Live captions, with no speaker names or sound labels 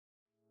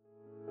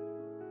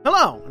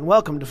Hello, and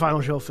welcome to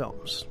Final Show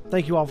Films.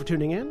 Thank you all for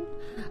tuning in.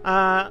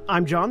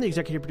 I'm John, the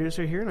executive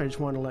producer here, and I just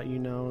want to let you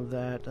know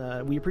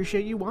that we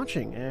appreciate you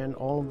watching, and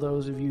all of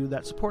those of you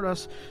that support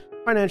us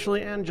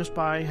financially and just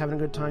by having a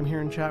good time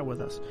here and chat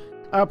with us.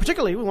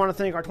 Particularly, we want to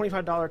thank our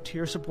 $25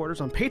 tier supporters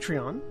on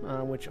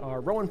Patreon, which are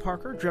Rowan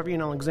Parker,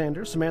 Drevian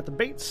Alexander, Samantha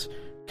Bates,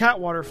 Cat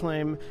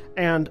Waterflame,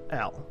 and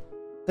Elle.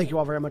 Thank you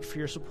all very much for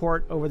your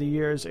support over the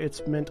years.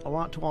 It's meant a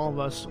lot to all of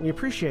us. We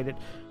appreciate it,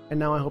 and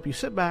now I hope you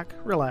sit back,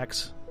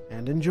 relax,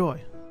 and enjoy.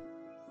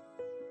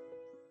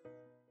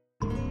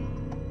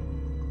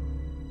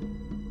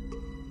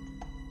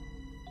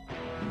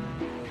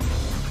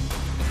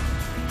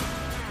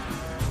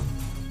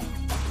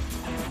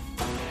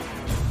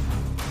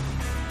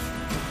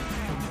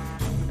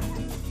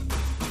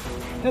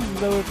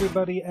 Hello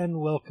everybody and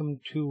welcome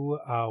to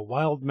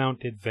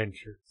Wildemount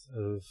Adventures,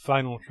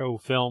 Final Show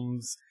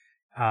Films,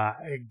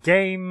 a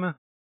game.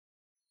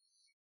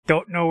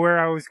 Don't know where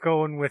I was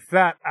going with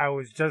that. I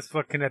was just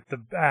looking at the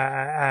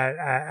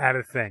at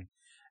a thing.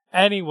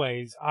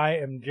 Anyways, I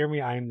am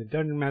Jeremy. I am the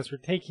Dungeon Master,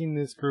 taking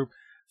this group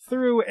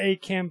through a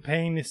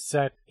campaign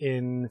set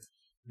in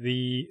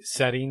the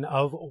setting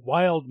of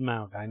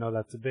Wildemount. I know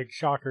that's a big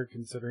shocker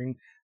considering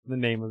the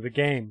name of the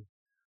game.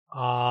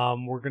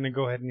 We're going to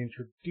go ahead and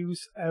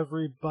introduce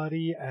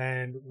everybody,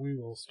 and we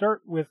will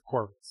start with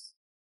Corvus.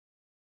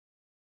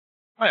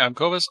 Hi, I'm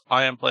Corvus.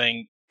 I am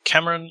playing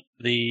Cameron,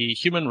 the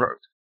human rogue.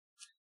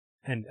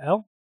 And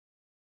Elle?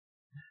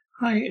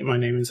 Hi, my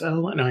name is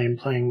Elle, and I am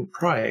playing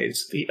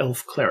Prize, the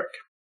elf cleric.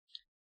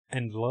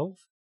 And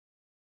Lilth?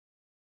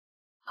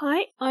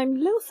 Hi, I'm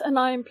Lilth, and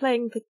I am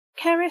playing the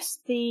Keris,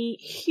 the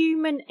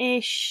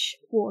human-ish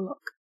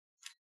warlock.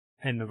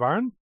 And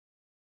Navarin?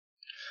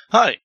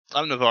 Hi,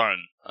 I'm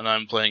Navarin, and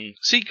I'm playing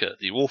Seeker,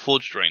 the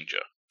Warforged Ranger.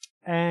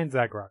 And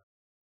Zagrod.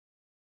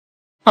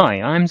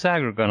 Hi, I'm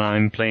Zagrod, and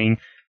I'm playing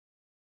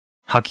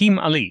Hakim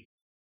Ali,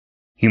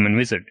 human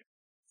wizard.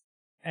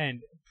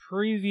 And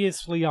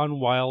previously on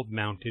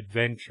Wildemount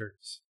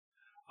Adventures,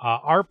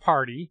 our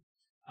party,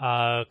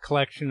 a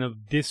collection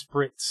of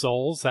disparate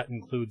souls that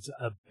includes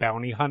a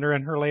bounty hunter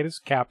and her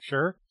latest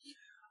capture,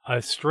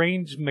 a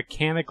strange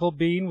mechanical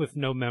being with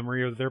no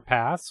memory of their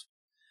past,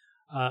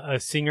 a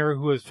singer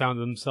who has found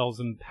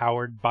themselves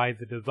empowered by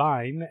the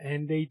divine,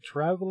 and a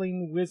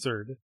traveling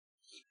wizard,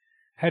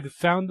 had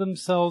found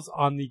themselves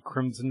on the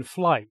Crimson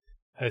Flight,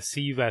 a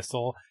sea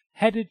vessel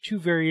headed to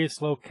various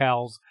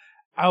locales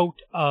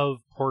out of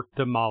Port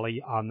de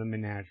Mali on the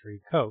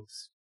Menagerie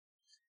Coast.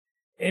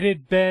 It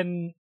had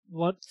been,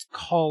 let's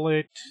call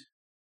it,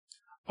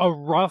 a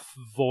rough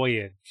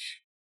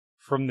voyage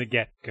from the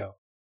get-go.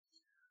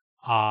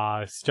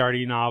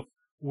 Starting off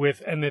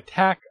with an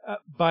attack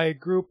by a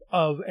group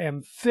of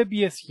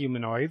amphibious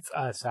humanoids,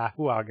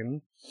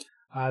 Sahuagin,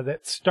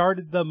 that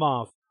started them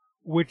off,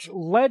 which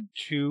led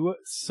to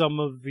some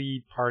of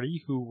the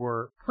party who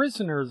were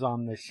prisoners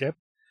on the ship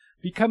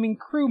becoming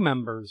crew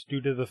members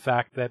due to the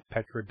fact that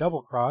Petra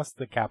Doublecross,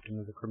 the captain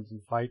of the Crimson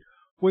Flight,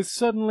 was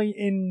suddenly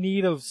in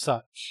need of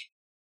such.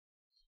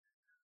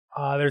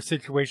 Their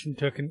situation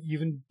took an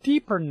even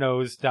deeper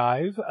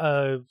nosedive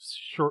a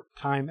short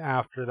time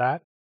after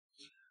that,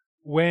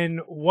 when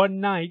one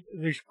night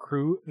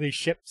the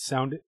ship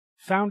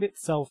found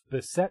itself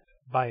beset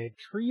by a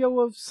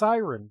trio of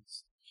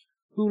sirens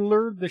who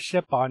lured the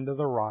ship onto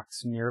the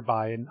rocks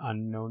nearby an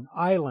unknown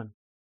island.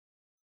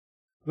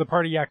 The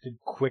party acted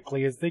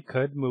quickly as they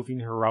could,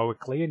 moving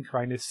heroically and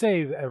trying to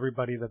save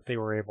everybody that they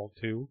were able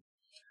to.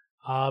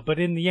 But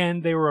in the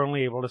end, they were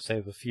only able to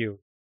save a few.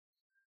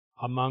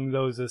 Among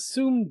those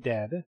assumed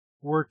dead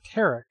were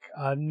Tarek,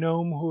 a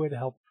gnome who had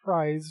helped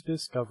Prize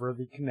discover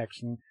the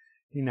connection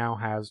he now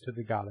has to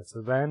the goddess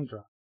of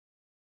Andra.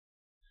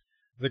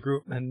 The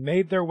group then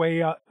made their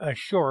way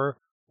ashore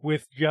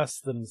with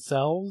just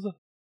themselves,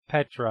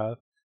 Petra,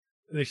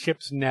 the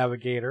ship's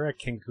navigator, a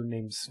Kinku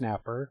named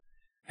Snapper,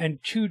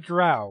 and two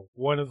drow,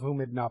 one of whom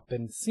had not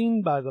been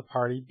seen by the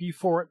party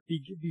before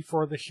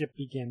the ship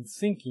began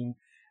sinking,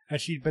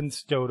 as she'd been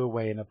stowed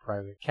away in a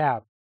private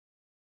cab.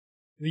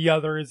 The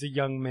other is a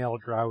young male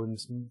drow in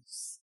some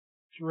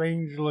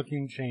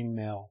strange-looking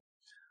chainmail,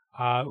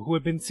 who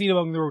had been seen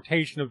among the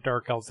rotation of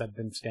dark elves that had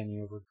been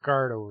standing over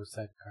guard over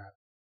said cab.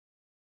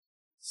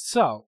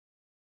 So,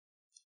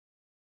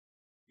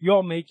 you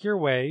all make your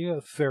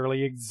way,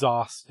 fairly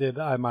exhausted,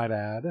 I might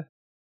add,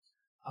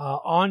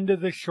 onto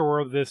the shore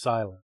of this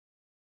island.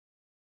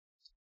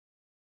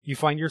 You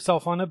find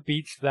yourself on a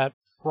beach that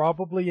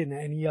probably in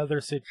any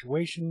other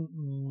situation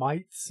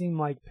might seem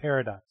like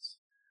paradise.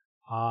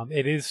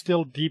 It is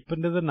still deep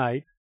into the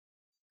night,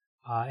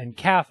 and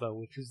Katha,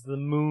 which is the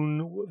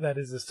moon that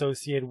is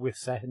associated with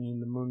Sehanine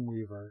the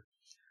Moonweaver,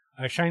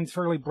 shines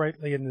fairly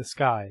brightly in the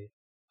sky,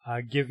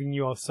 giving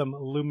you all some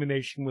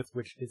illumination with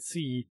which to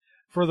see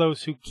for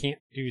those who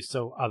can't do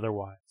so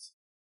otherwise.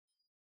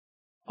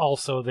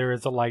 Also, there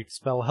is a light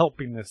spell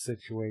helping this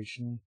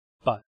situation,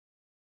 but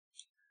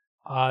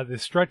the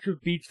stretch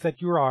of beach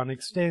that you're on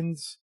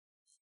extends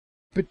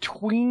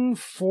between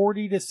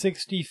 40 to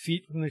 60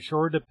 feet from the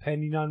shore,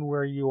 depending on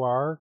where you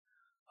are,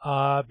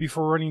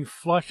 before running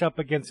flush up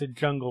against a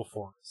jungle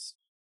forest.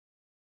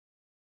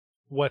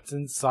 What's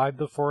inside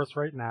the forest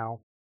right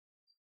now?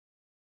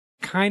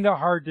 Kind of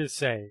hard to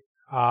say.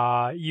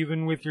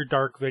 Even with your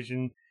dark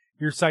vision,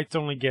 your sight's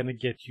only going to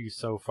get you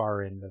so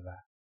far into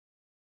that.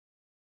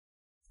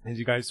 As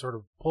you guys sort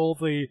of pull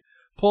the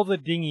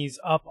dinghies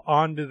up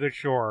onto the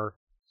shore,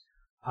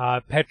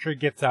 Petra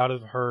gets out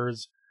of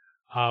hers,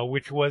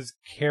 which was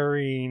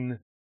carrying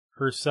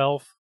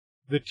herself,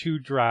 the 2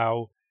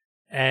 drow,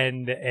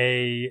 and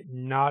a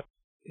not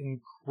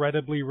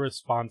incredibly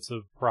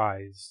responsive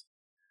prize,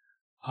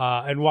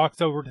 and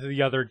walks over to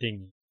the other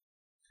dinghy.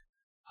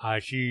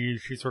 She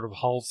sort of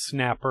hauls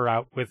Snapper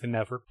out with an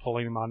effort,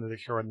 pulling him onto the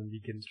shore, and then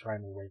begins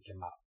trying to wake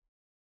him up.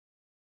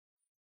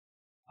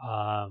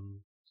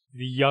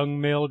 The young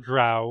male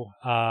drow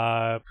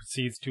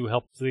proceeds to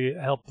help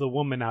the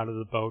woman out of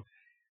the boat,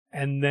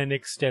 and then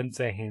extends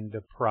a hand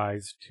of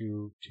prize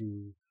to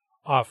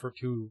offer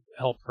to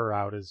help her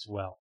out as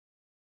well.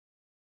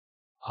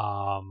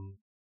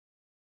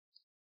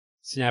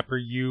 Snapper,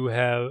 you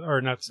have,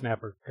 or not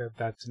Snapper,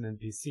 that's an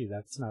NPC,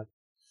 that's not.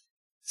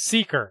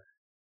 Seeker.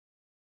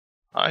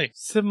 Hi.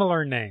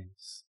 Similar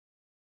names.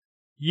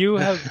 You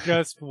have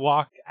just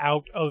walked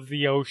out of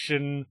the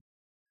ocean,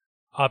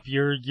 up,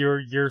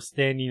 you're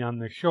standing on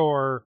the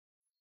shore.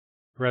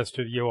 The rest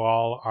of you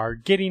all are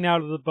getting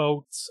out of the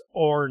boats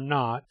or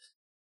not.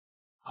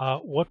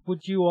 What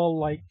would you all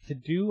like to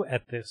do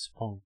at this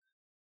point?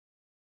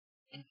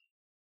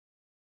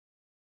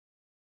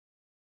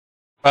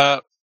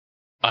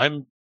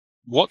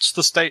 What's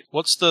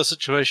the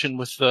situation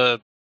with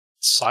the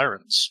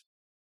sirens?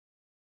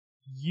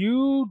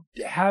 You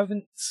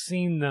haven't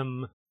seen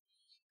them.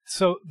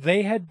 So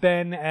they had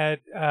been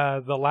at,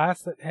 the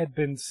last that had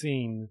been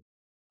seen,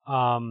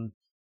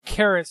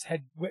 Karis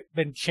had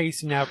been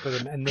chasing after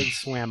them and they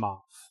swam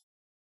off.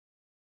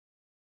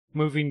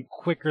 Moving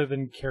quicker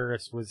than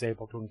Karis was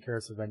able to, and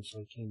Karis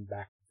eventually came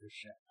back to the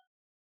ship.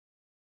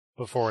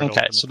 Before it Okay,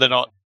 opened so the they're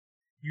not.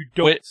 You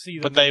don't see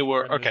them but they anywhere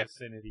were in the okay.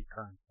 vicinity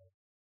currently.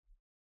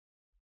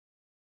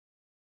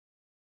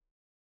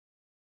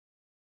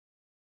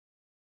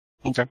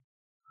 Okay.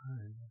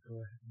 Alright, I'll go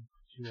ahead and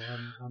put you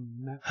on the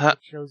map Huh. that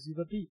shows you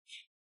the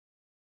beach.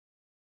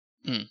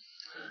 Hmm.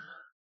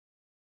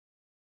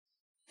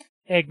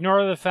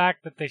 Ignore the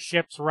fact that the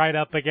ship's right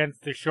up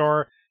against the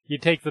shore. You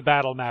take the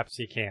battle maps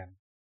you can.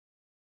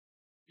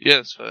 Yeah,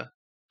 that's fair.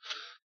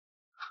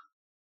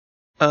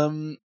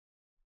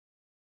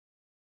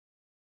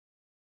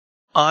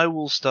 I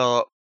will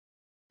start.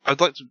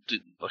 I'd like to do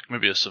like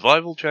maybe a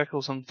survival check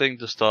or something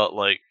to start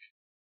like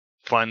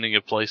finding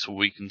a place where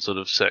we can sort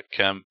of set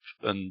camp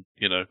and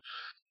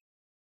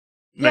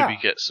maybe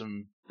get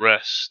some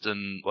rest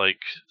and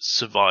like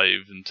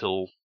survive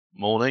until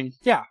morning.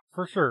 Yeah,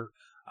 for sure.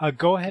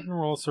 Go ahead and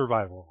roll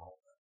survival roll.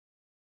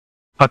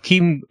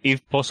 Hakim,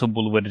 if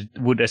possible,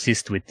 would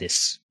assist with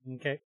this.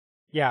 Okay.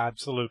 Yeah,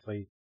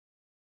 absolutely.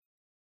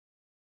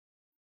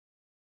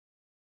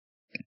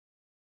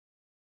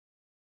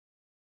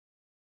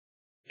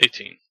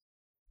 $18.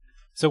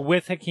 So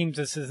with Hakim's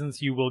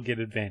assistance, you will get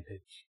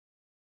advantage.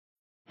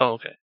 Oh,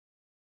 okay.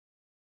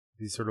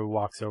 He sort of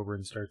walks over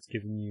and starts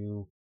giving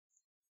you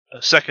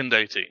A second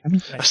 18.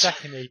 a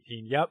second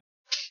 18. Yep.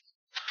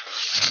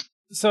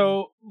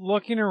 So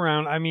looking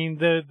around, I mean,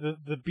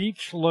 the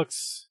beach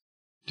looks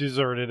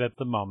deserted at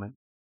the moment.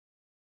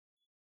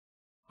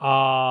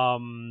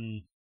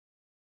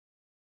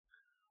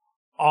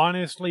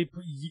 Honestly,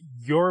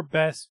 your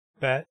best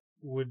bet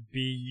would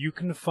be you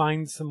can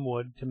find some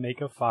wood to make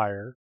a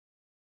fire.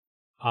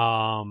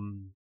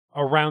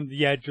 Around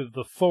the edge of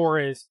the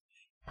forest.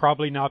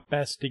 Probably not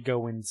best to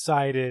go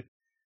inside it,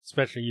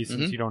 especially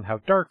since you don't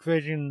have dark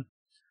vision.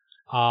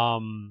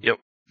 Yep.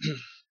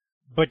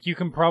 But you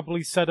can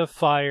probably set a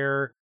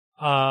fire,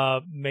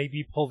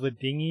 maybe pull the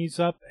dinghies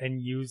up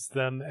and use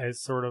them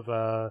as sort of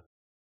a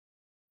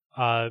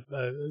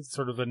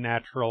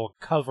natural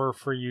cover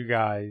for you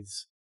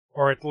guys,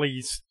 or at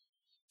least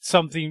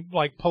something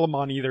like pull them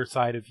on either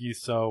side of you,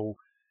 so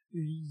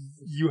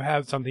you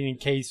have something in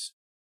case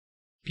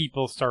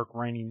people start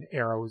raining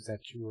arrows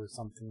at you or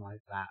something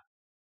like that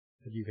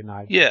you can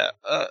hide. Yeah,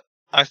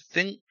 I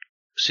think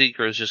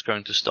Seeker is just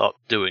going to start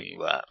doing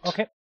that.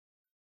 Okay.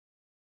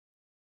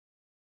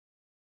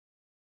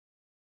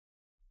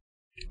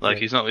 Like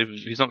he's not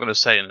going to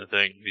say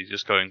anything. He's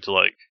just going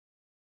to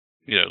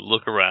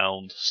look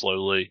around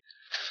slowly,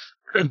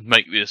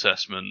 make the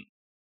assessment,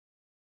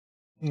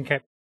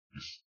 Okay.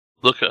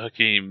 look at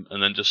Hakim,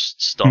 and then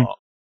just start,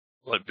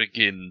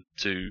 begin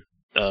to,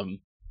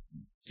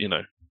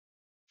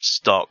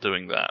 start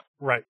doing that.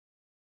 Right.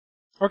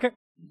 Okay.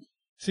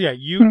 So yeah,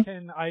 you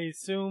can, I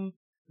assume,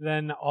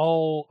 then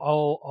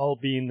all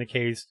being the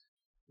case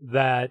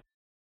that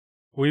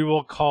we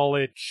will call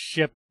it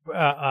ship,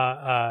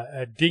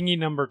 dinghy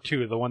number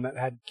 2, the one that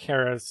had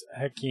Karis,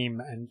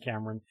 Hakim, and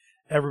Cameron.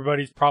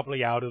 Everybody's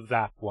probably out of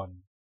that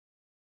one.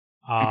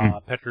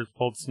 Petra's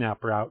pulled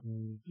Snapper out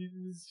and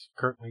is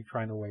currently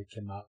trying to wake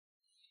him up.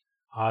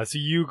 So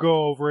you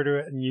go over to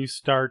it and you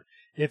start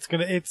it's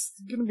gonna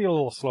be a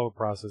little slow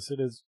process. It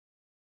is.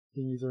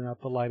 These are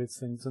not the lightest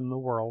things in the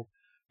world,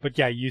 but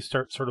yeah, you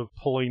start sort of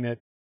pulling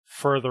it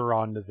further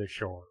onto the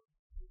shore.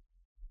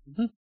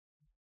 Mm-hmm.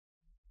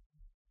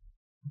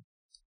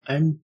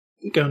 I'm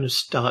going to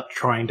start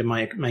trying to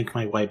make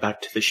my way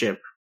back to the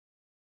ship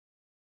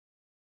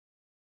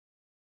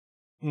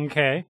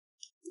Okay.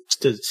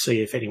 to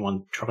see if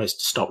anyone tries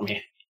to stop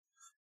me.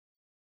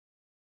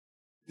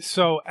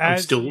 So I'm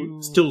as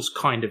still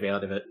kind of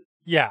out of it.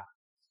 yeah,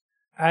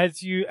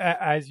 as you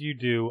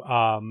do,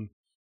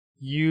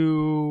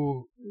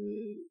 you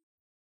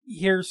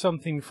hear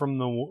something from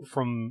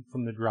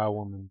the drow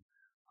woman,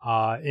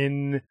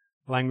 in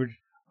language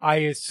I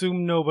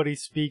assume nobody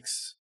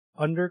speaks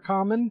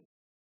Undercommon.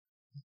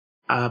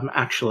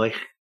 Actually,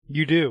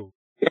 You do.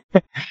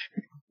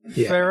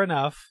 yeah. Fair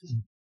enough.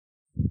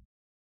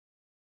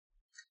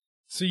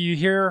 So you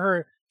hear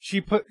her.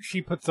 She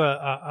puts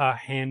a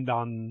hand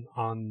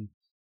on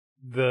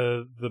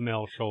the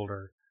male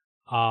shoulder,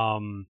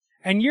 and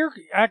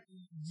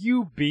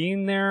you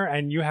being there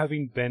and you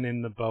having been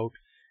in the boat,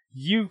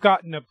 you've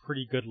gotten a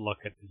pretty good look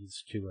at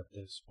these two at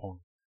this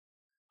point.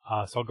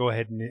 So I'll go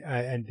ahead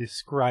and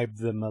describe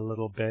them a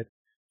little bit.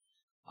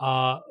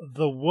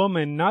 The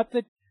woman, not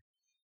that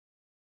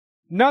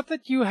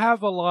you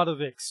have a lot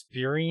of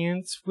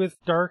experience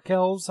with dark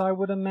elves, I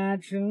would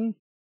imagine.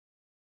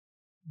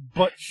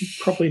 But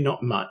Probably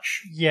not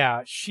much.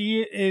 Yeah,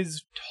 she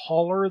is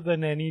taller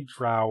than any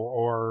drow,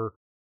 or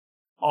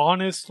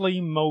honestly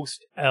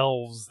most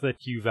elves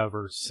that you've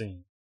ever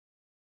seen.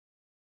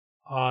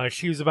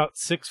 She was about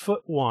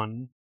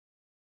 6'1".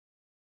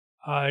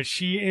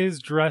 She is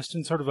dressed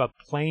in sort of a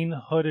plain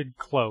hooded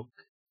cloak.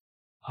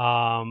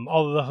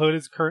 Although the hood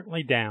is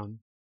currently down.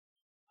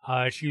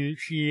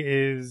 She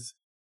is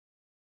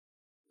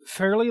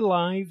fairly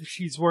lithe.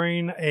 She's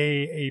wearing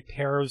a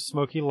pair of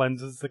smoky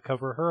lenses that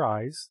cover her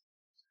eyes.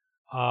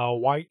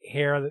 White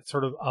hair that's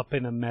sort of up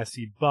in a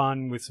messy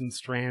bun with some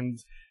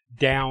strands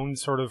down,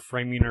 sort of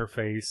framing her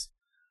face.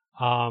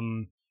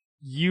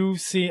 You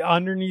see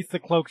underneath the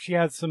cloak she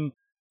has some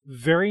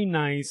very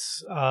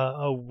nice,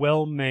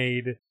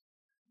 well-made,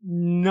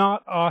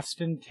 not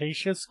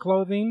ostentatious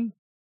clothing.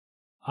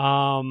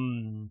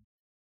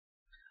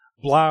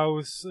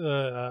 Blouse,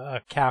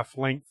 a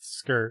calf-length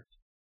skirt.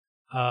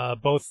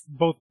 Both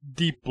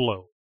deep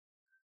blue.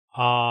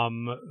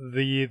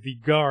 The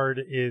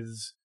guard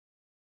is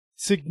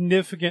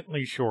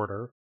significantly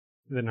shorter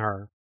than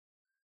her.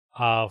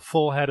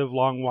 Full head of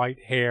long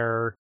white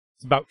hair.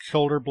 It's about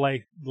shoulder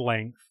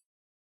length.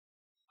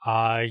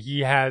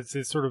 He has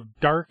this sort of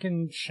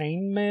darkened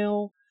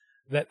chainmail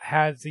that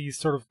has these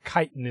sort of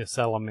chitinous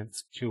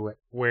elements to it,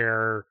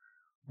 where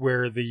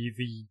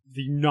the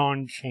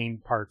non-chain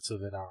parts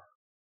of it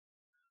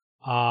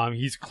are.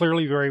 He's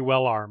clearly very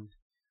well armed.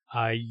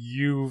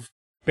 You've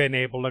been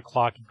able to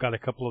clock. You've got a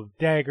couple of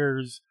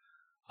daggers.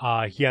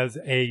 He has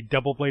a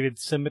double-bladed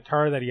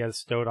scimitar that he has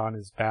stowed on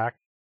his back.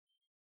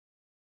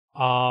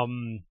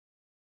 The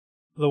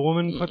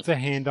woman puts a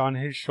hand on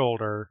his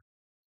shoulder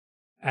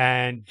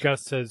and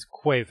just says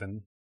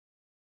Quaven,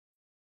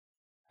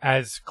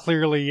 as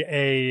clearly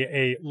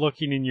a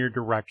looking in your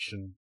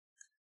direction.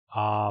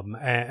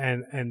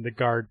 And the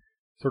guard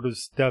sort of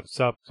steps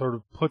up, sort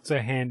of puts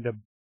a hand to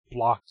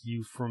block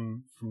you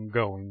from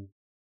going.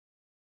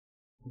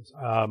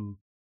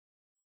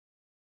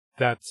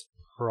 That's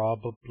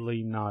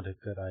probably not a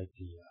good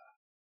idea.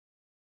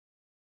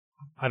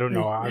 I don't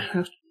know. I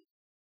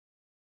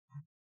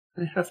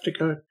have to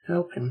go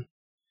help him.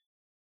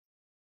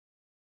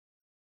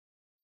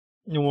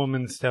 The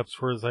woman steps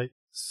forward, like,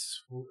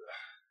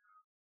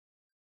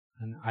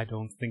 and I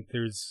don't think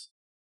there's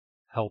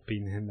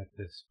helping him at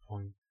this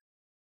point.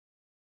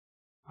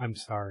 I'm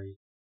sorry.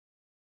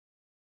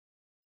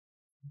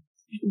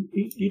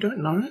 You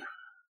don't know?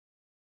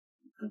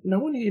 No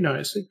one here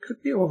knows. It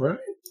could be alright.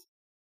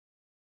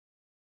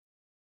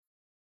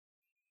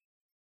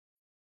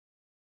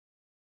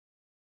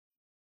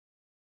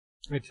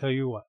 I tell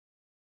you what.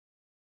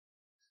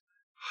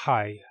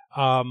 Hi.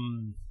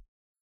 I'm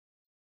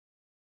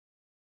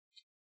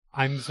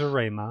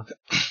Zarema.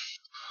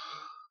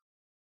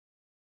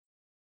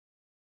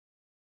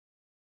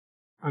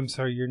 I'm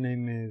sorry, your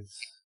name is...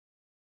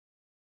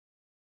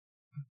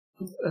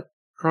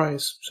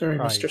 Prize. Sorry,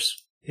 Prize.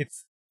 mistress.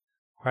 It's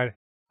quite...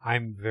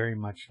 I'm very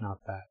much not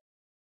that.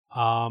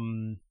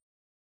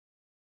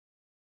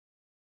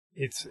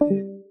 It's...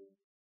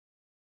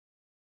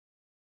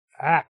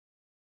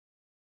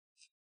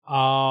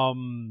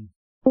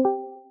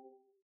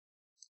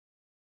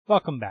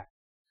 Welcome back.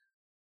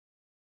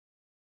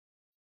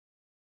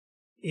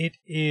 It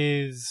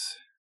is...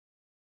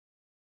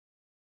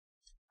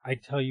 I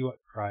tell you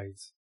what,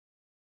 Prize.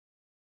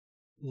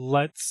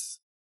 Let's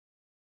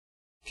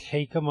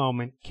take a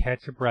moment,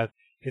 catch a breath.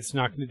 It's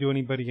not going to do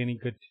anybody any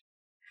good to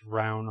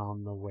drown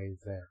on the way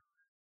there.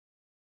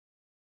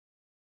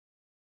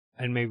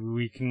 And maybe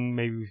we can,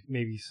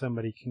 maybe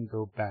somebody can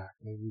go back.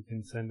 Maybe we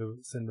can send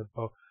a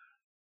boat.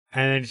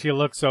 And then she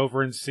looks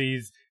over and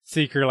sees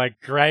Seeker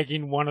like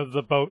dragging one of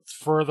the boats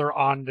further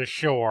onto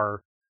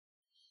shore.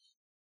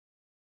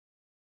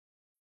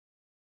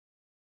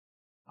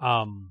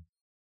 Well,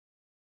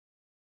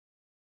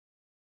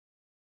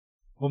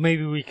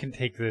 maybe we can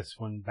take this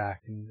one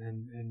back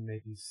and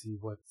maybe see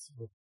what's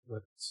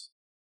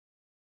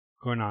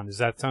going on. Does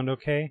that sound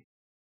okay?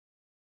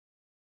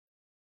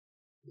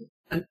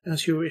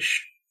 As you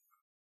wish.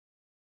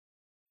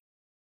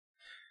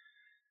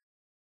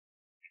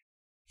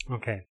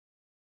 Okay.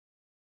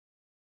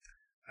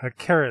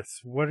 Karis,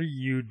 what are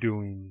you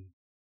doing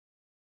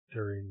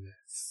during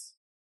this?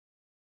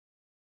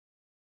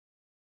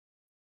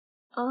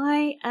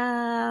 I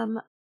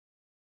am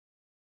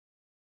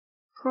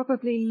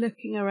probably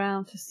looking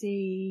around to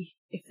see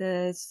if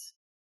there's...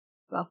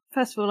 Well,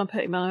 first of all, I'm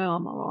putting my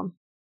armour on.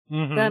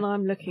 Mm-hmm. Then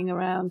I'm looking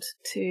around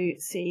to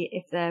see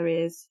if there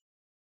is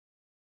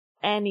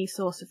any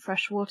source of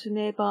fresh water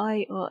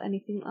nearby or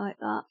anything like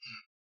that.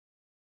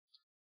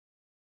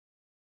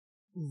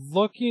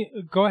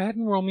 Go ahead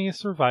and roll me a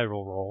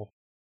survival roll.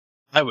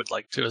 I would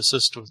like to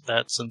assist with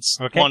that since,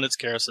 Okay. one, it's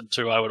Garrison,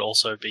 two, I would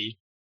also be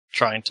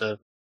trying to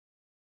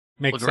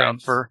Makes look sense.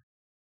 around for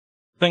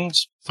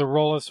things. So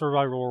roll a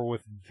survival roll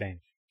with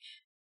advantage.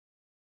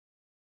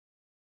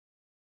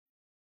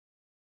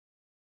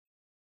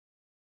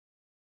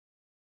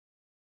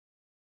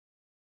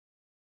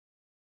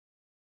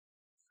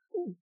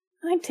 Ooh,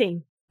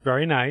 19.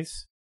 Very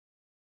nice.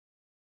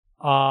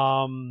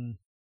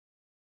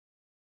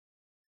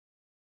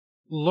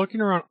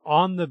 Looking around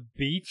on the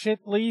beach,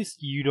 at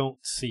least, you don't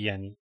see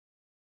any.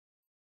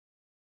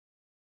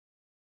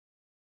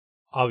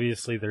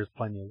 Obviously, there's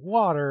plenty of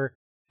water.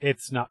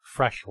 It's not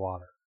fresh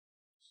water.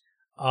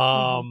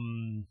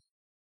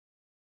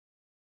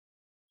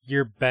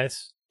 Your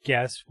best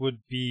guess would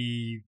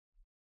be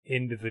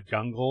into the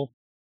jungle,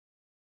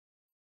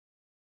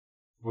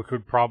 which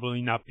would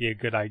probably not be a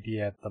good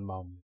idea at the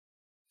moment.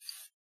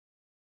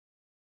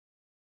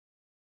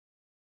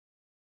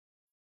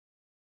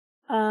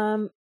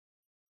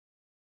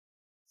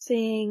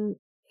 Seeing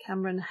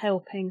Cameron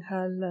helping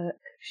her look,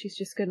 she's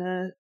just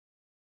gonna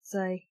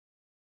say,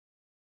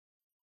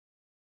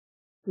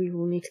 we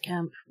will need to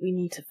camp. We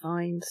need to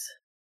find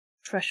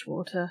fresh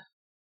water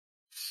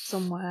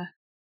somewhere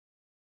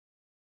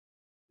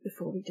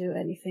before we do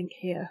anything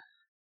here.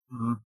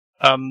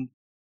 Mm-hmm.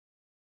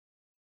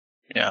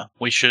 Yeah,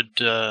 we should,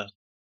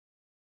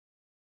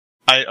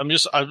 I'm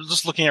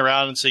just looking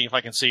around and seeing if I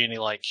can see any,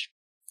 like,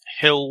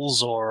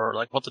 hills or,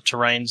 like, what the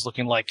terrain's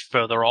looking like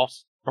further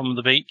off from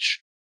the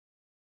beach.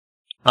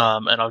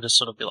 And I'll just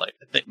sort of be like,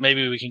 I think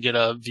maybe we can get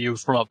a view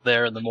from up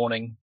there in the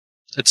morning.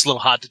 It's a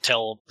little hard to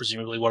tell,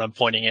 presumably, what I'm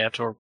pointing at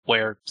or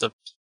where it's a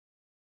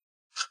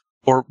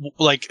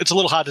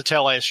little hard to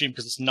tell, I assume,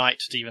 because it's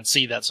night to even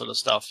see that sort of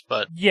stuff,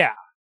 but... Yeah.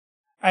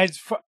 As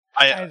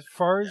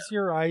far as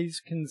your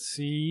eyes can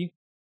see,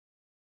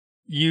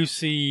 you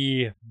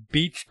see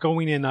beach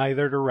going in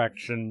either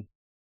direction,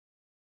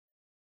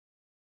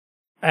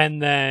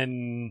 and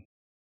then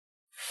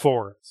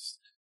forest.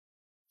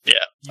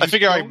 Yeah, I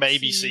figure I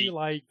maybe see,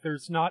 like,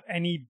 there's not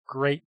any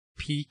great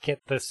peak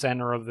at the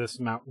center of this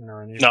mountain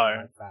or anything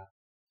like that.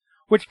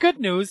 Which, good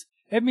news,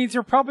 it means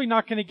you're probably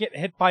not going to get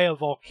hit by a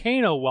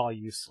volcano while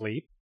you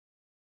sleep.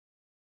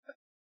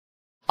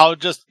 I'll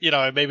just,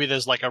 maybe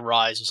there's like a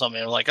rise or something.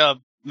 I'm like,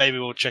 maybe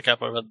we'll check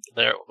up over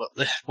there.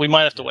 We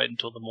might have to wait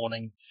until the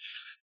morning.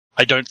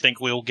 I don't think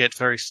we'll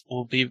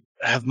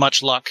have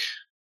much luck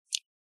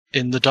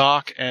in the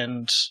dark,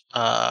 and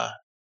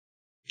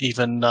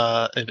even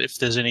if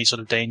there's any sort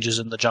of dangers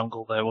in the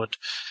jungle,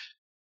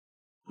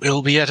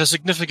 we'll be at a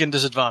significant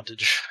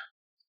disadvantage.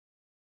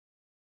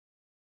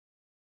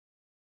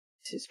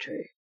 This is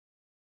true.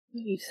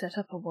 We need to set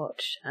up a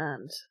watch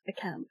and a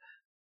camp.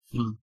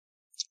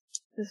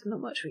 There's not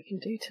much we can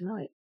do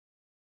tonight.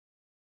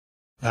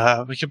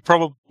 We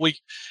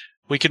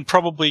can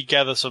probably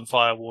gather some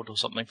firewood or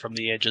something from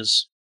the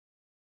edges.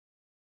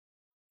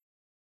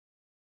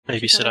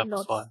 Maybe set up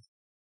a fire.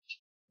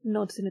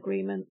 Nods in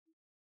agreement.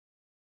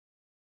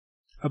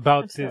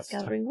 About And start this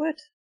gathering wood.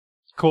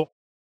 Cool.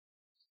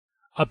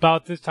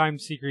 About this time,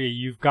 Secret,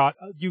 you've got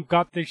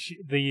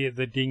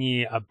the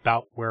dinghy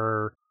about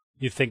where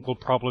you think will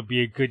probably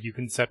be a good. You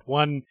can set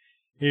one.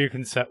 You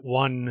can set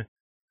one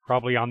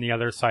probably on the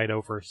other side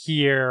over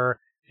here,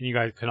 and you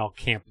guys can all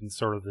camp in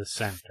sort of the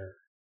center.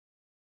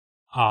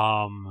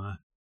 You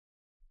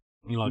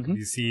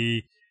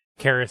see,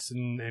 Karis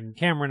and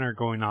Cameron are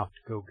going off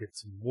to go get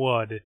some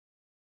wood.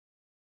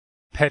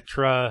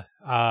 Petra,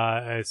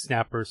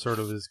 Snapper sort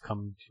of has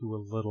come to a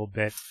little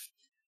bit.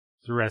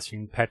 The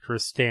resting Petra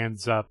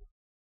stands up,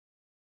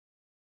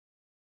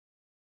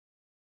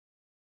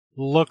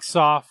 looks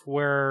off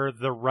where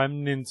the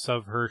remnants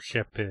of her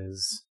ship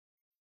is,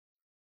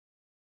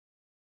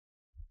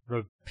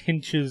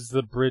 pinches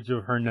the bridge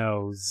of her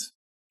nose.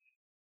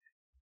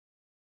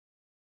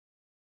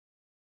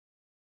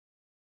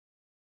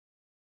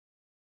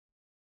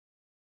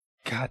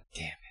 God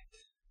damn it.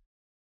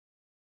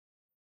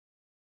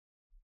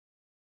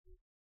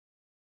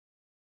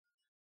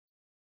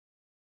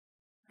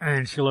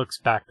 And she looks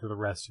back to the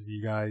rest of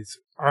you guys.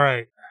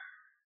 Alright.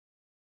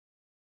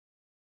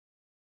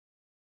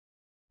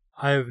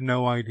 I have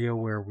no idea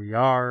where we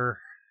are.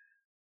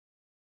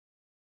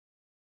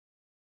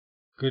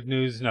 Good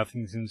news,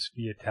 nothing seems to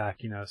be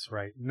attacking us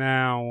right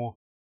now.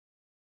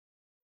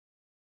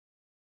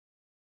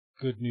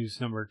 Good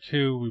news number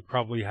 2, we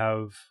probably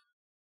have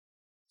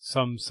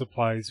some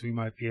supplies we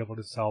might be able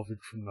to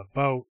salvage from the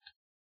boat.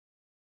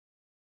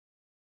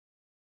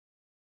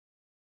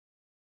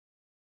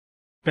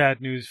 Bad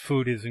news,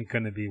 food isn't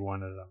going to be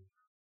one of them.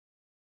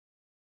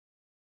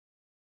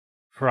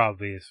 For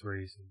obvious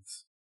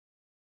reasons.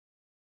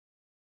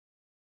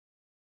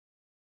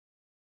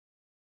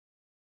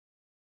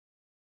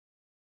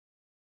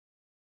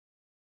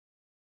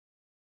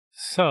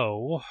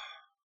 So,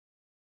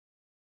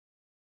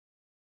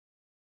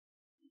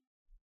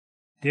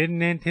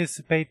 didn't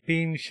anticipate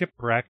being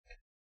shipwrecked.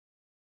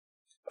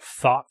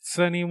 Thoughts,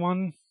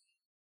 anyone?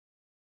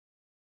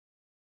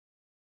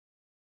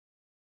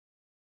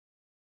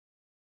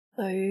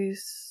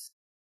 Those.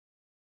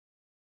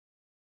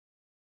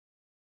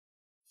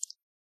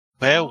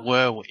 Where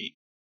were we?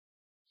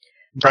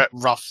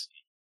 Roughly.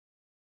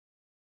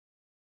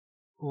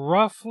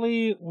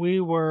 Roughly, we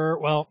were,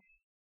 well,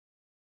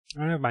 I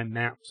don't have my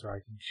maps so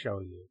I can show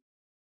you.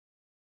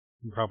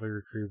 I can probably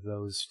retrieve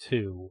those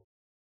too.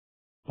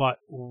 But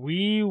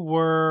we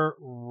were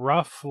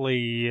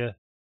roughly, we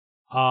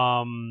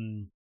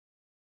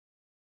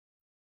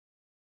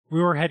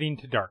were heading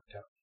to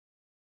Darktown.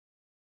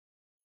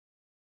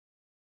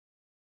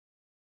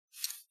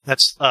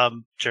 That's,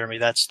 Jeremy,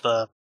 that's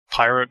the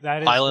pirate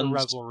That is island. the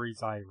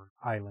Revelries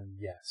Island,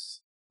 yes.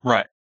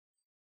 Right.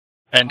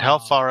 And how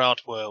far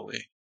out were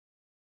we?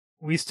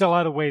 We still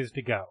had a ways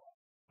to go.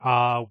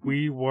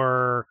 We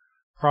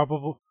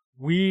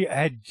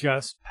had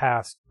just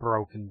passed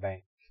Broken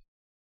Bank.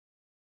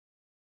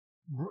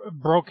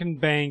 Broken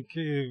Bank,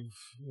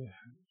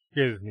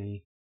 excuse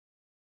me.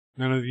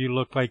 None of you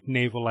look like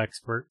naval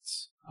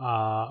experts,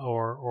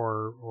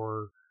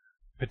 or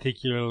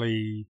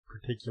particularly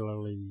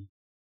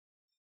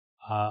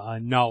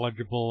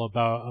knowledgeable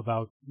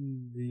about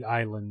the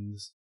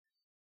islands.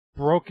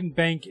 Broken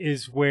Bank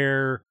is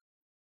where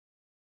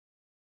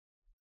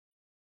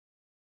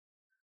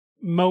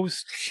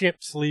most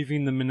ships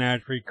leaving the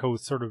Menagerie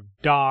Coast sort of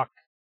dock,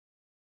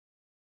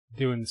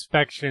 do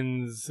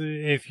inspections.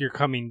 If you're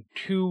coming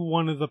to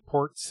one of the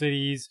port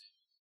cities,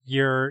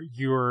 you're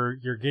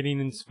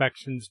getting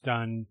inspections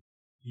done.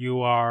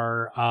 You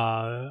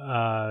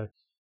are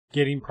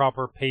getting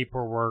proper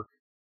paperwork,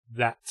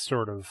 that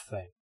sort of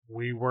thing.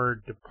 We were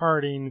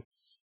departing.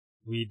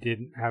 We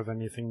didn't have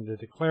anything to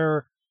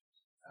declare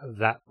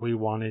that we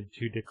wanted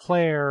to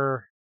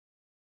declare.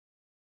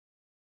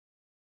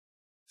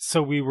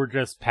 So we were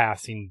just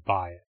passing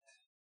by it.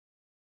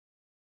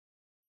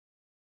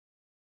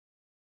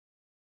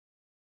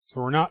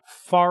 So we're not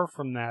far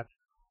from that.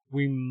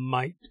 We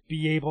might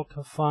be able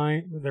to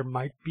find, there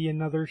might be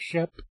another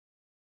ship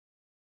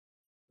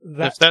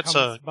that If that's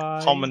comes a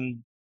by,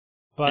 common...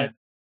 but yeah.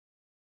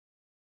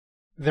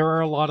 there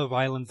are a lot of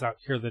islands out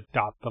here that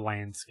dot the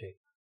landscape.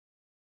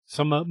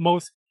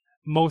 Most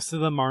of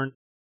them aren't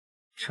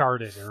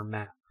charted or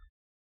mapped.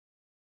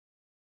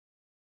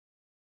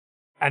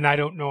 And I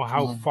don't know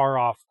how far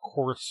off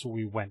course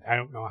we went. I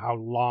don't know how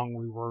long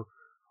we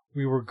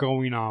were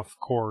going off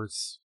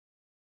course.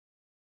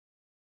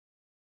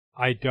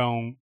 I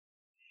don't.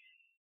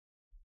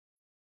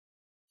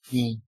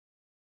 The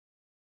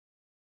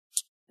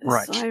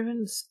Right.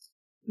 Sirens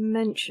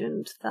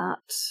mentioned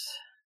that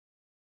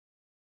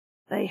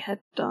they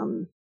had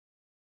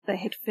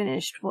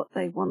finished what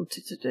they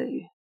wanted to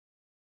do.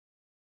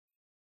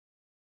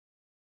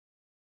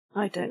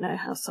 I don't know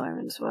how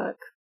sirens work.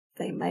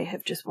 They may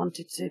have just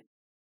wanted to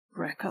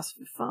wreck us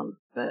for fun,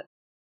 but...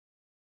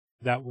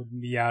 That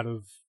wouldn't be out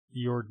of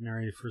the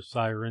ordinary for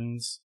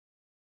sirens.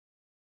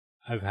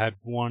 I've had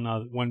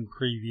one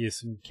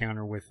previous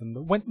encounter with them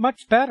that went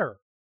much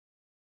better.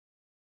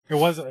 It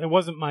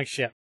wasn't my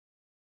ship.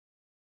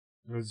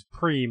 It was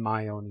pre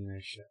my owning a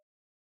ship.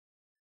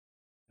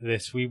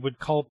 This we would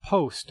call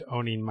post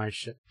owning my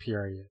ship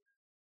period.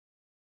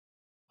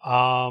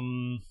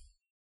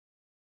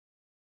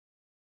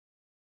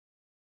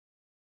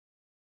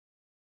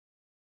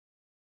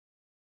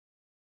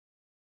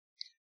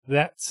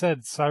 That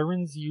said,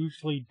 sirens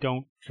usually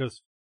don't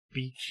just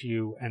beat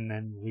you and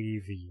then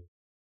leave you.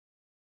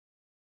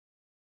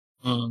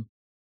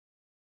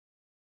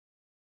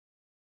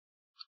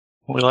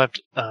 We'll have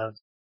to,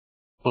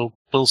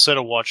 we'll set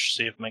a watch,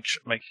 see if make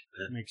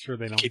sure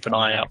they don't keep an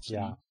eye out.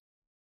 Yeah.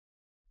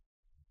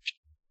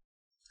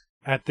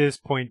 At this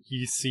point,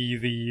 you see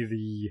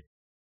the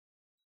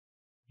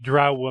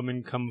drow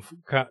woman come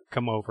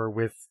over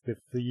with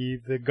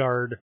the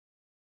guard,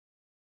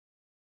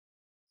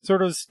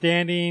 sort of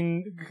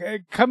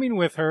coming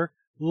with her,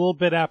 a little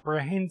bit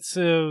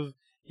apprehensive.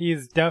 He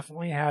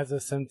definitely has a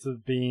sense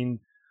of being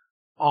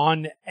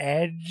on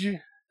edge,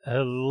 a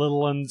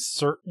little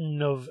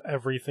uncertain of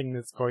everything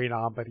that's going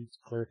on, but he's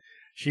clear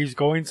she's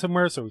going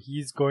somewhere, so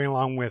he's going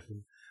along with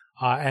him.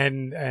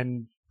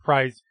 And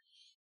Price,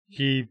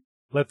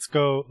 let's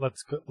go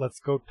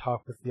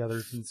talk with the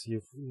others and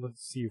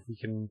let's see if we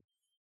can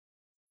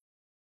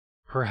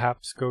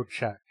perhaps go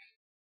check.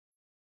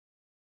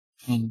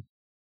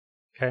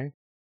 okay?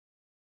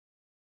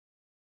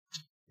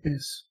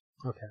 Yes.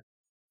 Okay.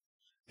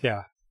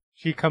 Yeah.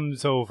 She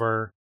comes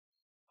over.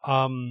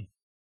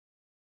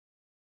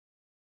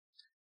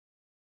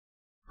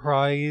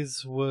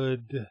 Prize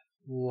would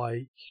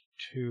like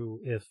to,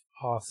 if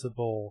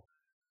possible,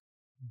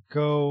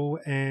 go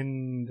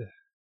and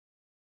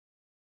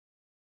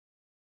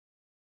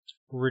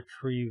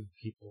retrieve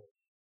people.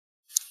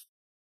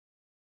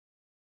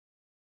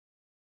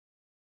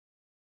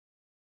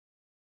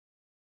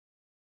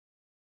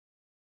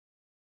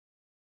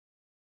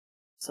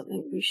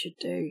 Something we should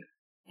do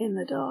in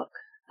the dark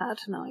at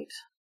night.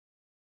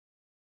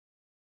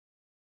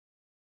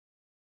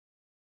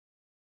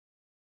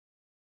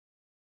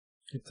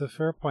 It's a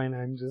fair point.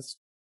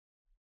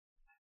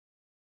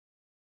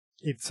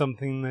 It's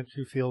something that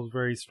she feels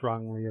very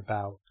strongly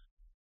about.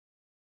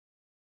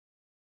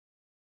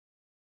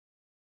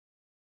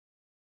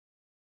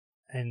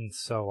 And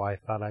so I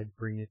thought I'd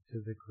bring it to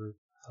the group.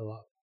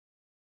 Hello.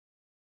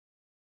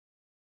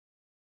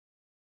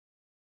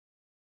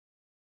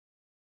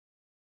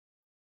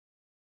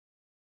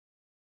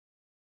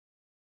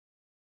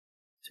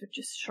 So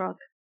just shrug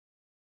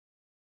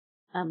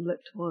and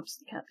look towards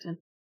the captain.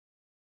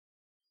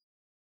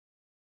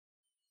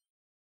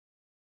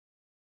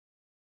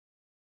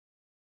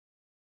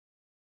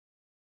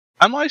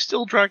 Am I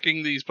still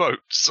dragging these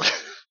boats?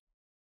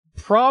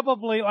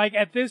 Probably, like,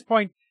 at this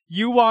point,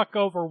 you walk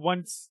over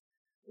once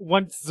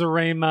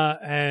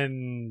Zarema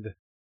and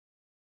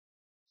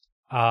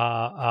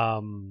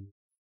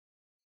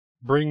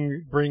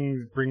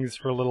brings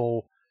her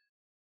little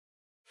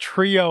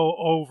trio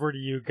over to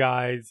you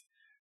guys.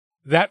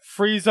 That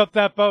frees up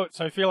that boat,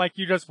 so I feel like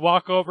you just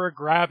walk over,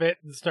 grab it,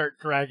 and start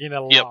dragging it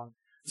along. Yep.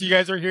 So you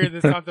guys are hearing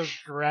this sound of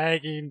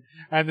dragging,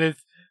 and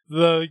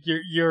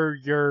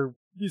your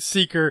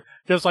seeker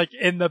just like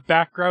in the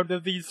background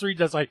of these three,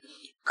 just like.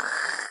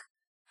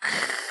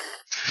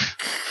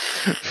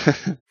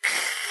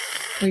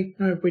 Wait,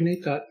 no, we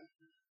need that.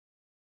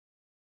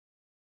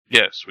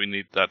 Yes, we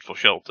need that for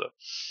shelter.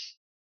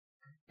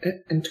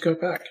 And to go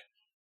back.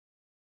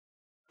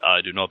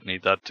 I do not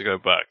need that to go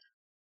back.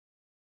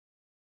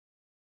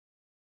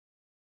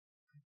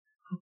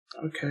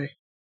 Okay.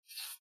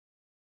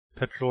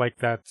 Petra, like,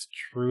 that's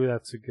true,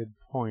 that's a good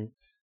point.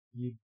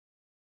 You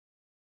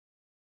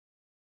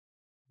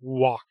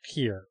walk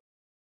here.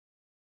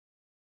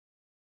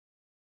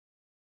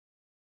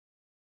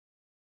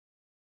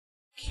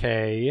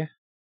 Okay.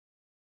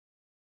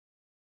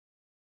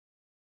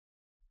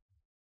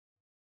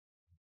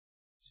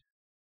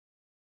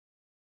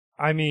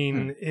 I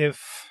mean,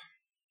 if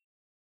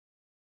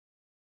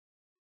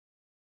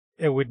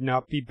it would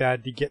not be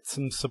bad to get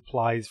some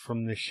supplies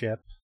from the ship.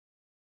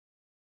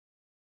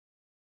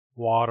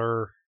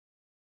 Water.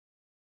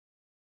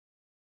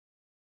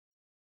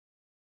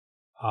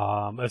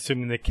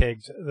 Assuming the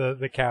kegs,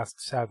 the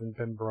casks haven't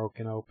been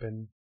broken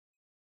open.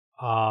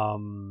 I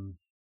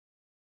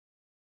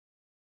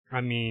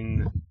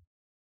mean,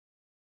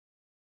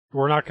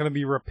 we're not going to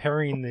be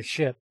repairing the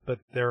ship, but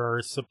there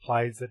are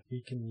supplies that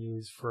we can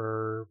use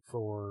for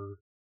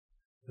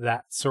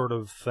that sort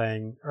of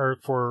thing, or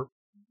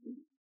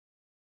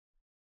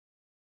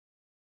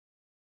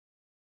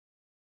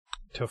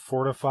to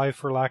fortify,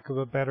 for lack of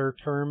a better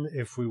term,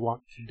 if we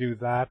want to do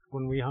that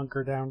when we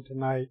hunker down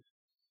tonight.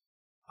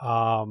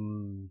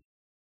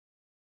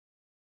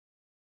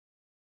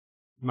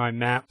 My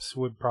maps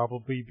would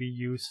probably be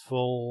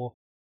useful.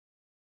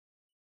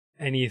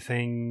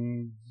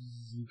 Anything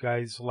you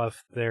guys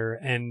left there,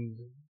 and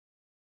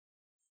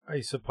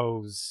I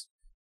suppose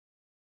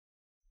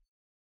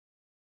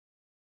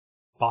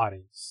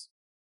bodies.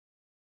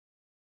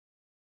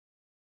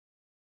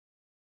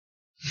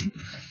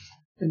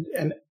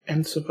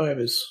 and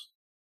survivors.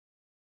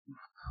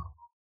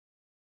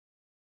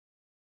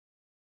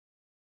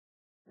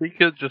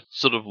 Rika just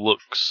sort of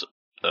looks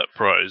at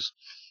Prize.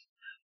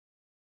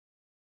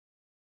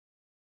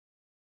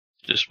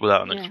 Just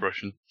without an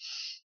expression.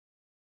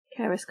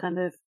 Karis kind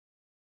of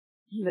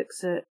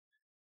looks at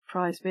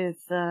Prize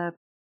with a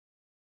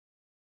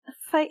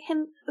faint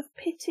hint of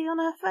pity on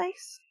her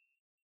face.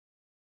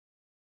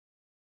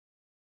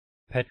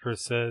 Petra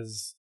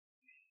says,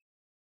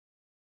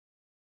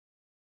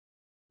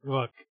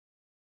 "Look,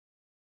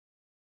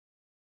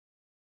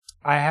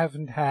 I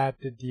haven't had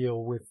to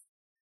deal with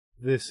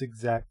this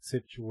exact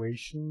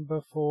situation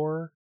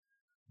before,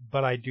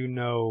 but I do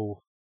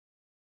know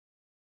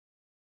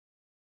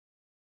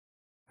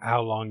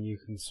how long you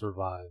can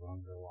survive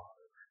underwater.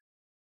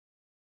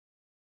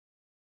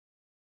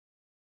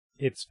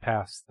 It's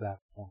past that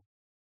point.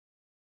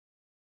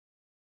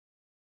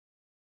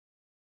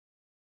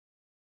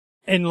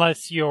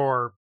 Unless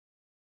you're...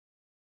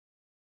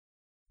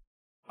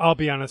 I'll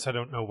be honest, I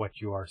don't know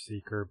what you are,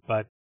 Seeker,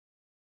 but...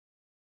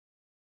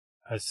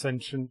 a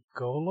sentient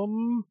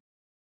golem?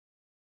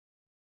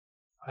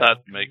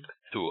 That makes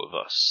two of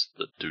us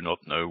that do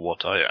not know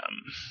what I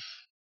am.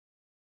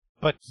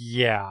 But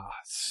yeah,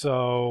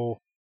 so...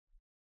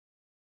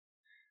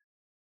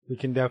 we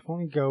can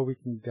definitely go, we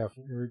can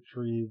definitely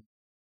retrieve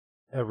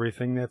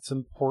everything that's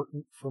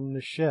important from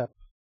the ship.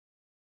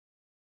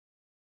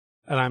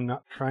 And I'm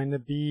not trying to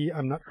be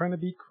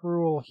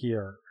cruel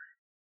here.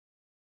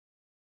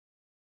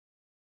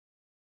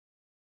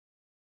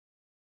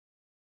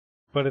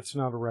 But it's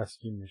not a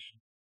rescue mission.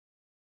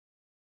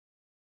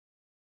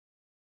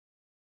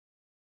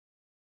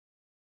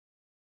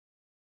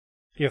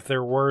 If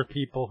there were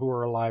people who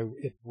are alive,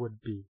 it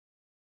would be.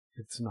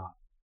 It's not.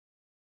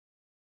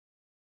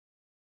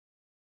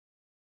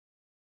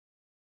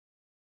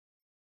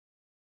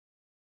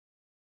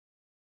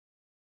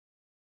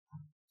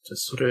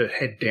 Just sort of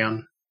head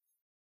down.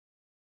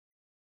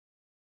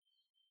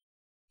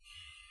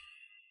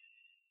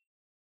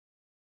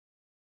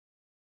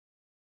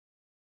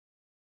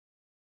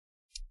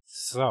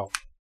 So.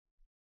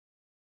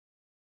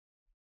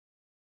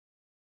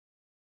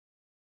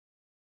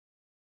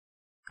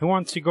 Who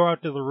wants to go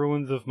out to the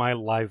ruins of my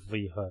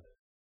livelihood?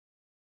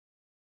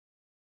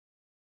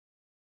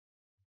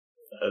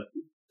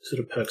 Sort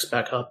of perks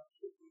back up.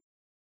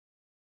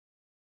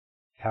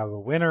 Have a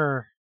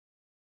winner.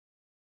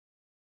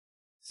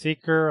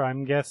 Seeker,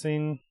 I'm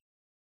guessing.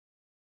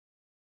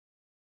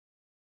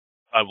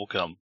 I will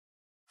come.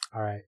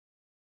 Alright.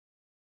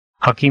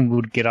 Hakim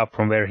would get up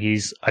from where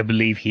I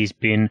believe he's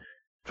been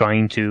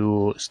trying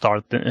to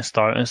start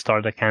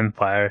a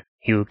campfire.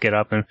 He would get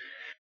up and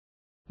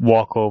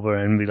walk over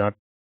and be like,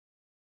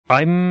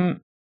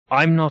 I'm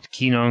not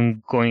keen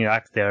on going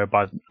back there,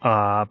 but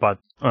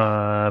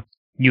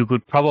you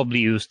could probably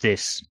use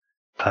this.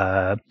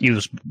 I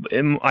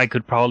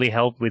could probably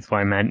help with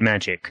my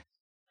magic.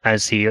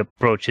 As he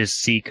approaches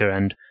Seeker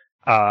and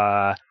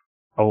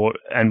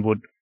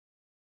would,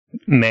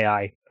 may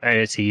I,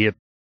 as he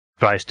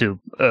tries to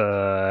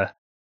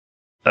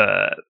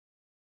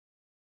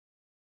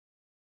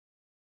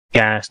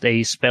cast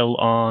a spell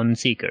on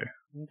Seeker.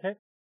 Okay.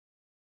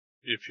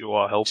 If you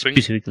are helping,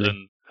 Specifically.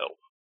 then help.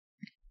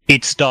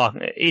 It's dark.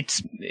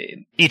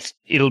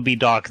 It'll be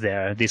dark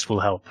there. This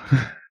will help.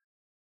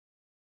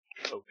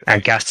 Okay.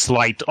 And casts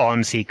light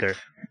on Seeker.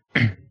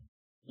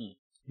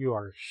 You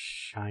are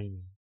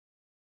shiny.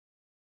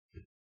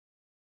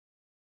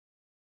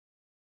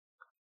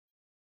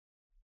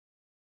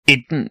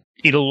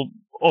 It'll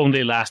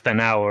only last an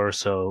hour or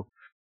so,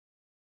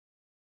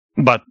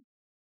 but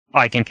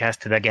I can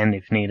cast it again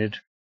if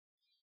needed.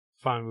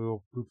 Fine,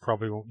 we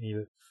probably won't need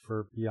it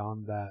for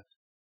beyond that.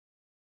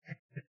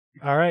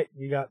 Alright,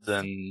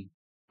 Then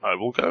I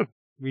will go.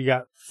 We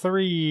got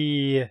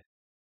 3.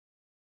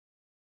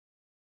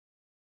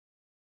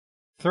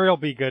 3'll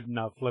be good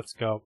enough. Let's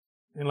go.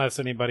 Unless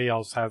anybody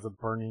else has a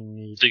burning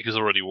need. Seeker's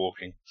already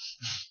walking.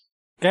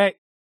 Okay.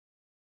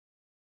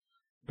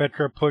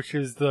 Petra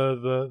pushes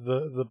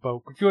the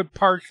boat, which you had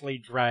partially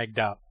dragged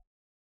up.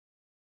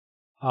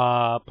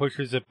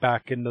 Pushes it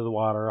back into the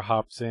water,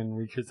 hops in,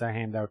 reaches a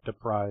hand out to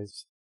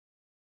Prize.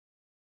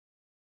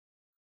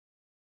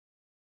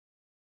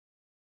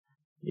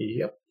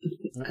 Yep.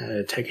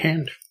 Take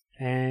hand.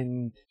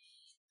 And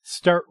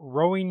start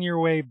rowing your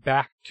way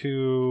back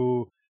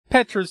to...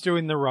 Petra's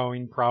doing the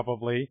rowing,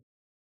 probably.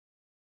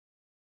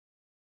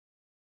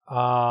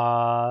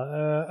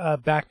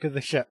 Back to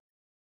the ship.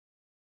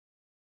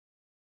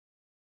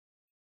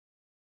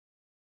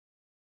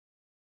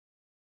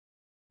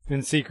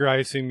 And Seeker, I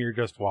assume you're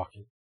just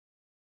walking.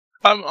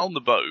 I'm on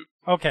the boat,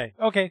 Okay,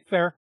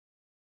 fair.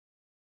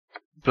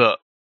 but,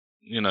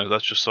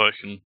 that's just so I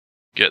can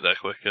get there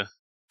quicker.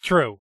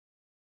 True.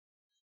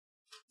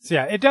 So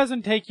yeah, it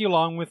doesn't take you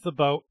long with the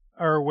boat,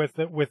 or with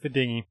the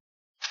dinghy.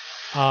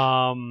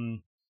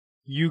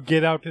 You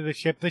get out to the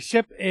ship. The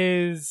ship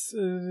is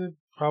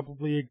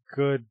probably a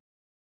good...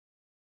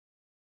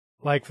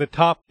 the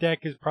top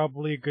deck is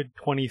probably a good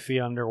 20 feet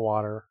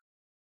underwater.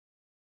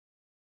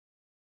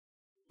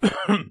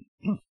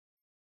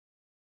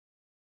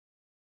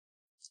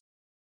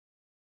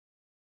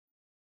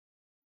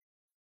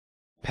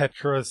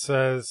 Petra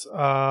says,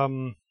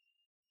 I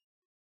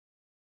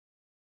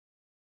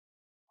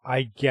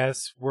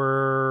guess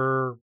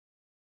we're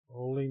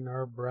holding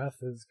our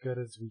breath as good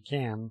as we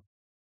can.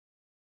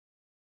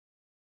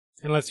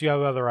 Unless you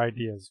have other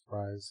ideas,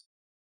 Prize.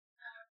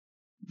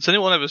 Has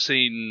anyone ever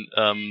seen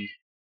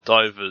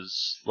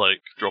divers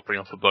dropping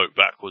off a boat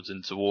backwards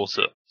into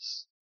water?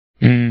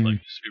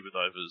 Like scuba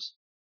divers.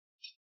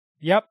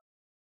 Yep.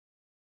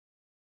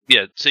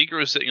 Yeah, Seeker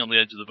is sitting on the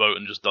edge of the boat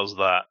and just does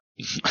that.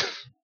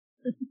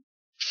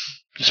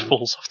 Just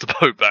falls off the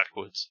boat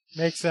backwards.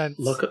 Makes sense.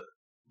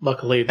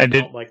 Luckily,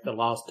 not like the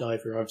last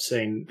diver I've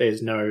seen.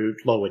 There's no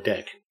lower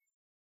deck.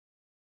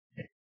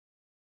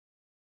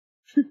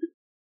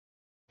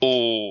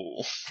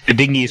 Oh. The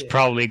dinghy is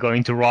probably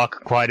going to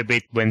rock quite a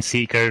bit when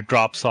Seeker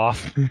drops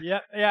off.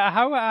 Yeah.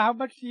 How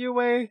much do you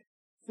weigh,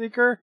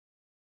 Seeker?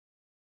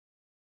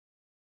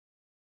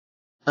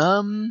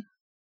 I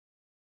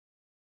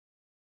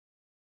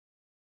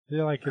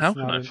feel like it's How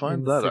can not I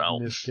find that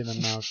out?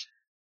 insignificant amount.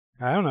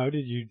 I don't know.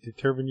 Did you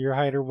determine your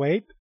height or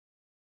weight?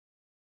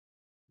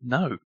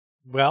 No.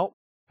 Well,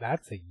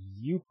 that's a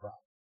you problem.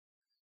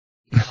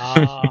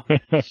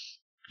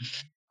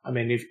 I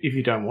mean, if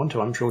you don't want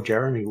to, I'm sure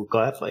Jeremy will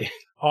gladly.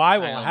 I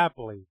will Hang on.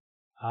 happily.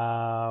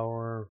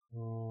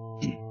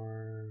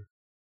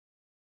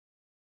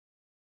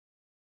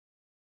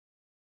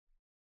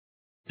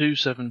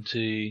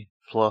 270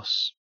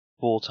 plus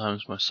 4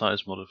 times my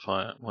size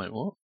modifier. Wait,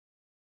 what?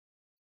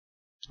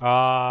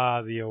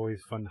 Ah, the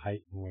always fun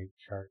height and weight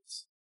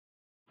charts.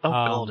 Oh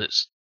god,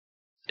 it's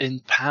in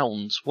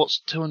pounds. What's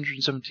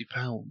 270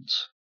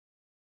 pounds?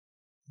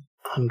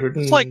 130,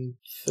 It's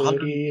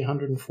like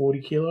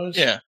 140 kilos?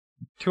 Yeah.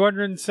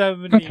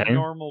 270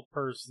 normal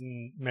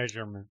person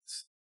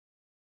measurements.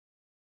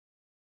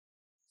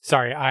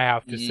 Sorry, I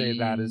have to say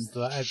that as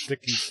the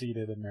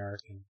conceited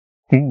American.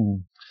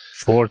 Ooh.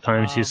 4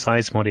 times his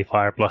size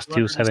modifier plus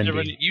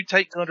 270. You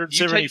take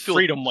 170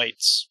 freedom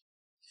weights.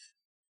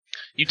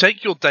 You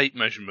take your date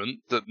measurement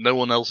that no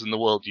one else in the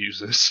world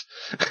uses,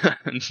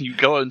 and you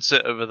go and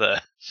sit over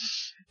there.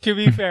 To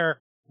be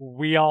fair,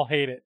 we all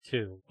hate it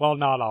too. Well,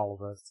 not all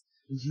of us.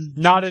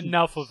 Not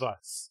enough of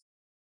us.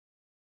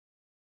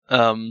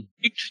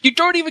 You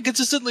don't even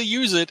consistently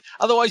use it,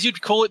 otherwise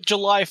you'd call it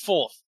July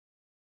 4th.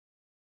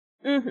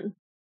 Mm-hmm.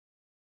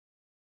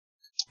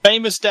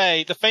 Famous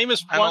day, the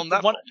famous And on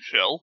that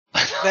bombshell,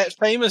 that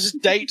famous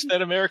date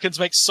that Americans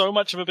make so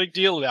much of a big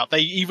deal about.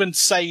 They even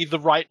say the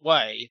right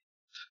way.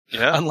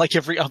 yeah. Unlike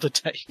every other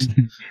date.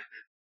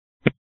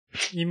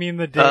 You mean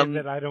the day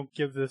that I don't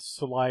give the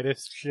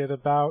slightest shit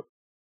about?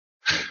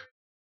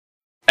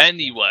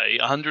 Anyway,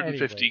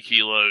 150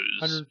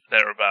 kilos,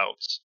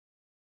 thereabouts.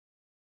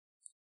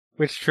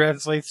 Which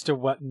translates to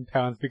what in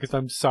pounds? Because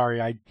I'm sorry,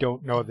 I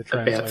don't know the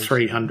translation. About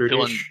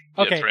 300-ish.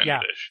 Okay, 300-ish. yeah,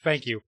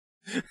 thank you.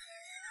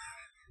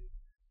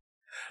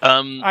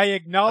 I I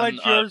acknowledge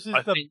yours is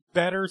the think,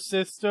 better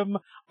system.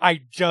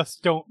 I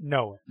just don't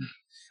know it.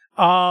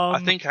 I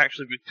think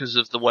actually because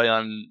of the way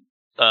I'm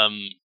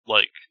I'm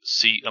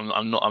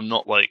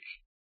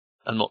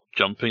not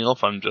jumping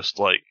off. I'm just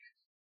like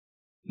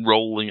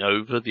rolling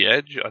over the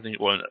edge. I think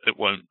it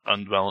won't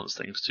unbalance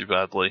things too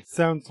badly.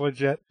 Sounds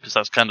legit. Because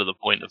that's kind of the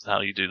point of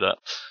how you do that.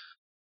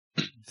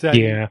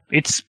 Yeah,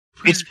 it's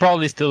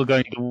probably still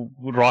going to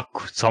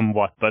rock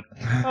somewhat, but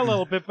A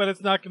little bit, but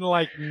it's not going to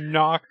like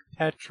knock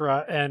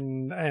Petra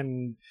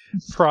and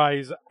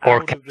Prize or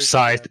out of the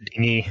capsize ship. the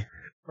dinghy.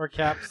 Or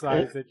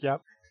capsize it,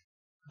 yep.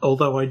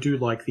 Although I do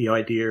like the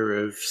idea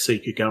of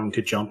Seeker going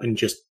to jump and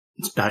just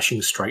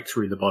bashing straight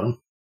through the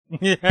bottom.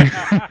 Yeah.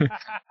 I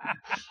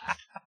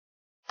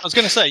was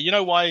going to say, you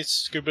know why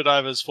scuba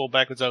divers fall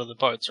backwards out of the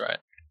boats, right?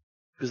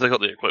 Because they got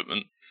the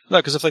equipment. No,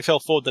 because if they fell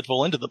forward, they'd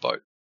fall into the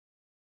boat.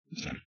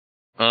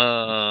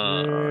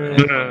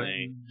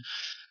 Funny.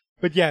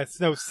 But yes,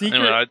 no, Seeker,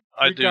 Anyway,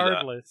 I do that.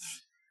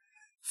 regardless,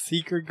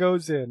 Seeker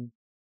goes in.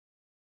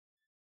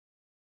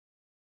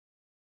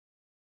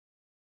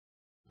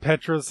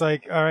 Petra's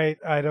like, alright,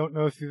 I don't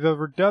know if you've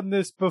ever done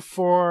this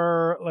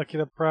before, looking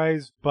at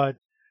Prize, but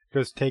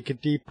just take a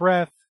deep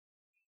breath.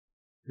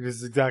 This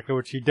is exactly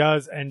what she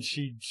does, and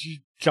she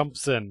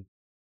jumps in.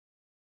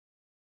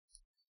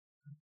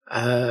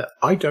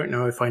 I don't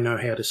know if I know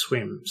how to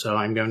swim, so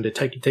I'm going to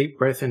take a deep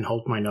breath and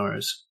hold my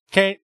nose.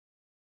 Okay,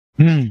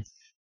 Hmm.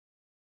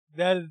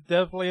 that is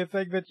definitely a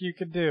thing that you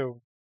can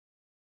do.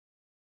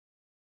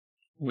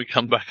 We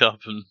come back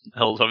up and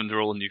Hell's having to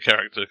roll a new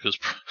character because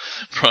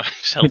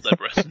Price held their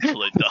breath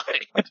until they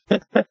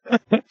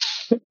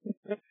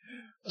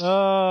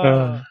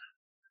died.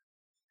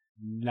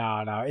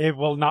 No, it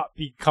will not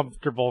be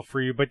comfortable for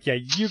you. But yeah,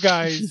 you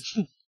guys.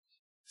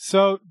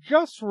 So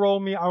just roll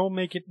me. I will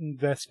make it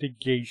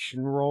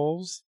investigation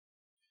rolls.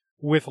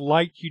 With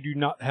light, you do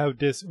not have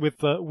with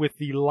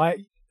the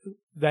light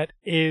that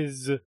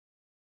is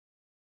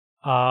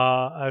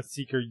a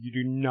seeker. You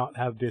do not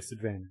have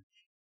disadvantage.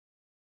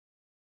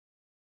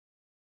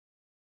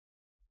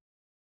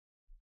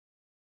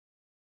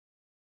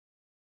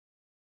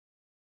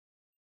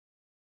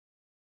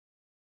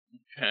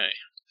 Okay.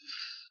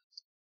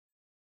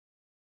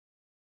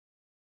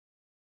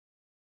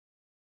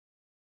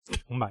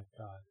 Oh my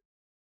god.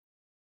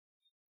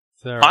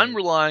 So, I'm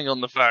relying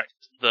on the fact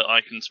that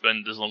I can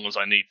spend as long as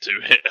I need to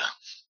here.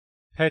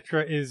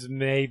 Petra is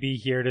maybe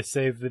here to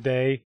save the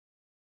day.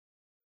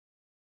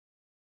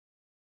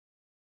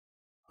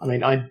 I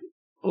mean, I'm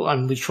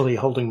literally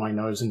holding my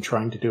nose and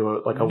trying to do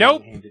a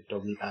Nope. one-handed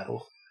doggy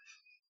paddle.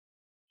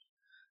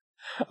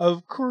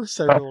 Of course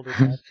I rolled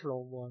a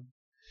natural one.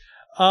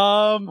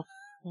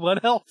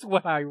 What else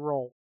would I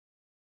roll?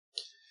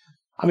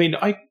 I mean,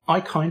 I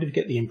kind of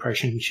get the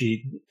impression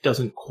she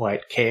doesn't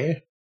quite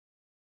care.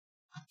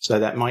 So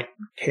that might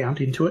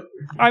count into it.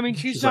 I mean,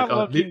 she's not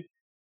looking...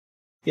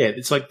 Yeah,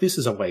 it's like, this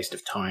is a waste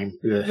of time.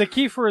 Ugh. The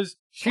key for is,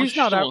 she's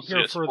not out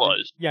here for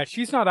supplies.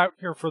 she's not out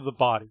here for the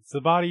bodies.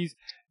 The bodies,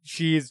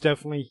 she is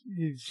definitely,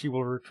 she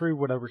will retrieve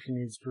whatever she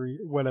needs to,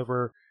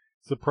 whatever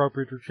is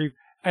appropriate to retrieve.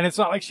 And it's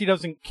not like she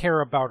doesn't care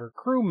about her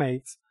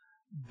crewmates,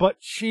 but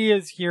she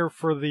is here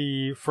for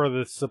the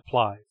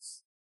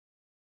supplies.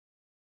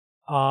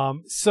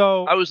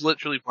 So I was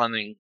literally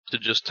planning to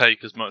just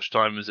take as much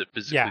time as it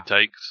physically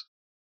takes.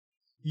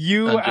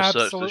 You and just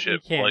absolutely search the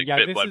ship, can. like,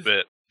 Yeah, bit by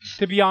bit.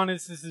 To be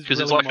honest, this is Because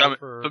really it's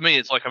like more for me,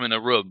 it's like I'm in a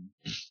room.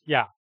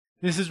 Yeah,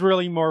 this is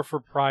really more for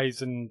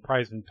Prize and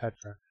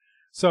Petra.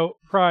 So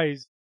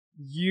Prize,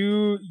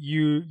 you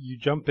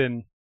jump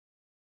in.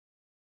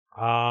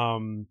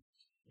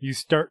 You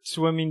start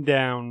swimming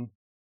down.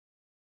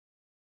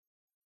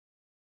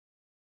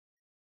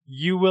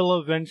 You will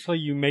eventually,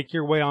 you make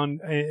your way on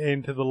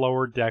into the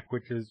lower deck,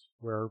 which is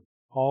where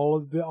all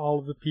of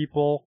the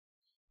people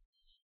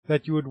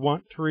that you would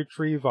want to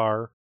retrieve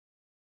are.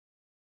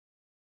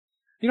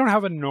 You don't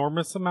have an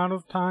enormous amount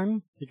of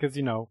time because,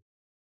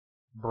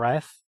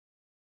 breath.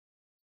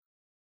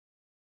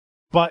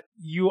 But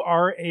you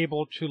are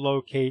able to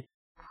locate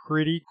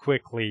pretty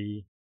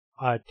quickly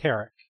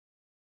Tarek,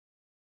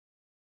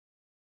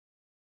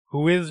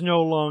 who is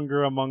no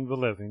longer among the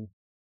living.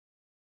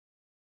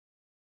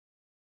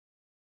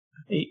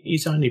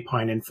 He's only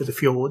pining for the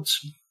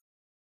fjords.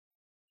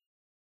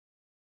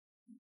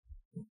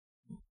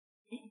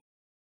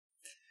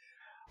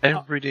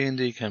 Every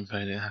D&D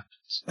campaign it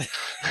happens.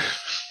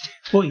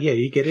 Well, yeah,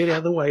 you get it out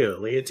of the way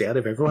early. It's out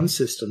of everyone's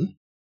system.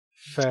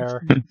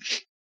 Fair.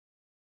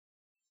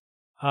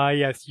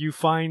 Yes, you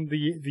find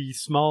the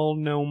small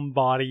gnome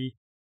body,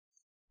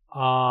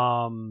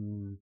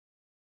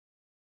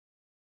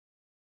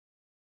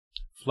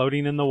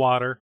 floating in the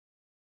water.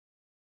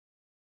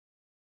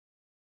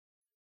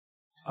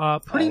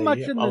 Pretty much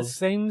in the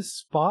same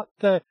spot,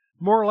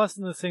 more or less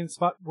in the same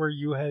spot where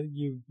you had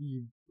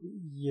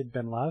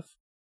been left.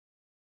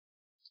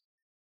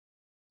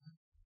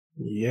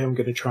 Yeah, I'm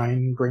going to try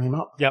and bring him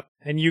up. Yep,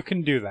 and you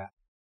can do that.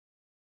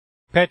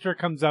 Petra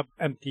comes up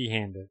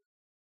empty-handed.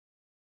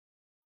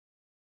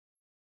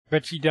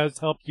 But she does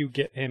help you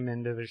get him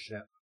into the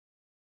ship.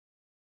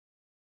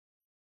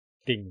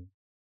 Ding.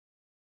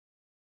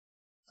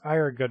 I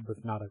are good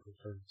with nautical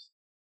terms.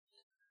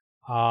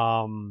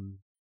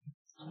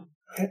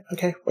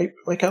 Okay,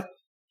 wake up.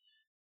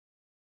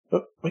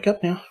 Oh, wake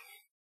up now.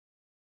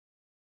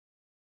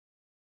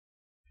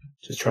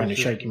 Just trying to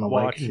shake him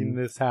awake. Watching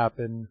this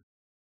happen.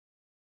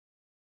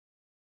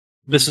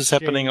 This is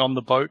happening on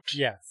the boat?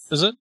 Yes.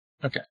 Is it?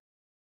 Okay.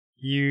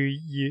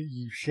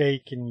 You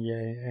shake and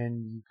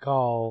you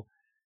call,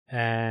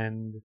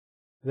 and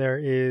there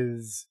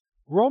is...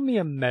 Roll me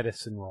a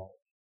medicine roll.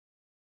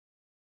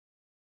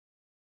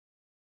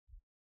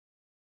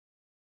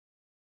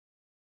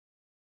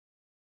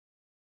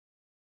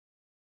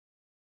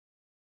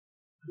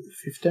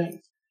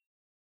 15.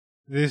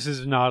 This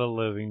is not a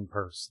living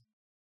person.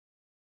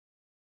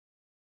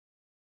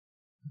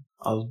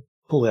 I'll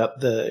pull out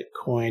the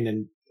coin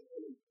and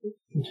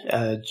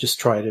just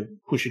try to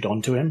push it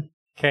onto him.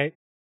 Okay.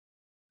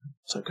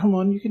 So come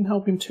on, you can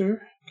help him too.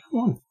 Come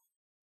on.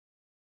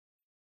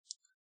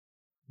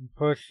 You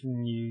push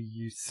and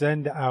you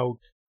send out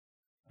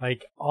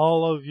like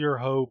all of your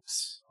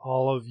hopes,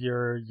 all of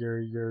your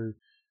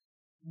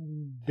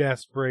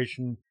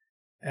desperation,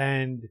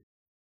 and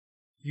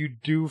you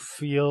do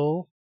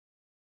feel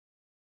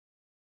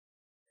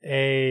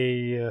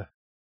a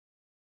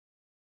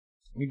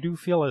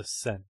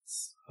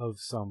sense of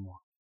someone.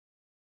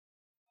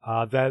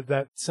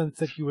 That sense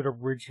that you had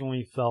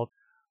originally felt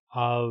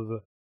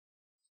of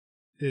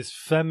this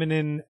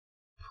feminine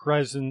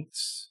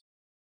presence,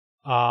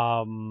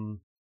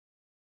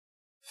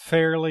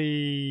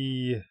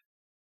 fairly,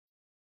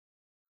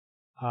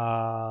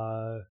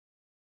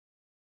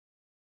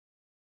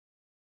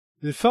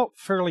 it felt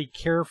fairly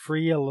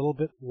carefree, a little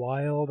bit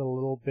wild, a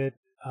little bit,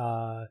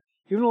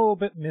 even a little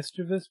bit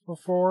mischievous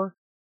before.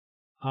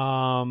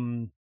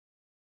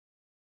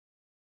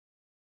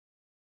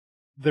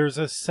 There's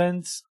a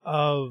sense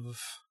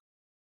of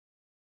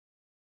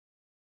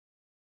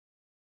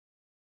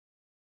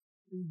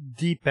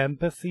deep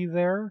empathy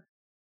there,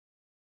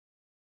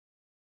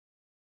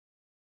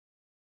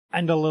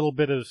 and a little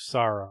bit of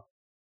sorrow.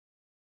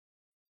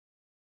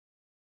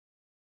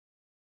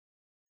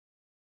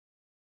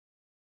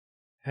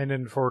 And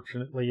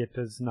unfortunately, it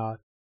does not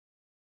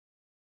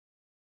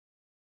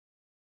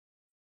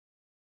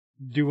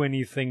do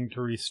anything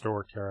to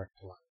restore Tarek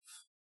to life.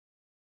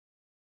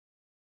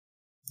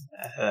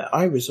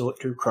 I resort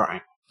to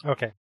crying.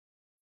 Okay.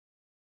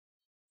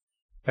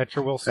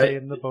 Petra will stay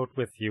in the boat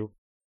with you.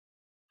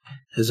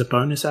 As a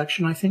bonus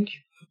action, I think.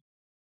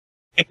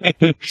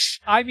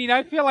 I mean,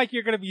 I feel like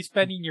you're going to be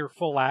spending your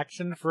full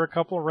action for a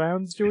couple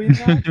rounds doing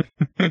that.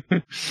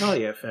 Oh,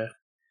 yeah, fair.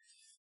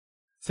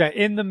 So,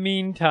 in the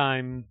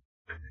meantime,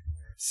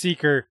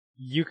 Seeker,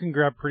 you can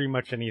grab pretty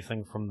much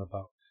anything from the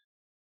boat.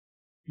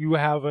 You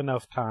have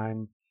enough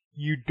time.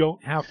 You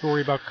don't have to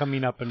worry about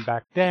coming up and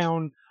back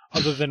down,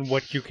 other than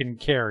what you can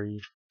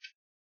carry.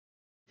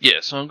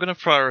 Yeah, so I'm going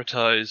to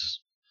prioritize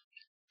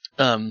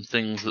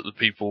things that the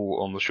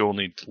people on the shore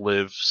need to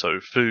live, so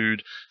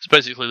food. So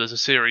basically there's a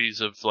series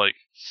of,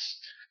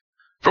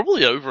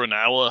 probably over an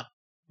hour.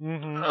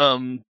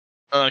 Mm-hmm.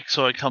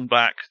 So I come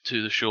back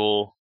to the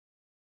shore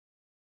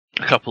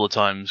a couple of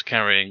times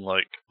carrying,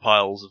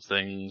 piles of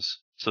things,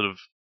 sort of,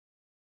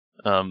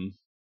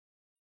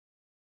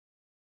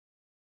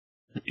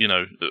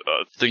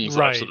 things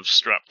that I've sort of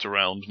strapped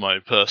around my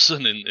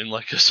person in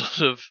like a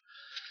sort of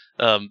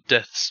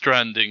Death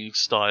Stranding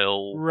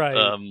style,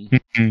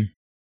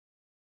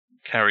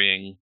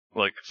 carrying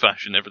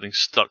fashion, everything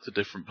stuck to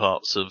different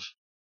parts of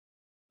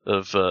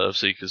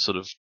Seeker's sort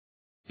of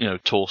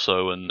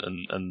torso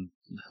and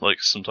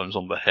like sometimes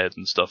on the head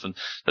and stuff, and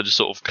they just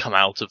sort of come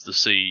out of the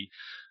sea,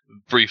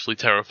 briefly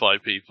terrify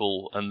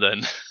people, and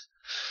then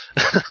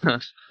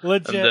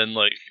Legit. and then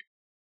like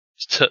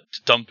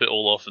dump it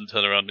all off and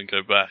turn around and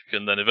go back,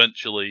 and then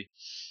eventually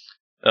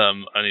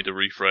I need a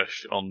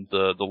refresh on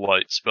the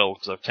light spell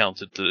because I've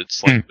counted that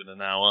it's like been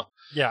an hour.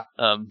 Yeah.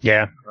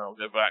 Yeah. I'll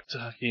go back to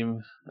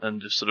Hakim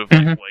and just sort of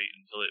like wait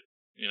until it,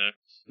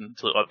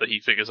 until like he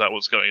figures out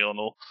what's going on,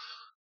 or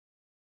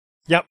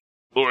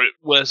it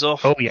wears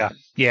off. Oh yeah.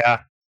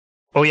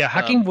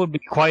 Hakim would be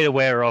quite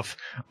aware of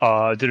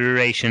the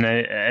duration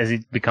as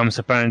it becomes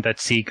apparent that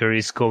Seeker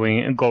is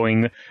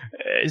going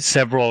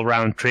several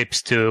round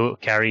trips to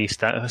carry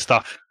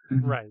stuff.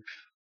 Right.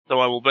 So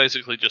I will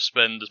basically just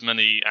spend as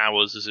many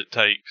hours as it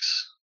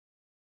takes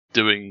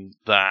doing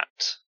that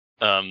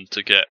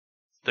to get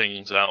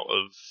things out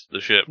of the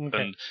ship,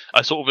 and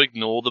I sort of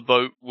ignore the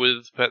boat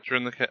with Petra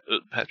and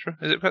Petra.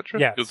 Is it Petra?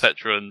 Yes. With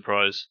Petra and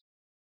Prize.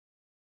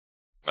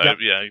 Yep.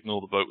 Ignore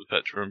the boat with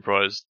Petra and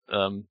Prize.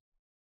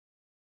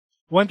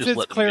 Once just it's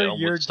let them clear get on with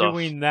you're stuff.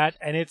 doing that,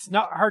 and it's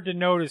not hard to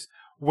notice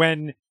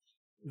when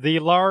the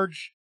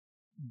large,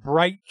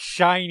 bright,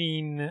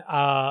 shining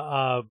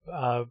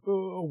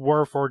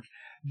Warforged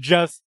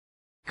just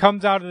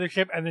comes out of the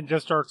ship and then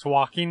just starts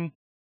walking.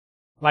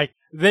 Like,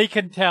 they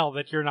can tell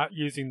that you're not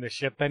using the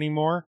ship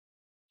anymore.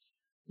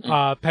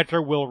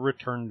 Petra will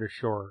return to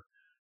shore.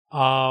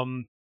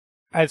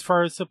 As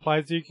far as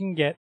supplies you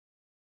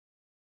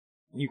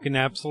can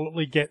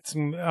absolutely get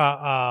some,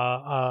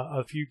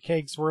 a few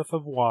kegs worth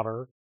of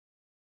water.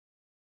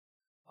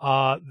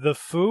 The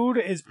food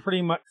is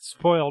pretty much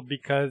spoiled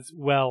because,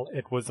 well,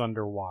 it was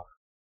underwater.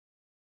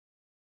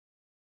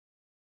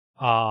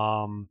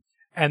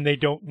 And they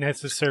don't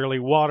necessarily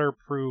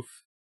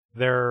waterproof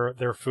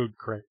their food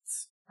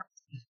crates.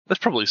 There's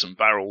probably some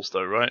barrels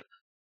though, right?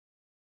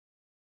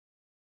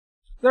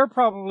 There are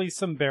probably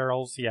some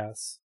barrels,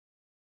 yes.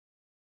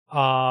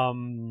 So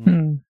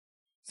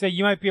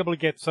you might be able to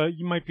get some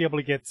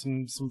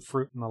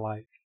fruit and the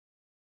like.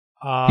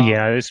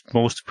 This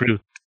most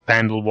fruit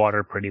handle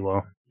water pretty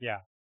well.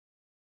 Yeah.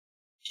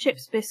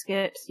 Ship's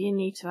biscuits, you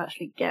need to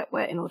actually get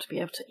wet in order to be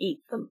able to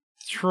eat them.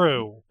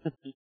 True.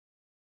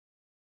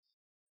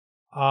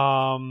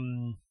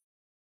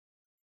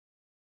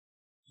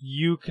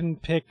 You can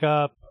pick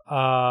up,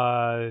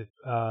 let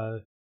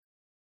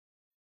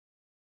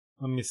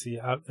me see,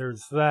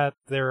 there's that,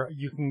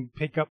 you can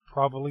pick up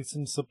probably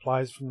some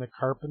supplies from the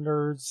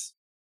carpenter's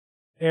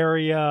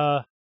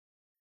area,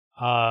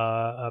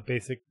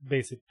 basic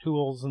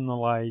tools and the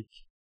like.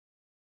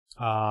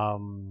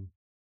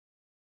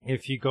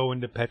 If you go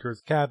into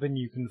Petra's cabin,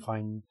 you can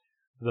find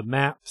the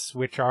maps,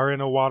 which are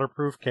in a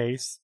waterproof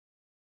case.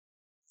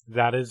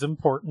 That is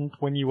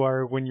important when you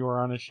are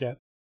on a ship.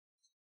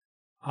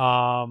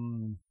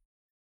 And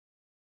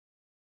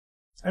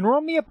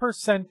roll me a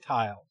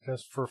percentile,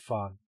 just for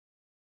fun.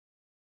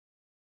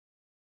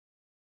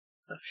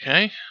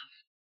 Okay.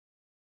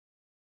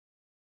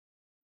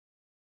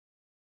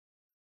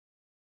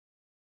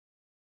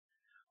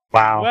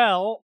 Wow.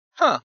 Well,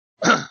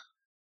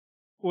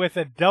 with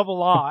a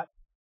double aught.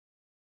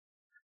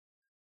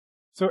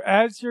 So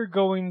as you're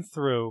going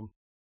through,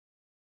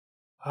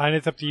 and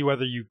it's up to you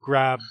whether you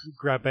grab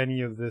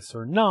any of this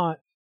or not,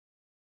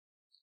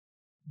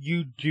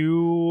 you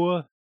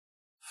do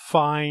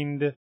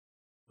find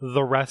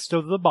the rest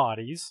of the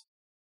bodies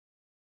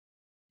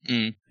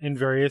in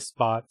various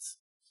spots.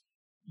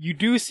 You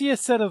do see a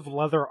set of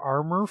leather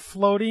armor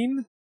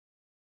floating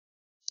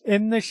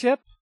in the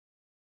ship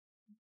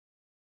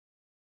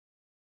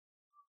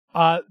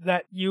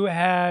that you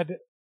had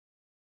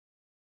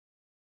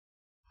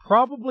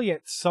probably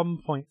at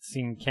some point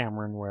seen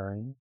Cameron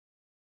wearing.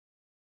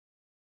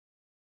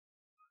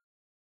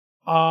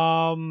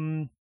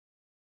 And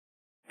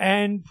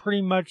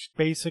pretty much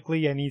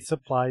basically any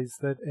supplies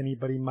that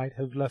anybody might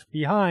have left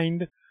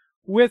behind.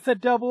 With a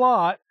double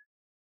aught,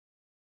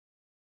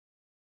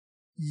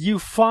 you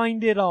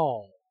find it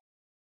all.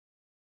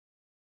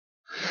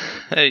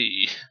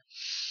 Hey.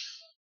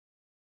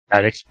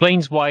 That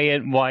explains why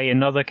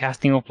another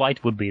casting of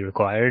light would be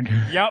required.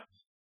 Yep.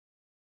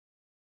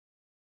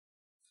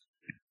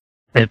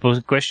 I suppose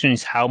the question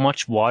is how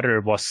much water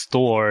was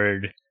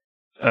stored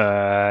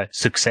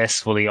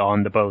successfully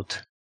on the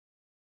boat.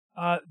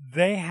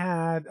 They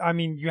had,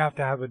 you have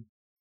to have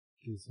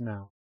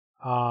now.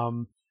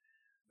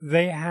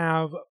 They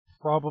have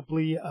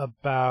probably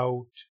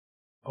about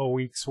a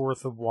week's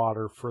worth of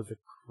water for the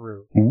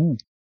crew. Ooh.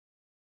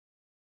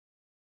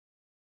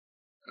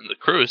 And the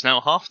crew is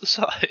now half the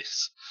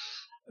size.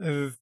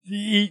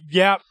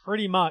 Yeah,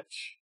 pretty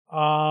much.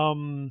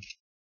 And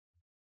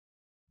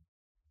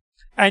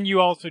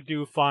you also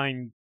do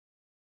find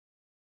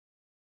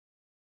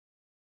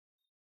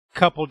a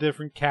couple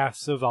different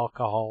casks of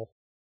alcohol.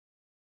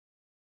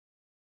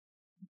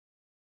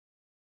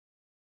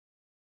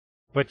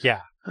 But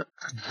yeah.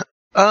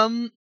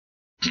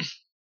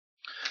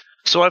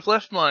 So I've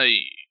left my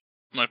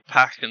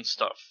pack and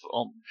stuff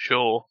on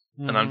shore,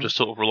 and I'm just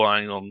sort of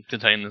relying on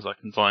containers I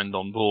can find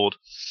on board.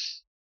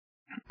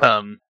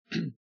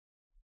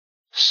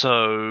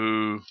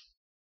 So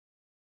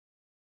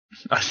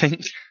I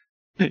think,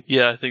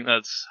 I think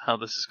that's how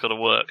this is going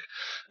to work.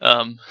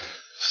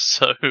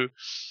 So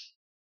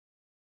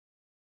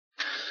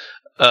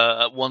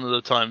one of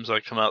the times I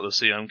come out of the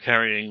sea, I'm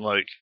carrying,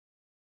 like,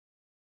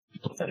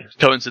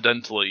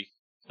 coincidentally,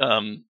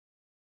 one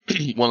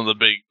of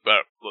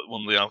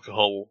the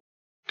alcohol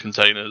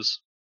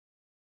containers,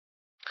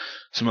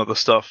 some other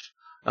stuff,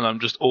 and I'm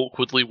just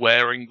awkwardly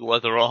wearing the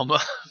leather armor.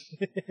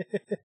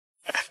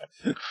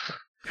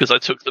 Because I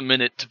took the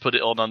minute to put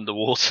it on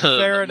underwater.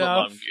 Fair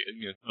Not that enough.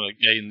 I'm going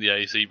to gain the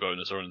AC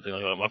bonus or anything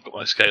like that. I've got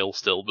my scale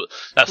still, but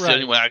that's the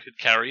only way I could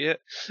carry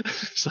it.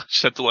 So I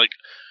just had to, like,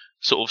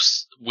 sort of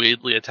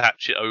weirdly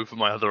attach it over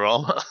my other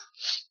armor.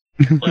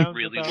 Like, Sounds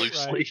really about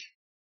loosely.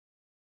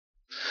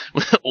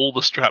 All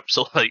the straps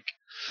are, like,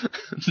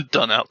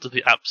 done out to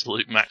the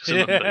absolute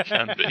maximum they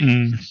can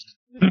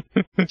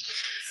be.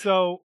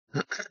 So,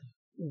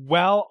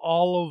 while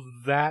all of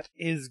that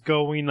is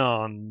going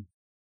on,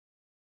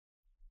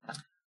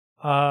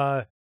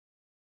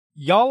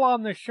 y'all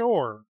on the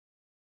shore,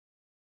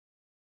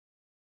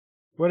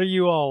 what are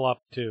you all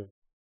up to?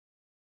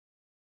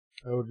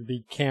 It would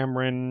be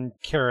Cameron,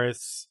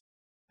 Karis,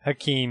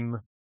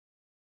 Hakeem.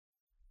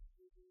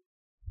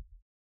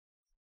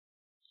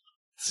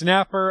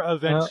 Snapper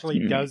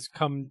eventually has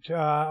come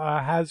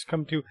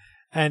to,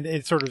 and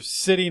it's sort of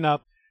sitting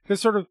up,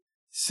 just sort of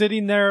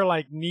sitting there,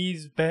 like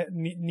knees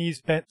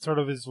bent, sort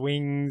of his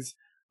wings.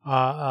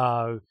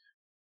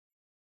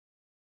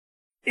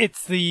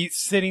 It's the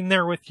sitting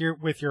there with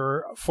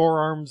your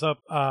forearms up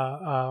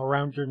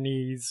around your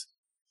knees,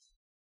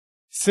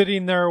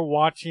 sitting there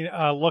watching,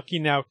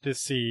 looking out to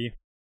sea.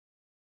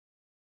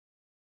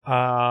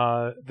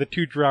 The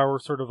two drow are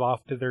sort of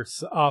off to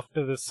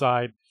the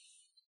side.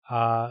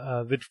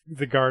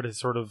 The guard has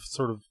sort of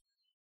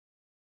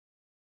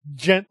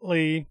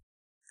gently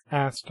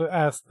asked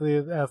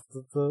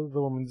the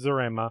woman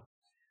Zarema.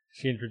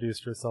 She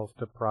introduced herself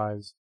to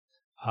Prize.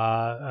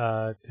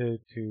 To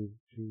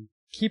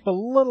keep a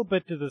little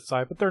bit to the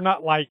side, but they're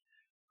not like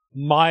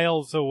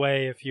miles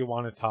away if you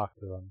want to talk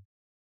to them.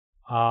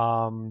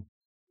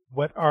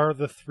 What are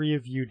the three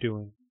of you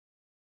doing?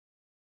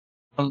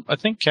 I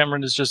think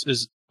Cameron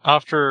is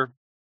after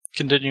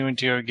continuing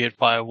to go get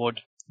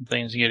firewood and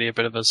things, and get a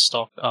bit of a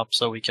stock up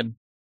so we can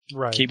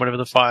keep whatever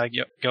the fire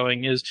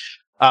going is.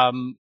 I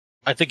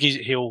think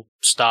he'll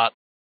start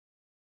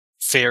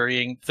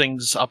ferrying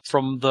things up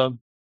from the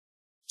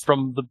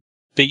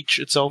beach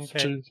itself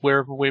to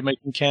wherever we're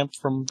making camp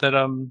from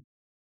that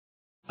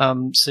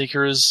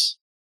Seeker is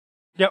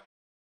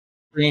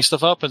bringing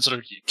stuff up and sort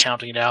of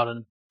counting it out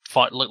and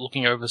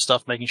looking over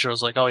stuff, making sure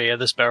it's like, oh yeah,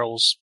 this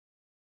barrel's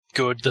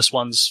good, this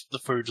one's, the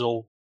food's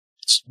all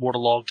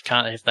waterlogged,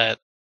 can't have that.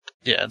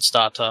 Yeah, and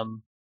start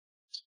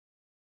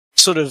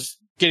sort of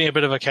getting a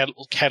bit of a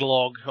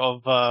catalogue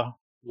of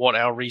what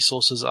our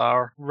resources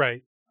are.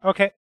 Right.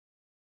 Okay.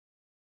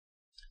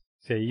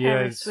 So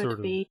Karis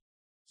would be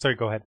sorry,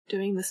 go ahead.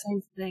 doing the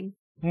same thing.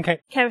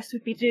 Okay. Karis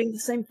would be doing the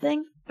same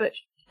thing, but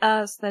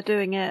as they're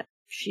doing it,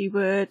 she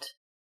would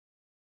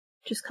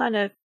just kind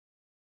of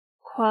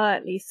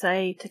quietly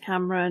say to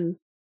Cameron,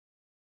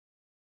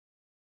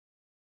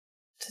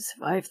 to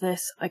survive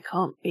this, I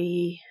can't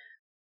be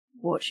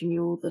watching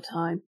you all the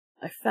time.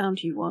 I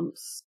found you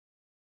once.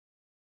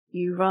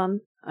 You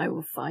run, I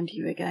will find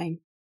you again.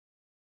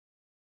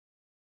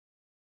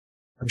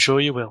 I'm sure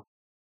you will.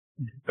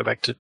 Go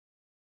back to...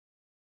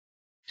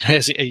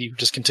 As he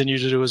just continue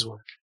to do his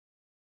work.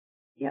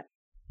 Yep.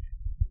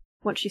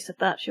 Once she said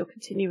that, she'll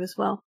continue as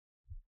well.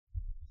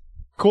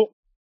 Cool.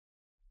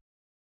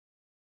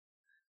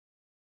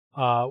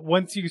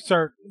 Once you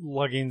start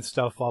lugging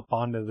stuff up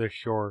onto the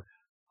shore,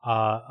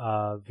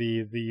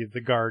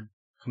 the guard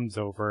comes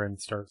over and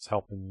starts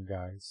helping you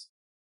guys.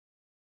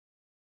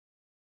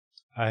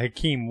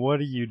 Hakeem, what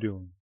are you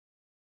doing?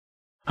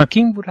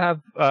 Hakeem would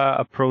have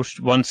approached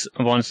once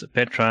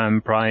Petra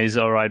and Price,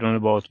 or I don't know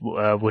both,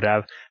 would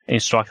have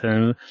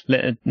instructed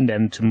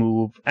them to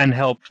move and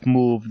helped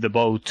move the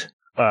boat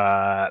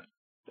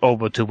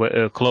over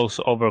to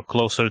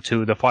closer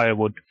to the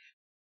firewood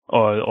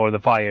or the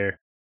fire.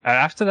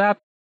 After that,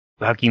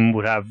 Hakeem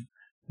would have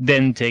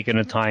then taken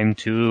a time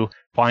to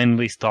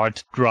finally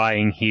start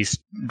drying his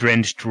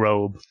drenched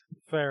robe.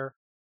 Fair.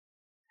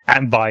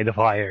 And by the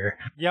fire.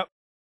 Yep.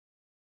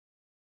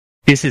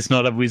 This is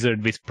not a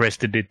wizard with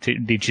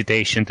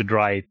prestidigitation to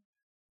dry it.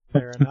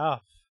 Fair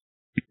enough.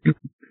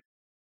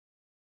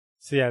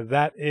 So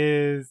yeah,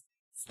 it's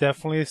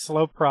definitely a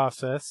slow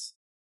process.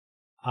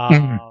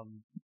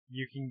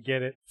 You can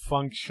get it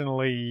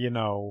functionally,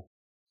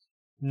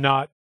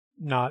 not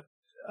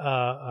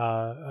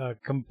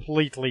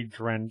completely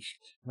drenched,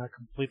 not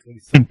completely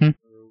soaked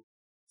through.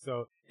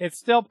 So it's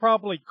still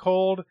probably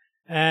cold,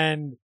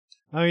 and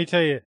let me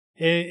tell you,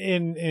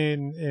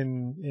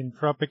 in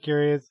tropic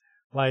areas,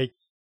 like,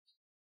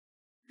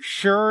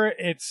 sure,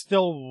 it's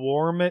still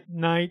warm at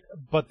night,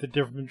 but the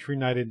difference between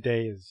night and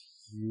day is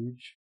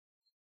huge.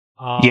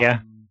 Yeah.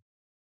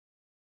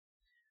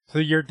 So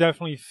you're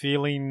definitely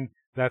feeling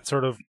that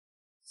sort of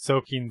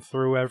soaking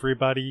through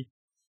everybody.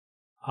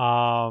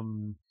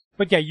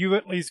 But yeah, you've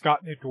at least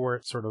gotten it to where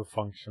it's sort of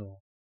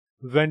functional.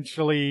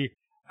 Eventually,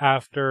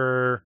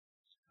 Petra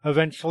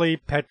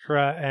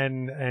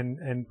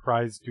and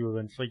Prize do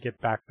eventually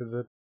get back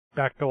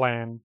to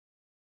land.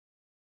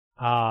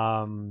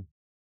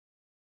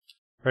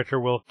 Petra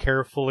will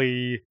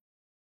carefully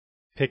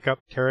pick up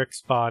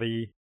Tarek's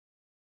body.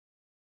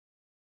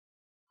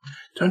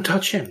 Don't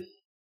touch him.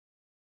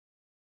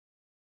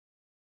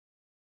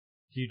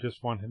 Do you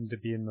just want him to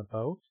be in the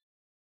boat?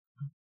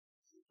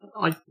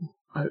 I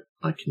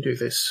can do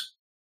this.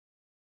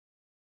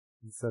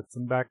 He sets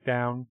him back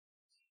down.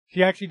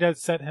 She actually does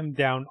set him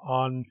down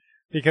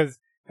because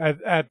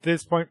at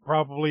this point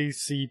probably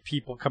see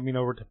people coming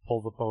over to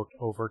pull the boat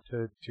over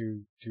to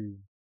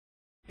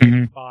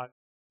Mhm. spot.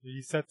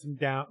 He sets him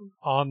down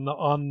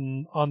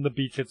on the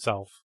beach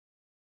itself.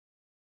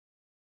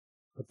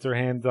 Puts her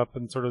hands up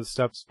and sort of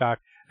steps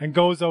back and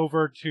goes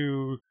over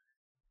to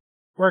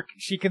where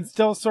she can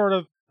still sort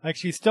of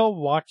she's still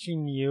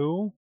watching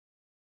you.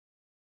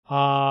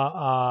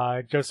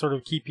 Just sort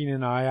of keeping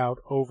an eye out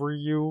over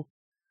you,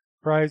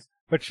 Prize.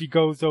 But she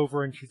goes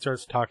over and she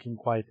starts talking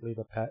quietly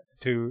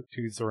to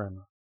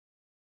Zarema.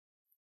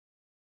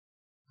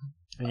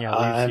 And yeah,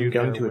 I'm leaves you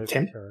going there to with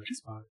attempt.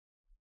 Tarek's body.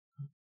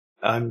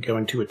 I'm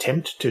going to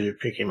attempt to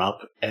pick him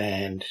up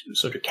and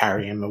sort of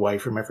carry him away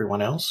from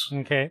everyone else.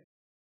 Okay.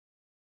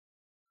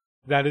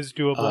 That is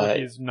doable.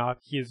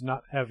 He is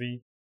not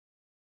heavy.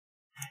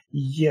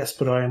 Yes,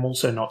 but I am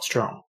also not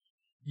strong.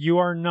 You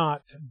are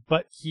not,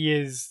 but he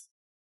is.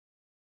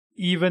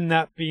 Even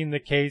that being the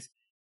case,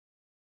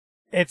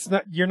 it's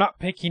not. You're not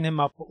picking him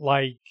up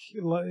like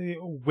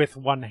with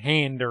one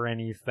hand or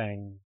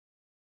anything.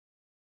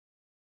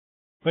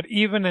 But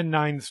even in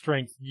 9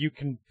 strength, you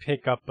can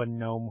pick up a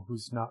gnome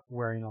who's not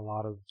wearing a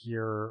lot of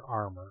gear or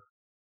armor.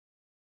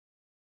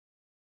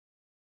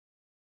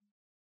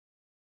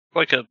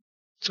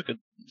 It's like a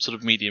sort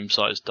of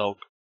medium-sized dog.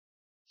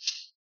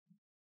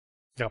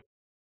 Yep.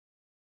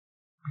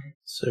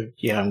 So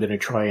yeah, I'm going to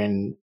try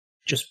and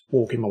just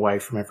walk him away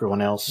from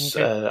everyone else,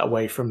 Okay.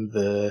 Away from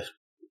the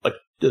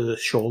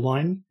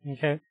shoreline,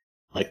 Okay.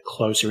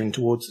 closer in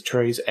towards the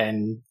trees,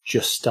 and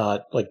just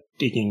start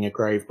digging a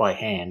grave by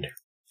hand.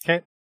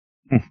 Okay.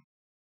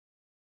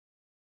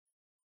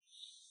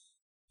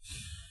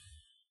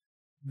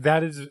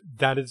 That is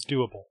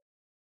doable.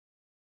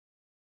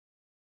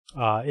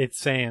 It's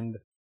sand.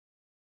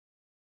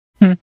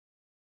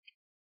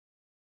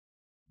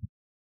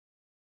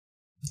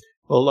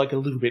 Well, a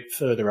little bit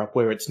further up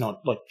where it's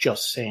not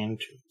just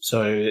sand,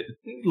 so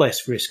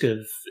less risk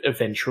of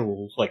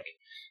eventual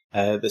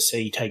the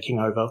sea taking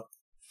over.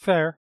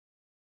 Fair.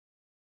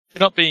 You're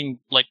not being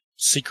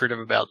secretive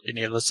about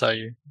any of this, are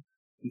you?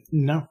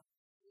 No,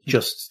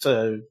 just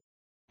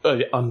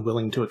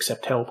unwilling to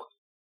accept help.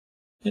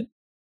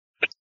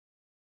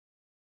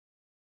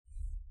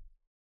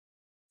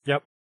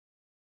 Yep.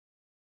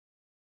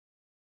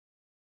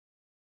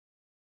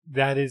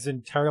 That is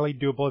entirely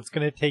doable. It's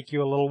going to take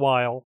you a little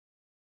while.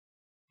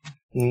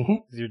 Mm-hmm.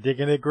 'Cause you're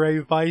digging a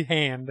grave by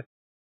hand.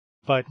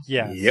 But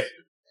yes. Yep.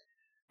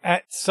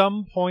 At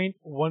some point,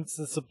 once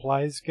the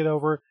supplies get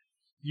over,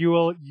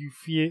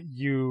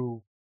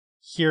 you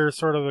hear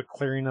sort of a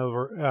clearing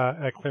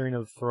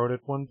of throat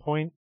at one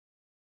point.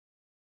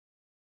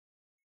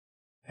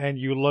 And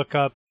you look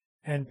up,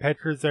 and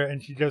Petra's there,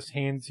 and she just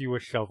hands you a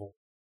shovel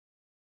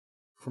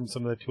from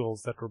some of the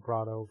tools that were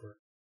brought over.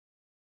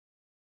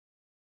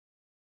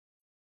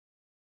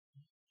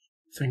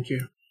 Thank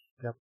you.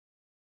 Yep.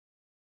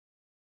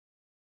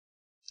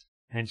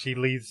 And she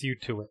leads you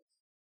to it.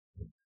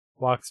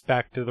 Walks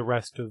back to the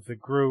rest of the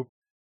group.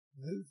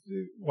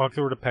 Walks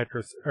over to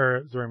Petrus,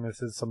 or Zarema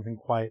says something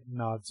quiet,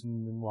 nods,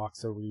 and then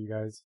walks over to you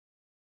guys.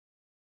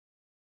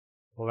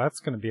 Well, that's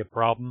going to be a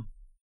problem.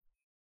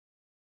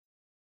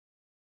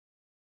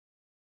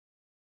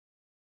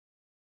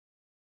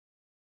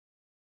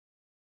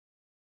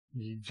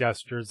 He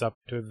gestures up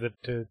to the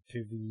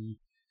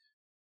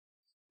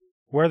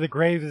where the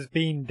grave is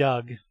being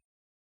dug.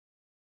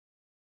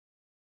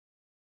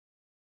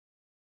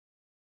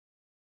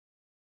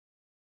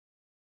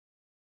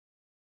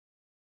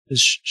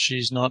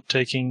 She's not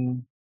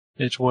taking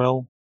it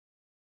well.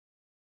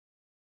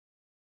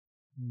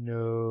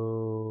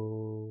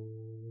 No,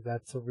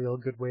 that's a real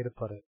good way to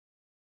put it.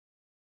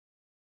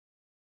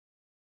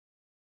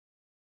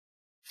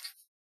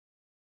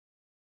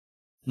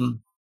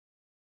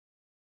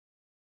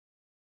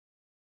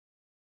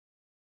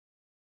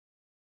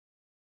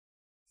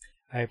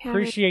 I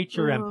appreciate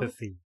your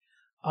empathy.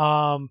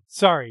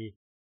 Sorry.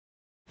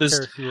 There's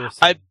Karis, you were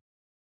saying.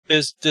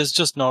 there's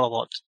just not a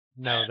lot.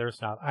 No,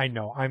 there's not. I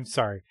know. I'm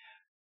sorry.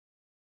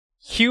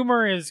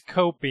 Humor is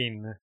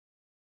coping.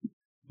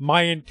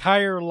 My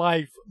entire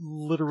life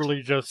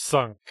literally just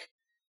sunk.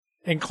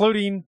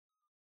 Including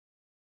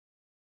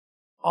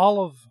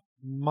all of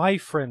my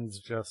friends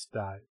just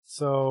died.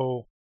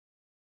 So,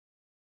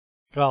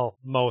 well,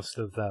 most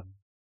of them.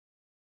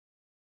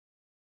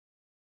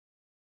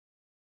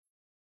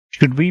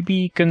 Should we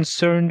be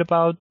concerned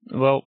about,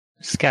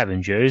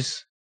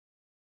 scavengers?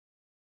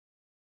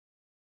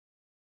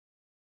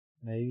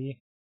 maybe.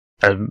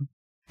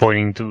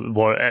 Pointing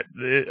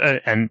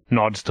to and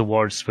nods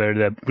towards where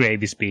the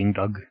grave is being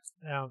dug.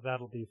 Yeah,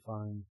 that'll be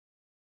fine.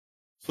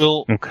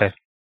 We'll Okay.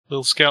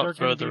 scout They're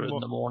gonna further be in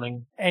the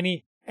morning.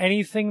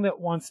 Anything that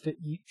wants to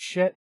eat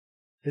shit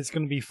is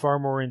going to be far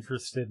more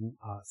interested in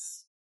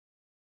us.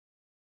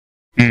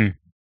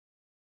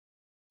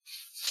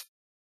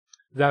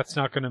 That's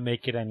not going to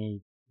make it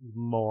any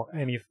more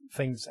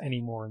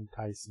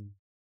enticing.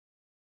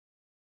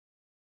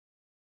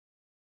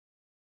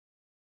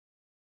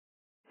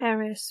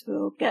 Harris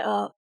will get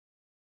up,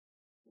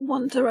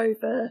 wander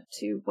over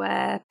to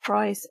where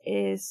Price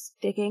is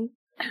digging,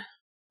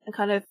 and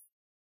kind of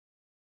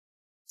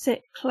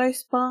sit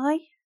close by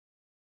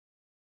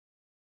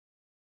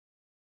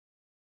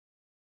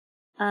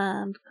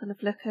and kind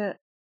of look at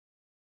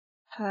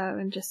her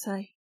and just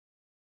say,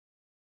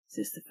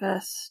 "This is the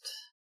first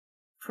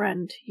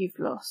friend you've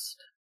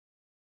lost."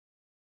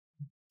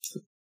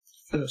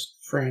 First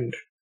friend.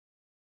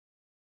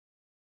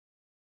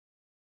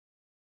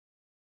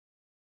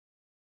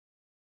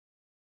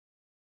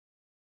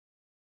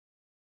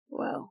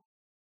 Well,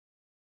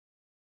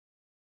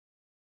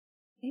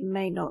 it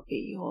may not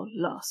be your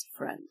last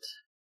friend.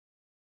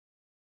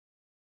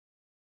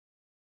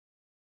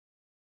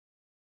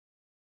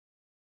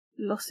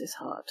 Loss is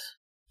hard.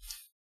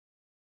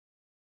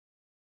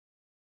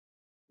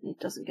 It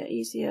doesn't get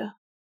easier.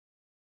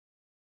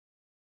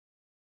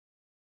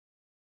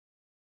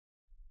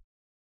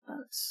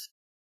 But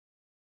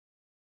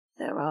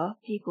there are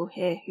people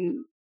here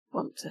who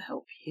want to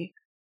help you.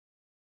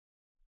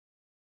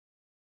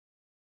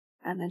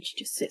 And then she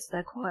just sits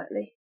there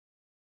quietly.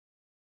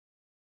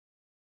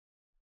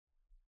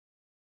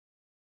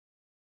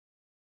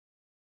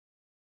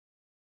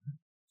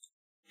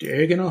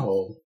 Digging a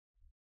hole.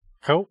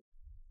 Cool.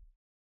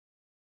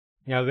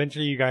 Yeah,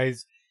 eventually you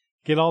guys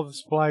get all the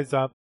supplies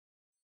up,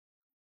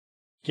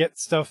 get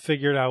stuff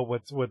figured out,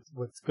 what's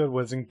good,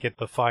 wasn't, get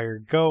the fire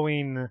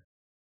going.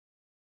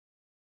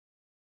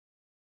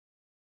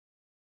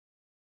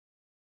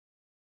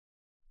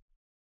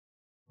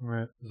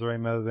 Right,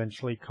 Zorema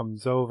eventually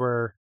comes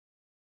over.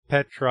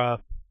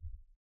 Petra.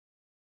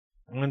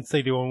 Once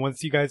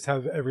you guys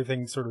have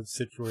everything sort of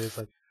situated, it's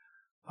like,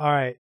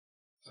 alright,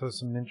 so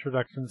some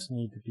introductions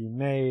need to be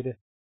made.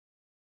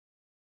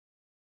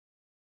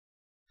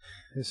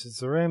 This is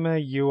Zorema,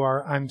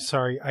 I'm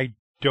sorry, I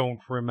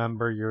don't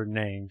remember your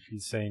name,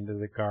 she's saying to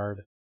the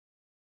guard.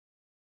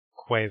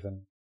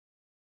 Quaven.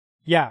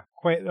 Yeah,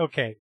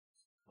 okay.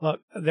 Look,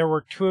 there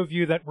were two of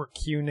you that were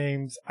Q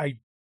names,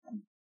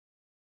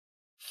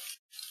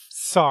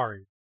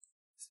 sorry.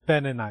 It's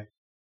been a night.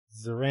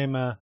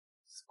 Zorema,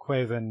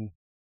 Quaven.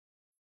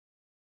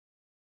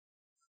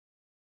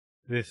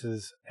 This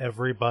is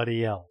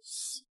everybody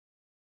else.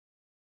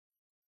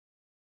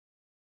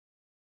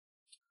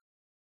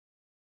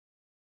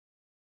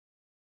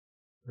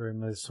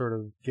 Zorema sort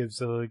of gives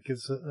a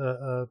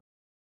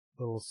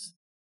little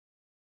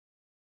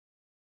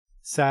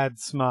sad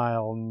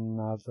smile.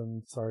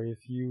 I'm sorry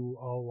if you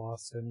all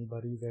lost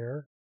anybody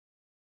there.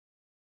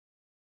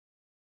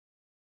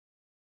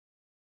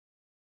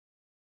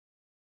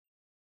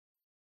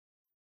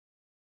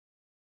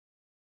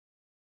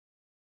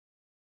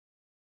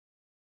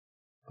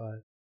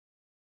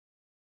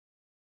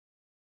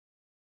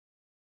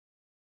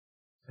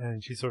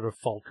 And she sort of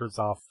falters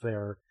off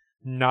there,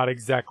 not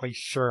exactly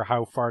sure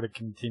how far to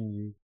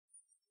continue.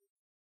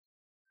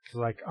 She's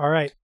like,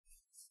 alright.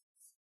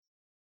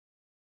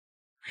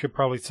 Should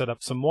probably set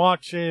up some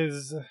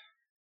watches.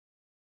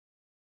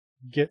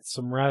 Get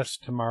some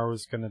rest.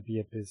 Tomorrow's gonna be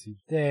a busy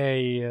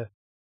day.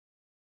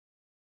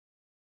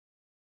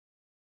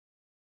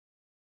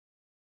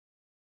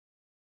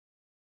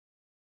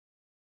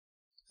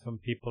 Some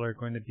people are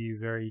going to be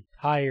very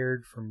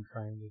tired from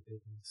trying to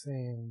dig in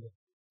sand.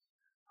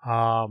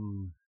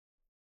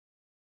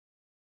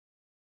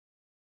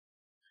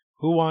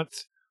 Who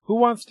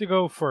wants to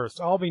go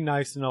first? I'll be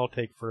nice and I'll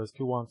take first.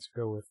 Who wants to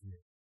go with me?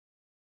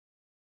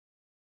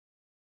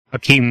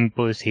 Hakim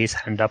puts his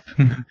hand up.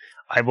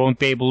 I won't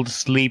be able to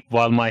sleep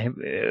while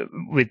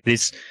with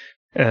this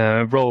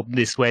robe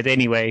this wet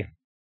anyway.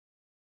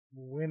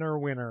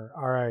 Winner.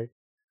 Alright.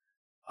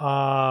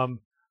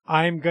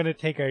 I'm gonna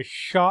take a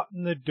shot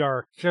in the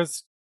dark,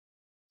 just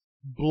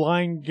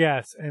blind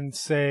guess, and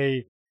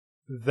say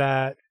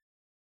that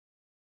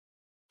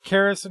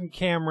Karis and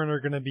Cameron are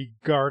gonna be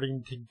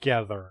guarding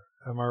together.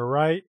 Am I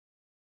right?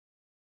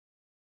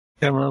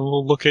 Cameron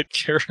will look at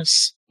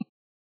Karis.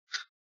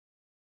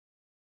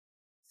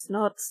 It's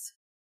nods.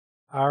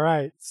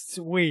 Alright,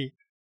 sweet.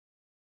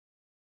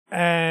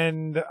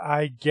 And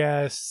I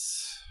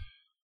guess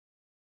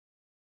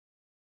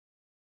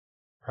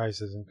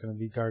Price isn't going to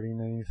be guarding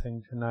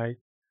anything tonight.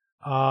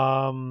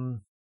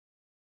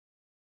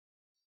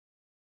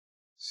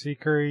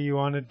 Seeker, you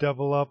want to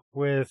double up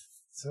with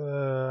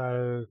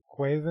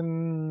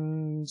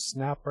Quaven,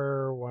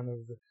 Snapper, one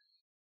of the...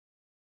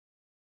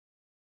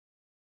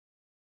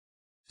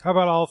 How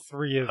about all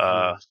three of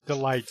you?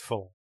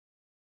 Delightful.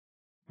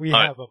 We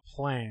have a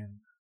plan.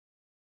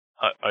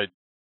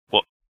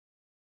 What?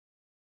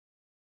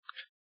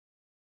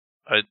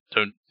 I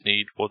don't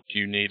need what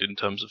you need in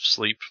terms of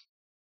sleep.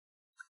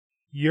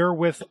 You're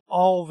with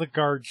all the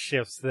guard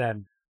shifts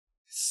then.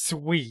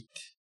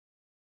 Sweet.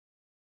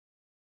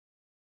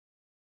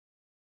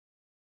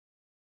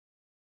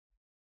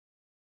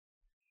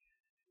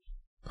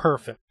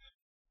 Perfect.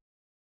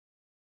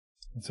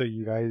 And so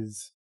you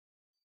guys...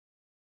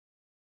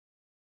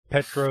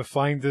 Petra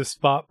finds a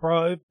spot,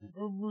 probably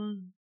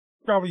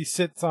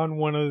sits on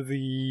one of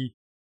the...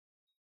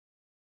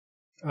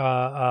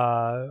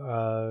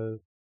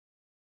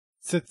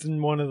 sits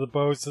in one of the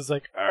boats, is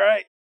like,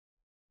 alright,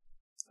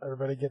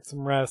 everybody get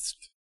some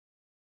rest.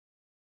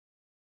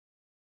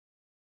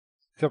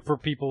 Except for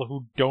people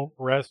who don't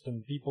rest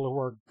and people who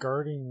are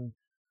guarding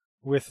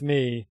with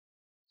me.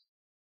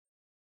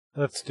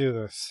 Let's do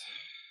this.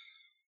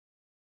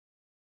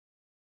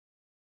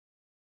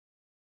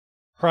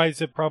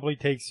 Prize, it probably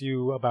takes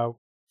you about,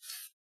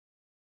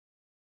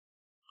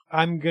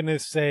 I'm gonna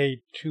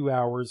say 2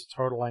 hours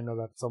total. I know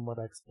that's somewhat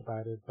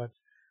expedited, but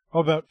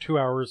about 2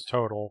 hours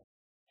total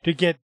to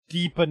get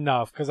deep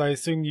enough, because I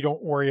assume you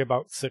don't worry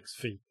about 6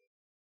 feet.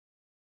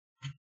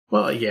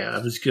 Well, yeah, I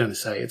was going to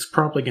say, it's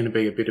probably going to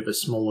be a bit of a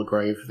smaller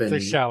grave than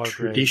It's a shallow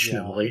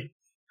traditionally.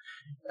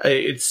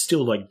 grave, It's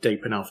still, like,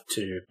 deep enough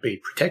to be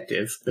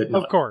protective, but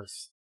not... Of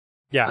course.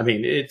 Yeah. I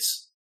mean,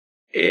 it's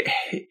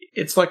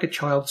like a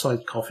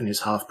child-sized coffin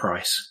is half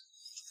price.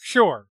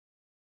 Sure.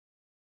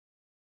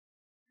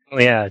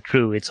 Yeah,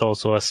 true. It's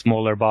also a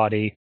smaller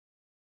body.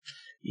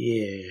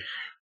 Yeah.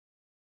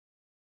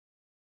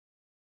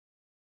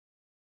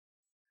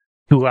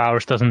 2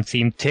 hours doesn't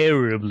seem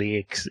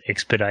terribly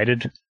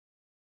expedited.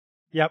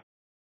 Yep.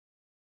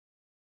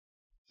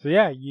 So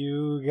yeah,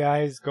 you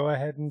guys go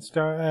ahead and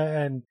start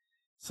and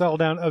settle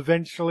down.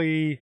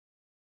 Eventually,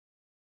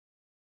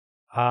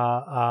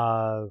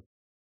 Petra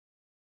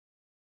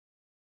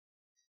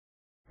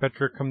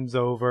comes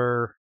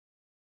over.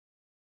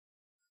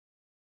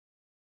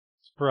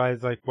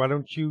 Surprise, like, why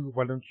don't you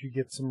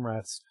get some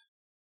rest?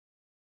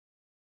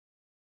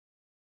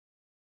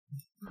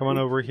 Come on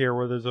over here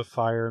where there's a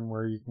fire and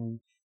where you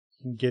can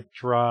get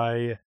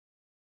dry.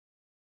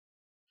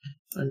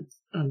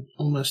 I'm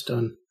almost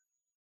done.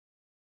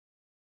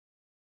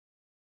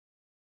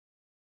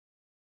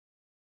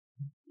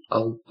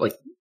 I'll, like,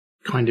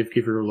 kind of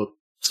give her a look.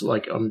 It's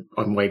like I'm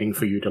waiting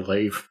for you to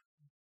leave.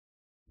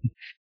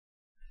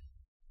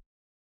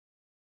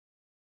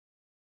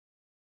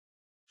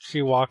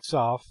 She walks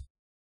off.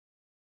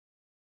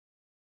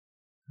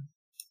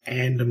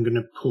 And I'm going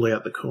to pull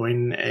out the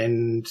coin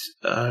and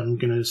I'm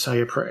going to say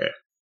a prayer.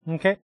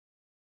 Okay.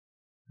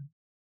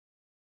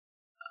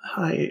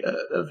 Hi,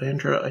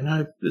 Evandra. I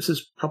know this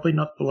is probably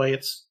not the way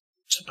it's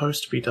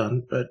supposed to be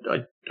done, but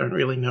I don't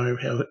really know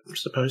how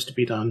it's supposed to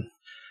be done.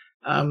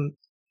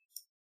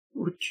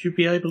 Would you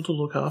be able to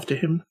look after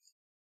him?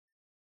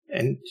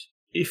 And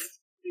if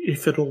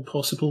at all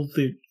possible,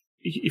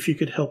 if you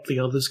could help the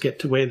others get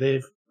to where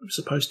they're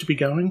supposed to be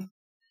going?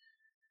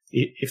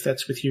 If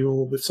that's with you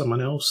or with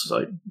someone else,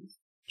 I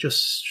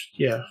just,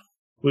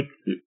 would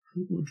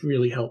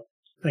really help.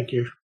 Thank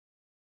you.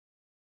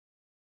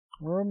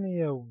 Roll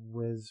me a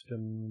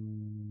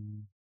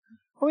wisdom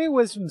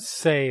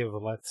save,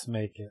 let's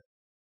make it.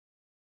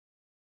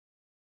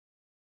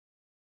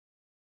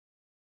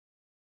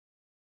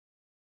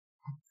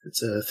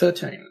 It's a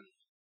 13.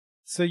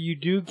 So you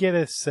do get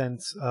a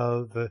sense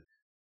of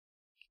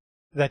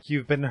that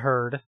you've been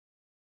heard.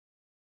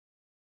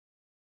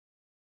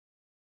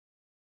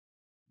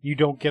 You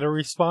don't get a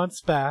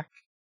response back.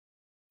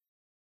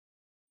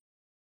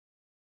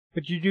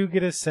 But you do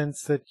get a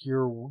sense that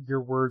your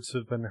words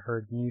have been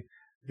heard.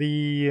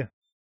 There's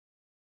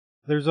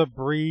a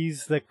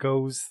breeze that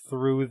goes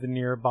through the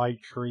nearby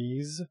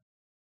trees.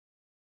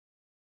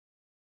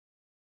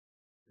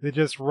 It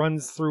just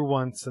runs through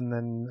once and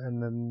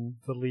then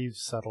the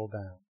leaves settle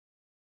down.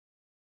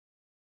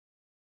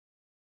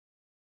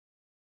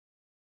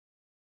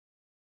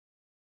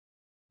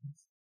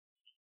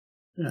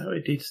 No,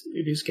 it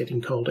is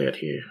getting cold out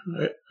here.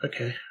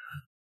 Okay.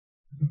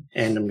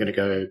 And I'm going to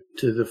go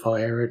to the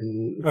fire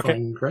and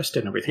find rest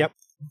and everything. Yep.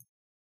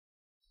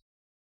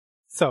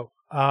 So,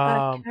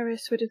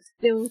 Karis would have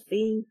still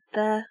been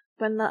there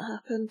when that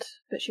happened,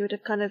 but she would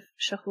have kind of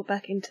shuffled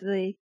back into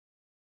the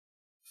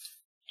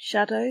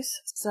shadows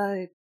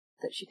so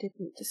that she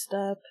didn't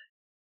disturb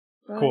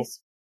Prize. Cool.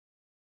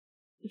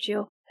 And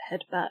she'll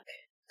head back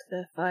to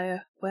the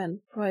fire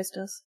when Prize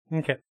does.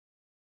 okay.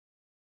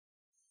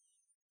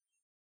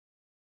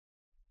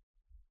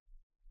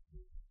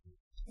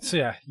 So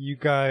yeah, you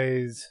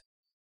guys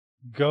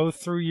go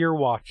through your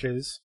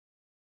watches.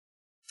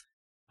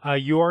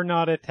 You are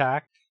not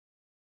attacked.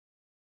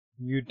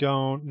 You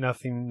don't,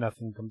 nothing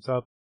comes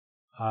up.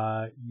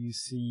 You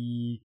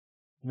see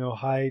no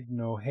hide,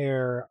 no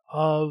hair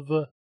of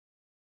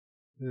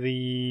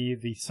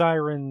the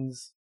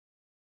sirens.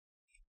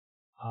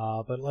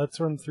 But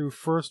let's run through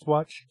first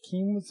watch.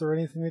 Keem, was there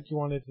anything that you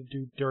wanted to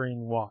do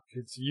during watch?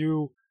 It's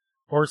you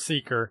or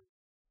Seeker.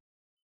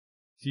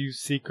 It's you,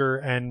 Seeker,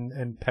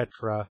 and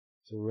Petra.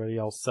 So everybody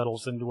else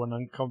settles into an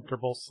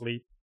uncomfortable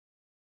sleep.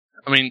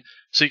 I mean,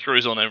 Seeker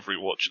is on every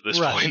watch at this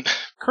Right. point.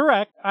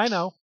 Correct, I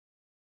know.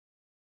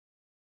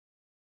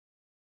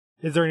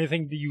 Is there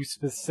anything that you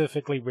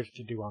specifically wish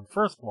to do on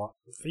first watch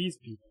with these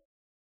people?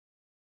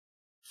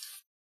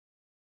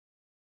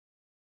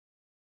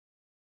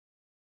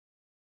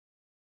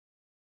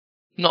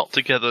 Not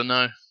together,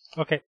 no.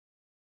 Okay.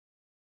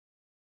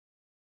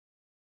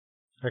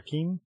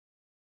 Hakeem?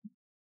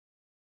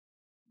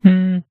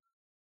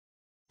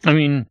 I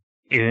mean,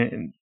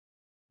 it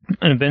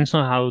depends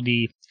on how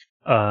the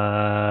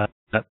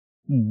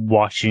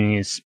watching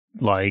is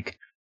like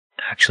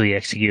actually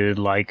executed.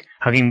 Like,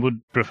 Hakim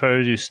would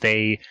prefer to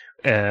stay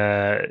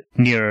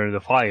near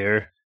the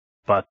fire,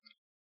 but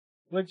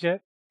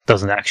Legit.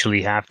 doesn't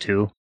actually have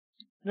to.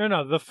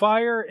 No, the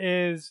fire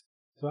is...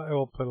 So I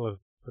will put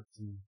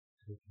some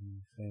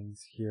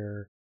things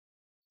here.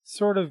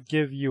 Sort of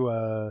give you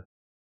a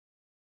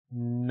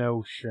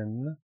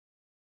notion.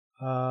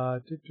 I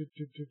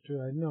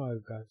know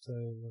I've got...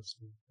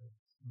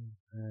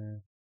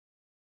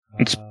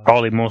 It's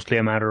probably mostly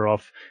a matter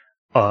of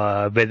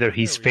whether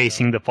he's There we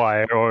facing the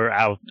fire or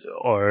out,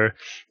 or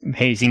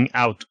facing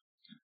out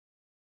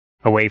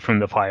away from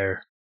the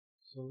fire.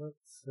 So let's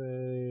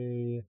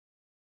say...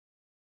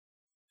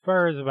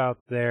 Fire is about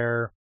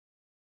there.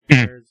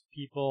 There's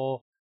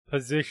people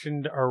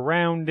positioned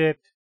around it,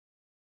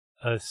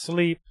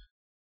 asleep.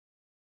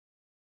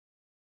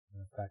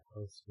 Not that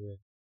close to it.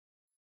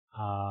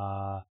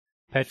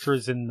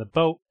 Petra's in the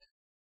boat.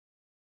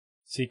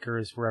 Seeker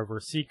is wherever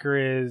Seeker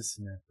is.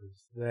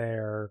 Snapper's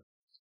there.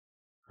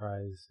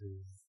 Prize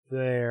is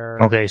there.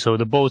 Okay, so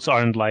the boats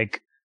aren't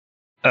like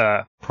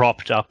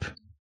propped up.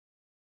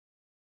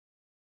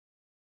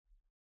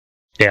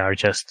 They are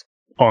just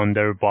on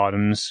their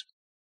bottoms.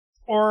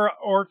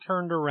 Or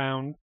turned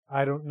around.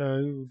 I don't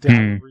know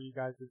however you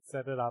guys had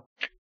set it up.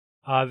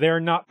 They're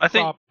not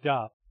propped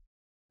up,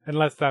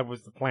 unless that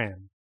was the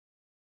plan.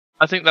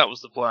 I think that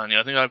was the plan, yeah.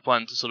 I think I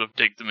planned to sort of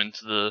dig them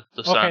into the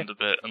sand a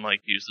bit and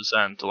like use the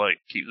sand to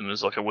like keep them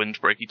as like a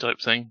windbreaky type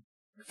thing.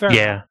 Fair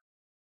Yeah. enough.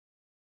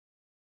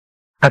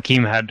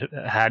 Hakim had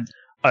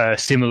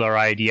similar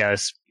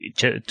ideas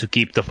to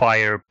keep the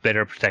fire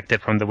better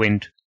protected from the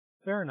wind.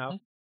 Fair enough.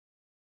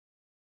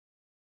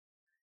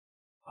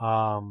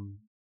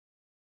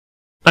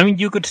 I mean,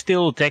 you could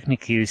still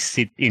technically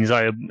sit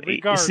inside,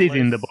 sit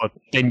in the boat,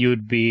 then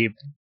you'd be...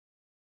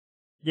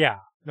 Yeah,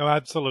 no,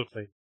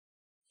 absolutely.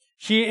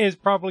 She is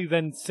probably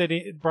then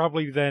sitting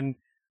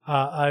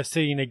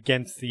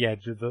against the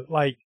edge of the,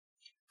 like,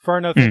 far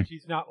enough that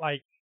she's not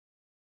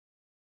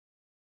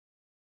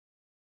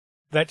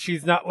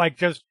like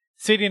just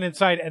sitting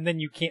inside and then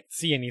you can't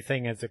see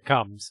anything as it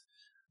comes.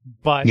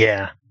 But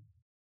yeah.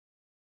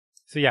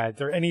 So yeah, is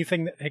there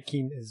anything that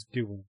Hakeem is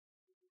doing?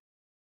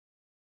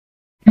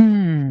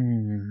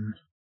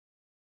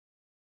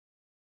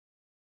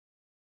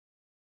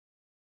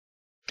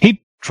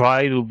 He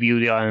tried to view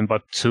the island,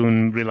 but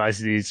soon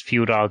realizes it's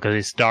futile because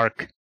it's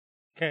dark.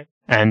 Okay.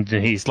 And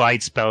his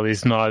light spell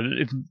is not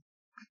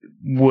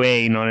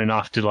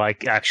enough to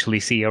like actually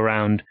see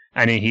around,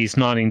 and he's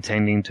not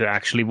intending to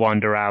actually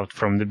wander out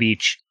from the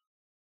beach.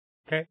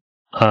 Okay.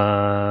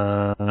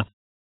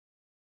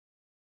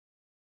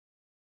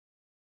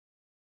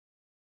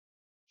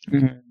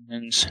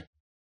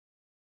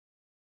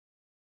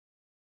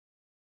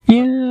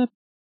 Yeah.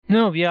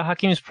 No, yeah,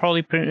 Hakim is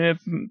probably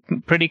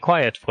pretty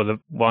quiet for the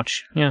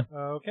watch. Yeah.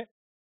 Okay.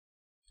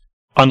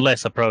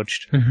 Unless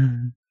approached.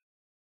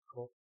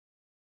 Cool.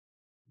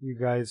 You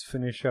guys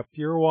finish up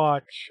your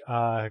watch.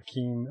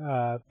 Hakeem,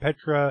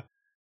 Petra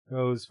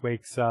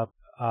wakes up.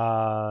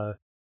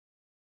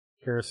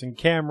 Harrison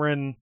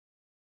Cameron.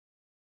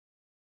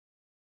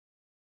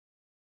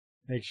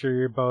 Make sure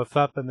you're both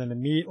up, and then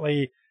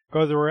immediately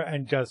goes over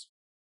and just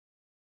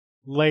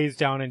lays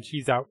down, and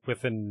she's out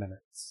within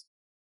minutes.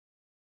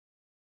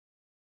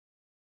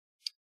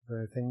 Is there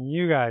anything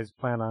you guys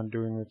plan on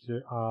doing with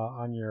your,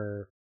 on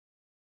your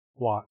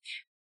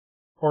watch?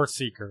 Or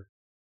Seeker?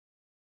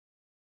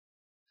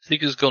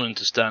 Seeker's gone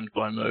into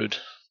standby mode.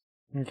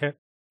 Okay.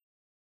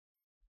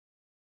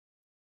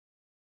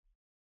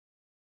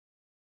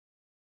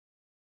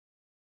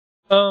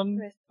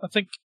 I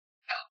think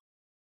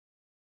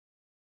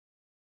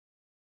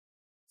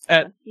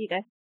You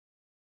go.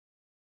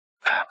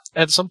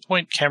 at some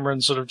point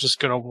Cameron's sort of just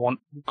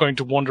going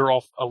to wander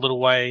off a little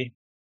way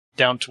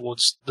down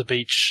towards the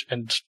beach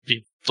and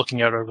be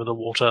looking out over the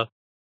water,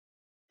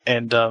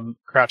 and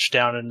crouch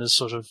down and is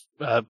sort of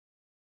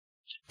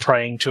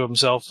praying to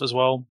himself as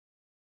well.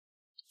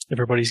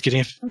 Everybody's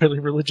getting a really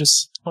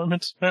religious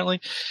moment,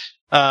 apparently.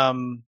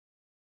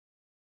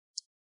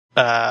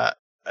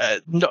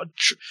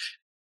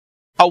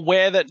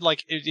 Aware that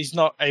like he's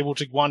not able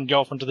to go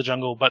off into the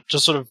jungle, but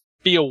just sort of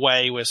be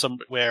away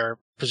where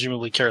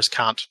presumably Keris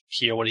can't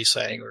hear what he's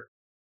saying, or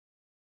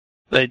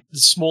the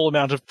small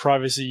amount of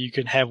privacy you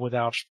can have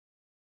without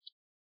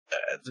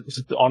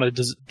on a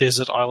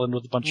desert island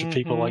with a bunch of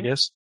people, I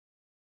guess,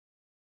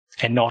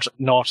 and not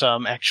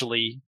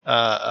actually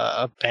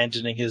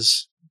abandoning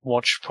his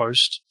watch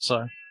post.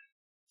 So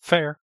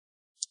fair.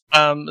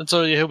 And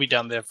so he'll be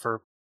down there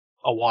for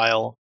a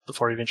while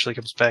before he eventually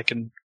comes back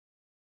and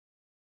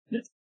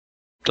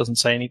doesn't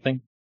say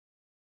anything.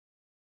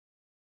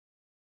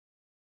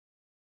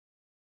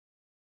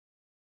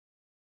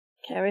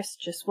 Karis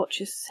just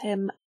watches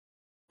him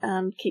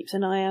and keeps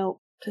an eye out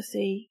to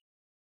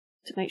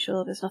make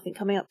sure there's nothing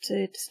coming up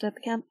to disturb the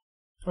camp.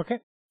 Okay.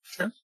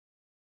 Sure.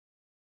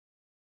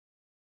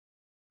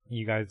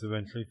 You guys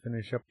eventually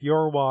finish up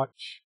your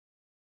watch.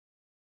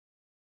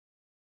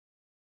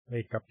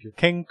 Wake up your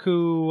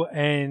Kenku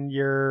and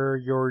your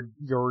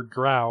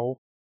drow.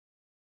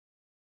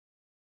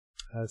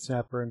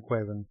 Snapper and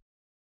Quaven.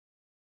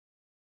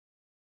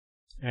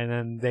 And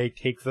then they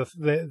take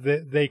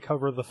they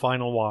cover the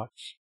final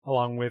watch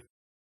along with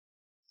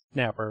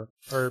Snapper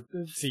or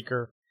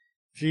Seeker.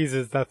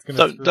 Jesus, that's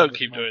gonna don't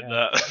keep doing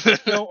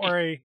that. Don't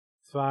worry,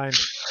 it's fine.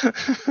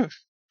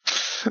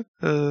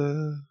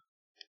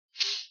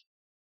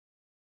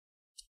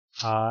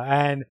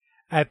 And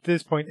at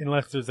this point,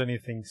 unless there's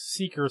anything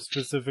Seeker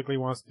specifically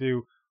wants to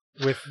do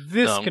with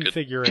this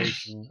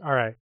configuration, all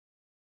right.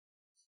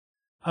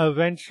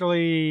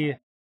 Eventually,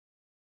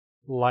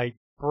 light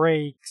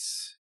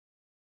breaks.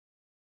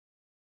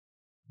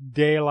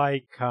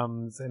 Daylight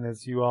comes, and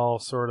as you all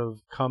sort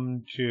of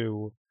come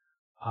to,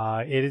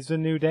 it is a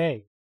new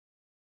day.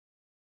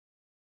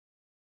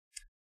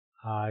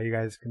 You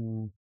guys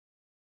can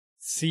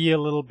see a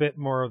little bit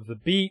more of the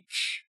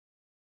beach.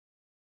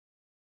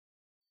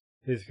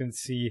 You guys can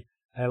see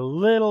a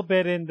little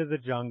bit into the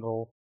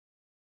jungle.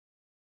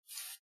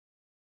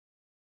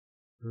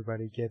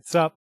 Everybody gets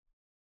up.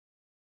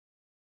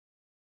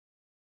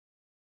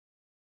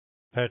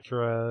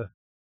 Petra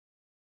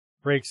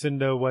breaks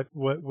into what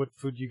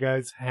food you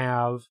guys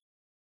have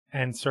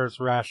and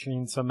starts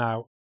rationing some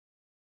out.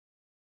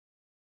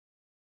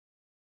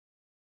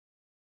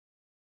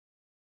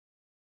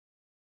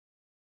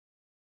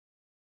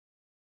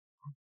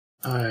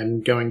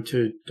 I'm going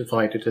to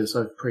divide it as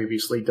I've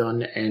previously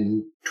done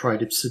and try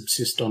to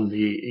subsist on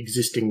the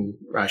existing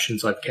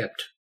rations I've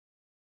kept.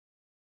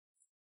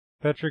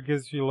 Petra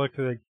gives you a look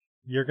like,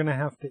 you're gonna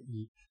have to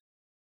eat.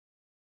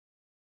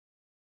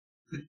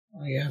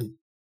 I am.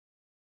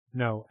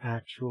 No,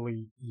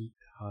 actually eat,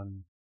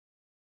 hun.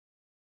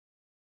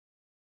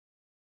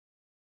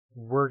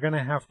 We're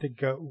gonna have to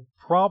go,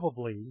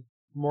 probably,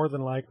 more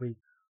than likely,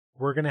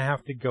 we're gonna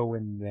have to go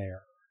in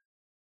there.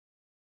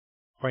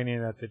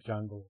 Pointing at the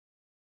jungle.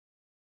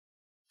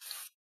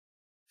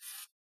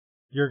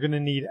 You're gonna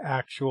need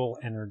actual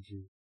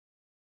energy.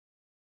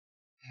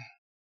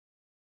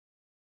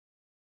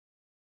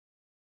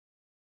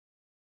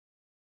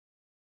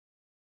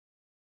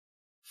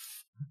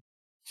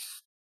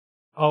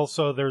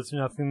 Also, there's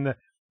nothing that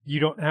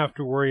you don't have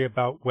to worry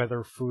about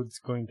whether food's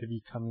going to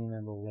be coming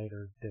at a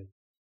later date.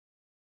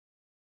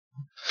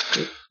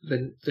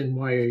 Then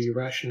why are you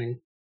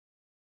rationing?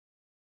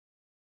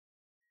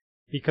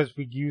 Because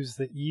we use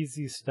the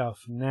easy stuff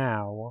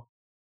now,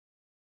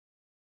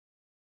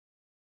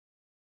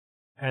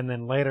 and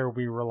then later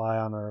we rely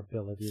on our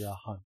ability to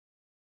hunt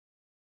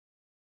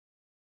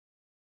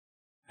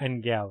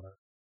and gather.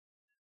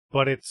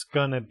 But it's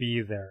gonna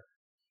be there.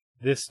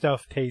 This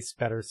stuff tastes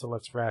better, so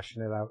let's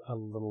ration it out a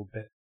little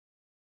bit.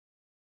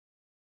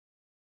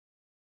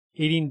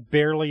 Eating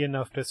barely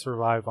enough to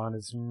survive on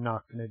is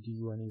not gonna do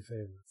you any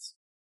favors.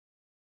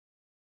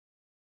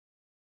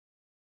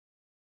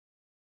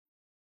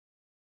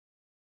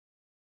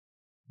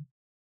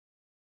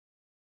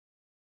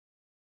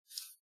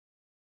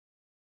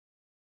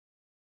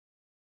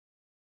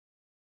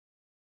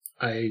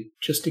 I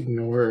just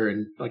ignore her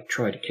and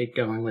try to keep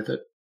going with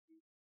it.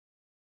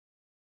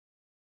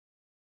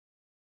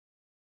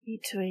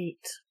 Need to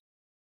eat.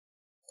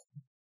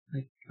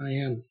 I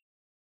am.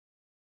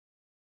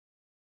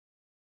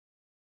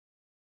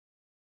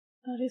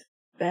 That is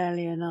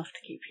barely enough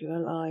to keep you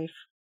alive.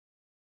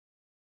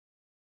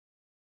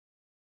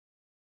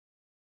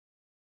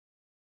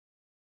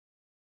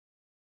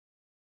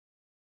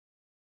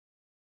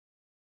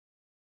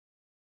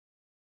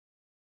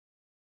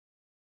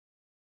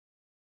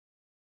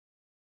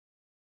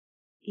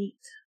 Eat.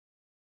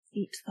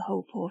 Eat the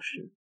whole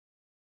portion.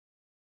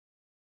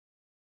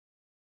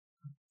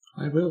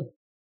 I will.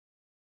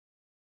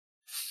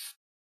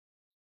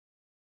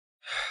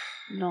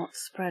 Not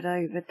spread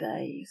over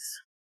days.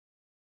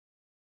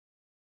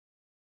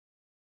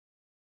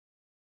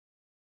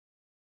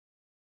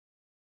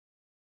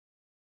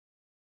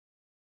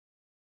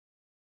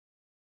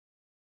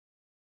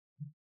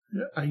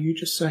 Are you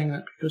just saying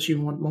that because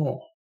you want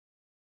more?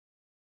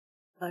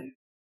 No.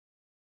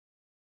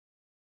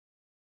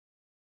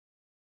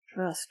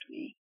 Trust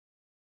me.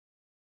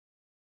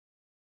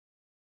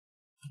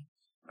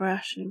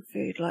 Rationing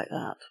food like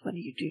that when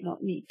you do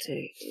not need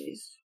to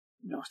is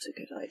not a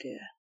good idea.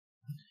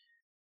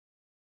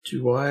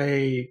 Do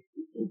I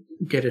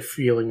get a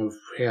feeling of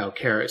how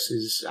Karis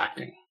is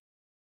acting?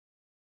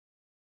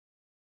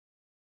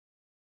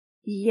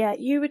 Yeah,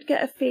 you would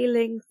get a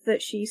feeling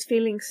that she's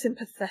feeling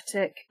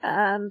sympathetic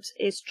and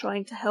is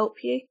trying to help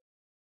you.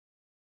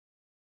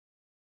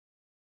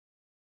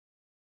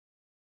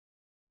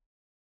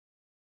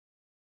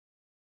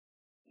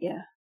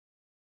 Yeah.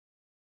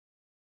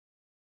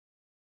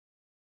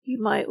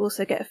 You might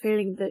also get a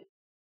feeling that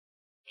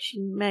she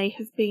may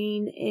have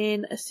been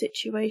in a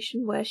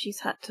situation where she's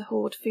had to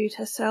hoard food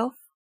herself.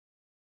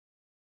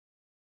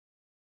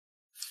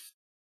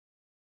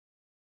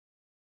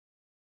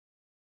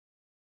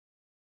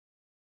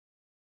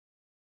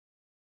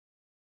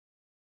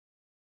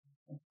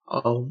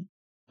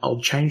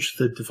 I'll change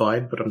the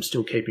divide, but I'm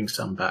still keeping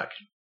some back.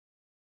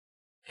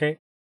 Okay.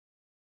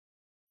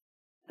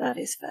 That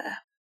is fair.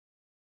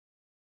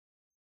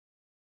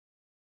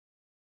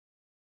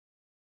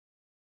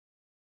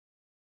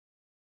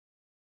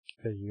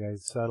 Okay, you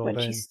guys settled When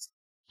in.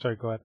 Sorry,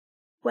 go ahead.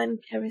 When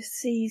Keris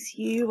sees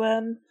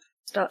you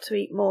start to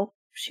eat more,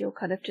 she'll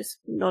kind of just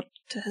nod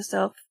to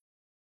herself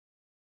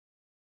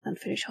and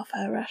finish off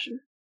her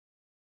ration.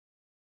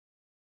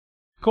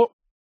 Cool.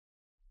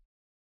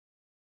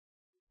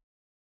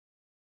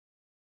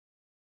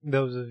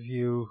 Those of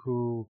you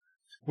who,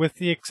 with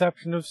the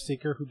exception of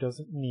Seeker, who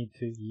doesn't need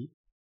to eat,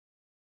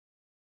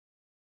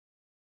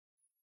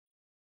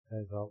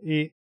 guys all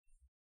eat.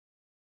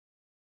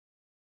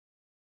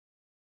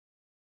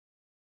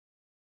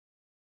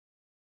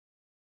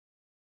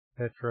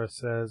 Petra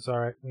says, "All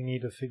right, we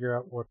need to figure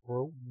out what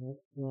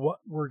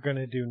we're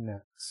gonna do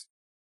next."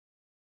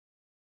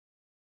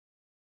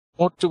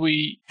 What do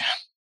we?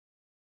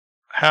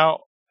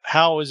 How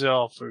is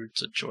our food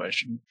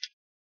situation?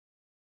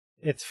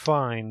 It's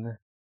fine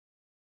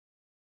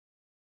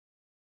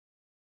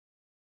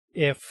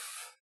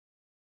if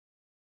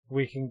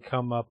we can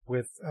come up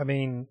with. I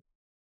mean,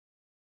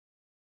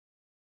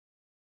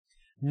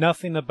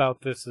 nothing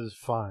about this is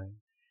fine,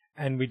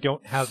 and we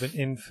don't have an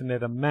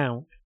infinite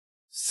amount.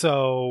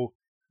 So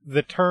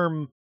the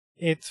term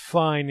 "it's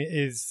fine"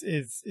 is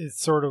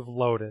sort of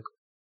loaded.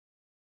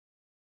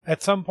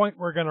 At some point,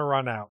 we're going to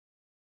run out.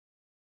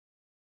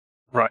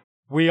 Right.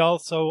 We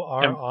also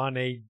are on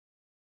a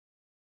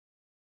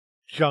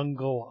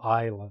jungle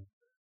island.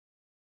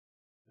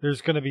 There's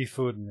going to be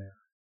food in there.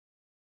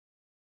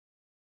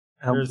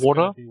 And There's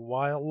water? going to be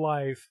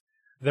wildlife.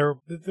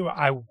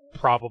 I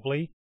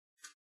probably.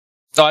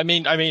 No, I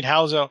mean,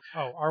 how's our?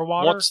 Oh, our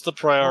water. What's the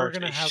priority?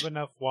 We're going to have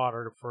enough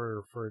water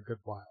for a good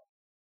while.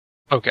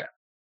 Okay.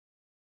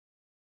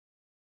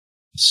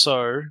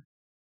 So,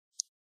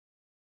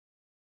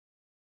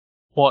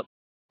 what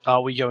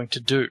are we going to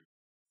do?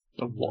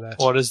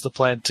 What is the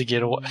plan to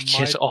get off?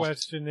 My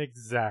question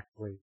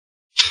exactly.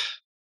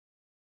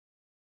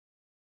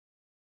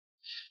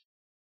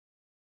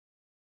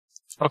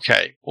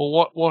 Okay.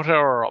 Well, what are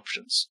our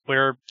options?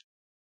 We're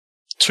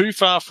too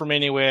far from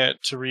anywhere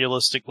to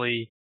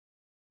realistically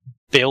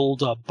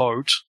build a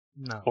boat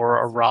or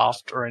a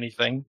raft or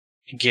anything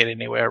and get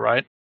anywhere,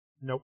 right?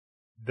 Nope.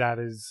 That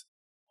is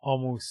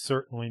almost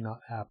certainly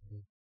not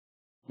happening.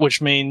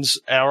 Which means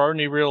our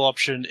only real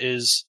option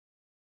is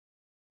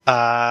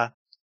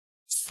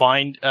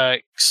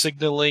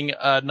signaling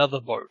another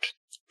boat.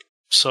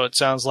 So it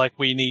sounds like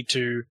we need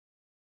to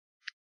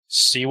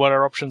see what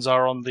our options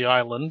are on the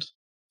island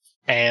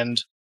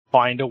and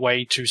find a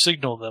way to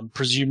signal them.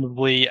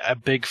 Presumably a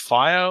big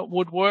fire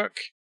would work,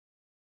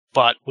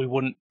 but we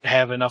wouldn't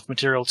have enough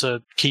material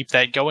to keep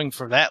that going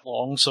for that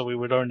long, so we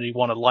would only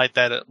want to light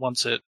that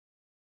once it,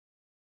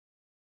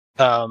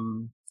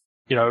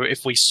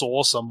 if we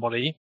saw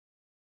somebody.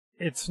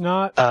 It's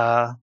not...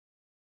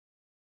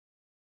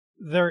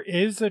 There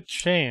is a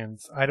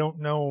chance, I don't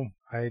know,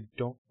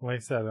 like I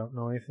said, I don't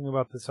know anything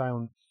about this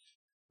island,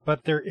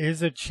 but there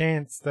is a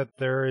chance that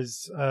there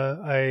is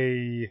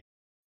a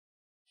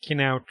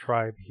Kinau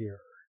tribe here.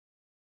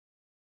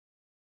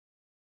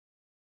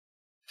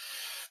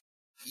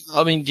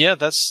 I mean, yeah,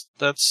 that's,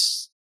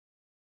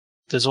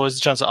 there's always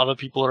a chance that other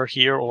people are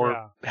here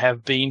or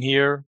have been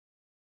here.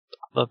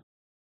 But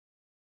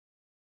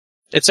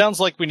it sounds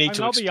like we need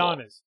to explore. I'll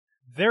be honest,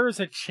 there is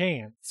a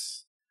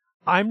chance.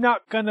 I'm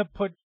not gonna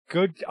put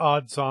good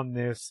odds on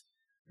this,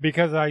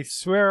 because I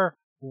swear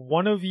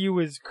one of you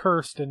is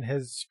cursed and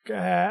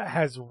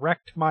has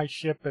wrecked my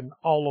ship and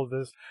all of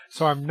this,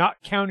 so I'm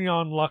not counting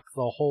on luck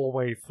the whole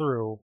way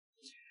through.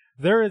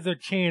 There is a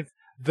chance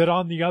that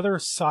on the other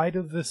side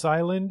of this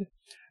island,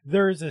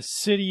 there is a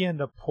city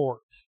and a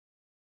port.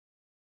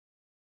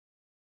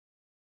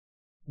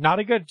 Not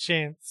a good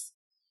chance,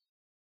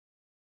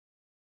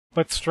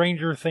 but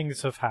stranger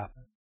things have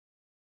happened.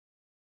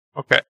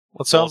 Okay,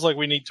 well, it sounds like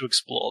we need to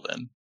explore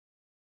then.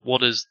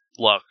 What is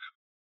luck?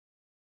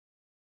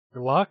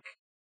 Luck?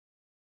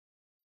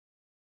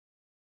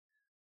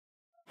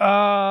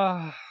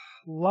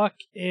 Luck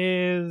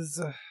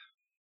is...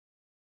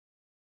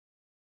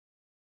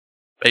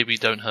 Baby,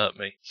 don't hurt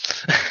me.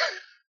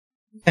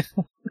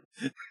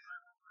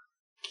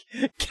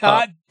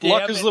 God damn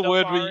luck it, is the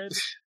word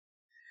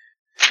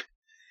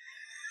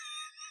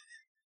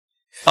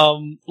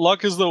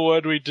luck is the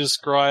word we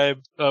describe,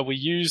 we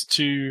use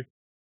to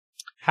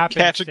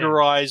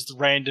categorize the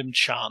random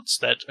chance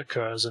that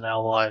occurs in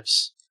our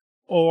lives.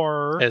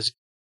 Or,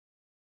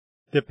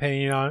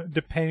 depending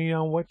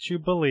on what you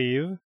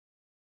believe,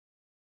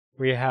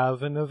 we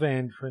have an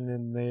Evandrin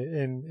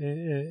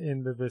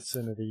in the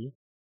vicinity.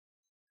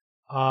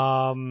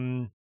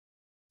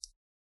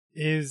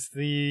 is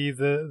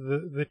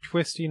the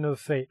twisting of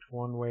fate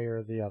one way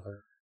or the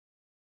other?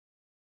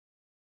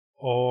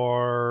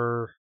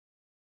 Or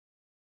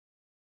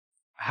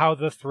how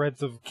the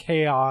threads of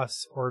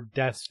chaos or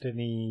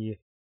destiny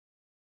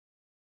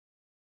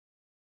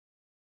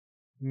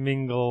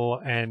mingle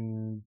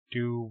and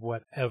do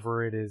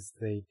whatever it is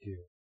they do.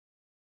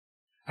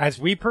 As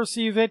we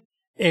perceive it,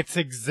 it's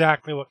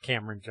exactly what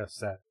Cameron just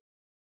said.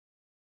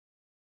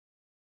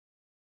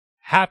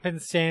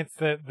 Happenstance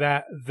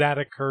that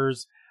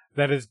occurs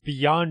that is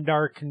beyond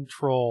our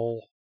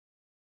control.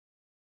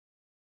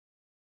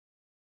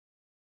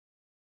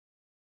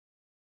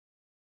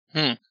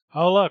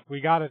 Oh look,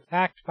 we got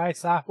attacked by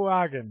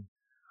Sahuagin.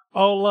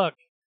 Oh look,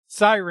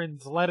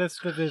 sirens led us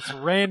to this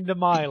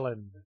random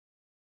island.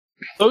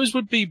 Those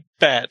would be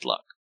bad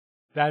luck.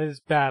 That is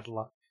bad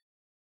luck.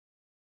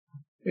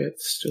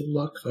 It's still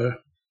luck, though.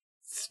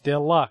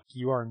 Still luck,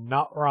 you are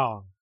not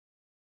wrong.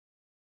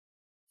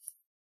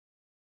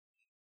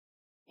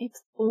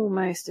 It's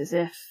almost as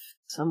if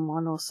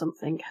someone or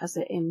something has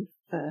it in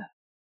for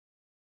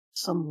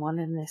someone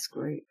in this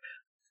group.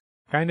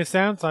 Kinda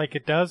sounds like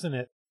it, doesn't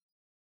it?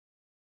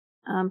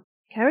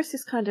 Karis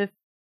is kind of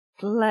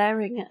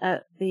glaring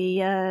at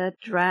the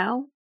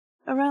drow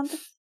around the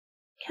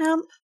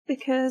camp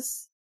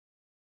because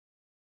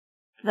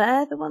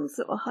they're the ones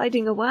that were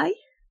hiding away.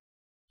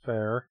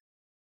 Fair.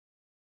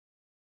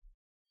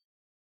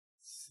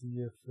 See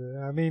if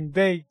I mean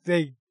they.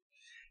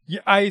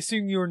 I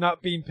assume you were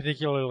not being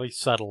particularly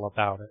subtle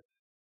about it.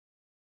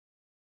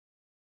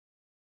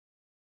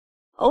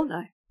 Oh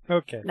no.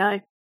 Okay.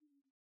 No.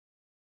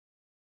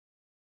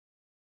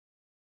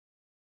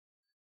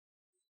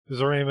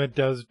 Zorema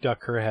does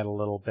duck her head a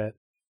little bit.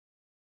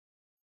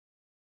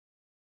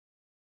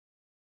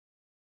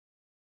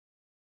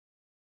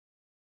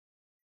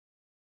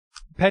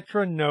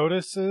 Petra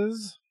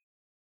notices.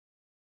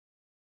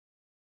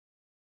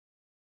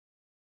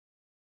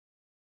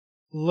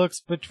 Looks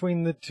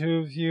between the two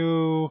of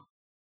you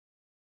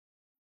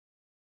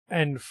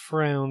and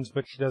frowns,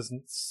 but she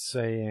doesn't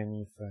say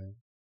anything.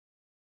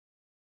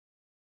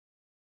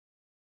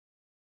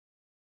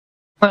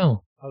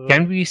 Well,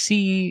 can we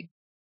see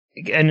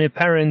an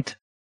apparent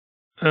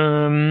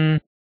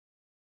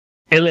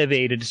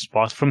elevated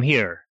spot from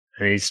here?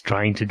 And he's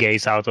trying to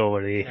gaze out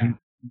over the... Yeah.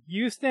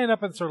 You stand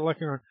up and start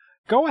looking around.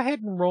 Go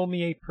ahead and roll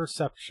me a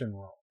perception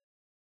roll.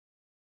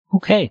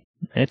 Okay,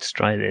 let's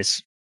try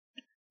this.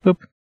 Boop.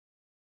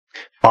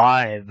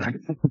 5.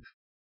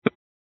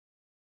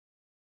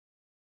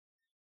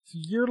 So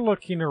you're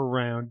looking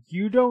around.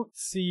 You don't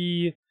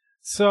see...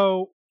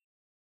 So,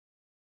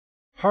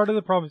 part of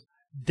the problem is,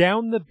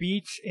 down the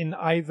beach in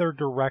either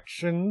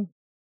direction,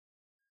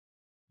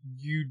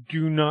 you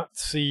do not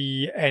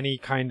see any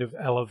kind of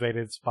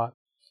elevated spot.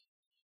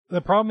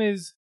 The problem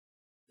is,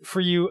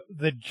 for you,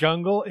 the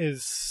jungle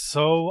is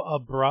so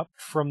abrupt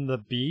from the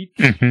beach.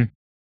 Mm-hmm.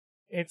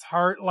 It's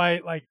hard,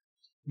 like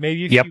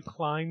maybe if you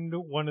climbed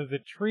one of the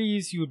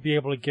trees, you would be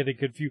able to get a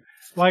good view.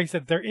 Like I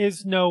said, there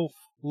is no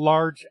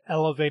large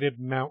elevated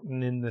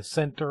mountain in the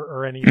center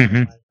or anything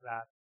like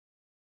that.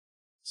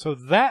 So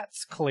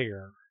that's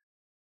clear.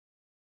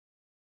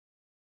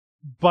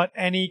 But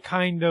any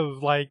kind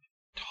of, like,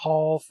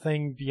 tall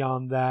thing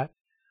beyond that.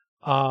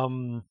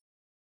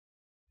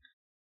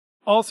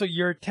 Also,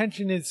 your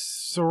attention is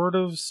sort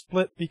of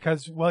split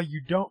because, while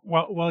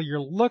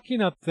you're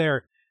looking up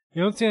there,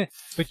 you don't see it,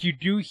 but you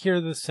do hear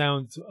the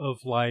sounds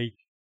of, like,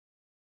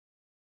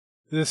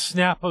 the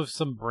snap of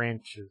some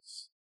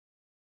branches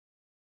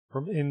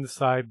from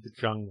inside the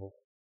jungle.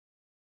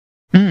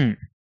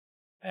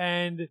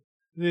 And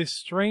this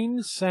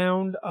strange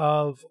sound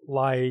of,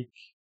 like,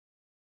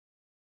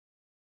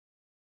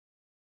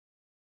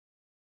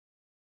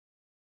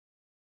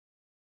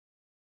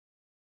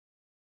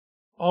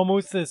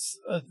 almost this,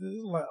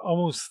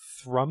 almost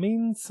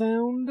thrumming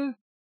sound?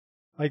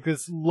 Like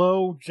this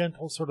low,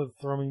 gentle sort of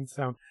thrumming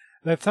sound.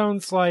 That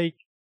sounds like,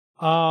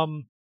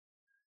 there's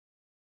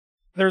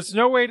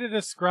no way to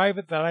describe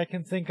it that I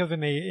can think of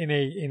in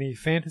a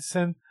fantasy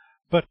sense,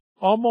 but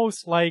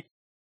almost like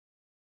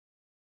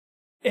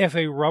if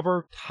a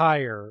rubber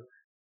tire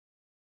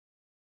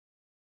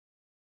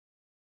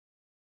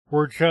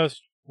were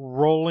just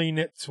rolling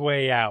its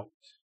way out.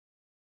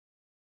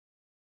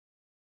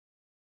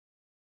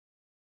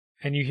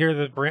 And you hear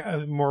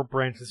the more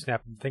branches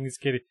snap and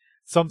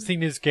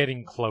something is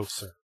getting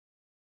closer.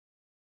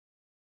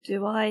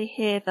 Do I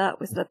hear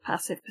that with the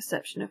passive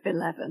perception of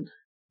 11?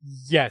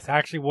 Yes,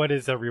 actually, what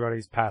is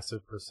everybody's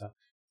passive perception?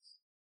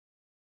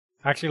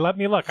 Actually, let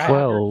me look.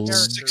 12.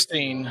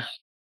 16.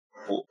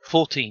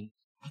 14.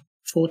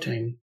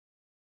 14.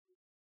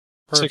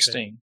 Perfect.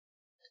 16.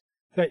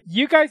 So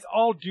you guys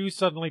all do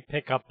suddenly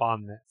pick up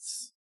on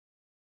this.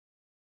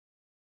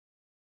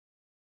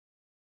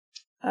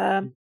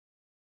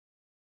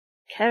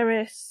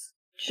 Karis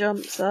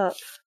jumps up,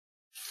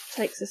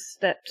 takes a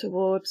step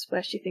towards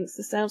where she thinks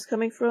the sound's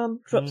coming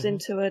from, drops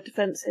into a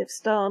defensive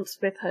stance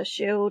with her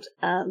shield,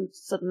 and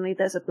suddenly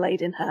there's a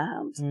blade in her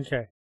hand.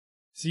 Okay.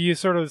 So you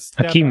sort of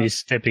step Hakim up. is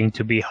stepping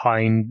to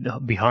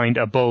behind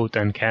a boat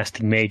and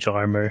casting mage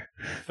armor.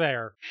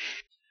 Fair.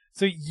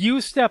 So you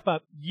step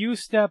up, you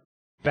step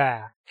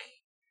back.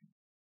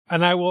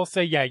 And I will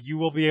say, yeah, you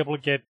will be able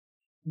to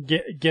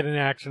get an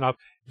action up.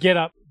 Get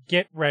up,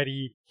 get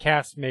ready,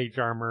 cast mage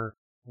armor,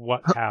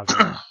 what have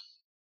you.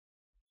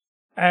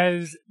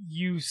 As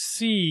you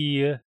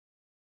see,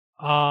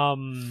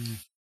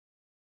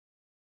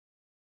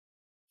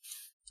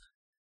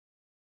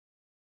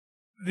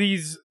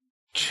 these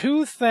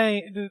two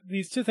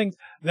things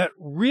that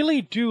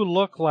really do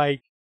look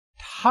like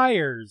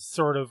tires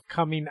sort of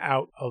coming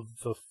out of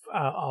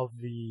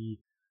the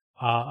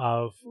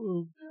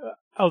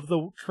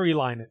tree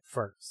line at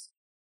first.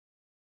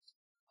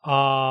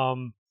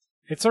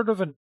 It's sort of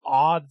an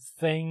odd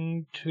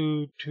thing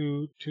to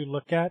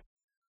look at.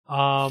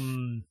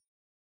 And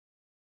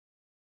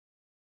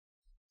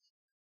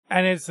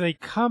as they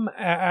come,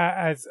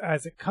 as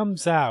it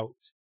comes out,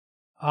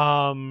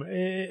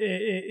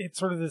 it's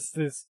sort of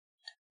this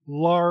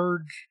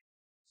large,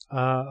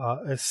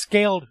 a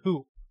scaled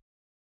hoop.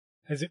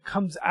 As it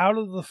comes out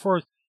of the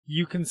forest,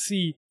 you can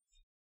see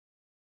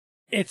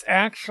it's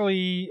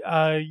actually,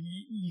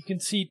 you can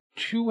see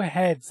two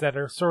heads that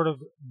are sort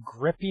of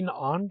gripping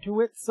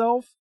onto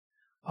itself.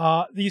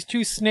 These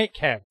two snake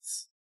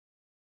heads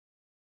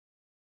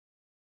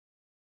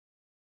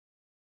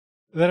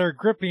that are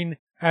gripping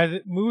as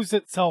it moves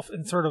itself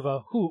in sort of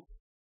a hoop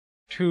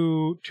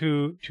to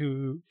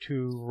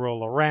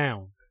roll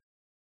around.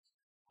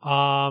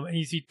 And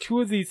you see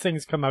two of these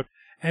things come out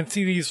and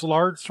see these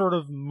large sort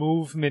of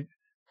movement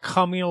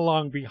coming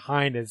along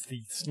behind as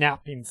the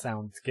snapping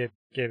sounds get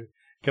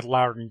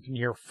louder, and you can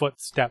hear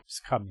footsteps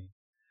coming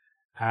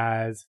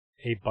as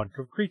a bunch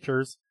of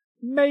creatures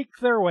make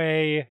their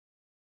way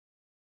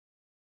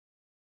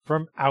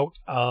from out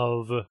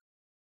of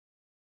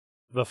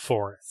the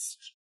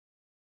forest.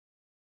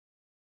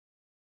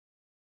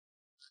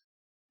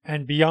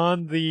 And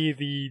beyond the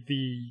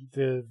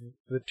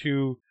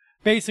two,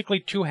 basically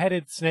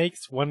two-headed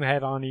snakes, one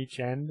head on each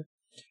end,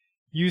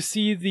 you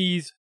see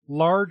these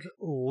large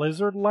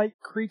lizard-like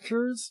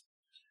creatures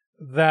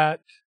that,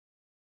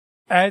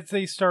 as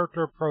they start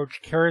to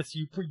approach, Karis,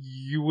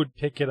 you would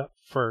pick it up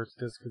first,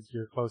 just because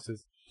you're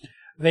closest.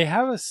 They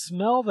have a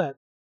smell that,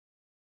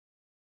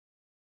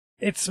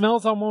 it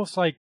smells almost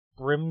like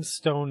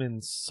brimstone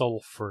and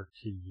sulfur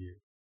to you.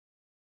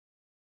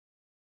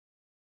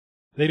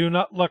 They do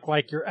not look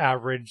like your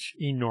average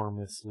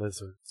enormous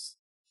lizards.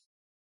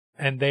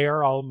 And they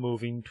are all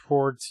moving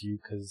towards you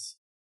because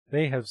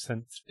they have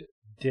sensed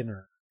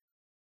dinner.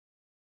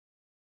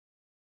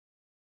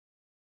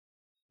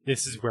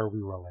 This is where we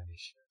roll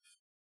initiative.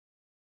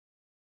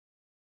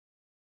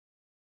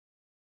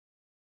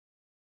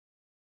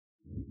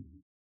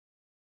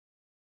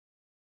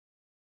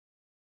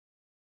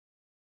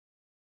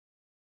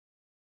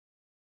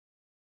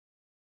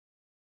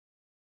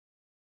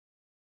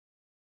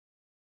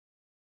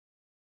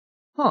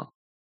 Huh.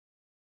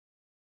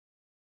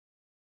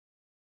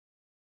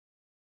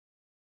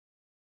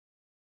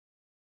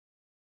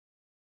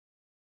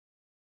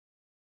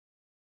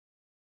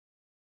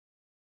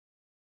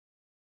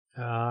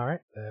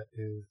 Alright, that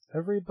is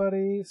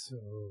everybody,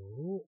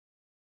 so...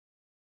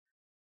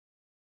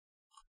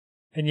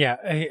 And yeah,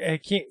 I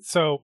can't,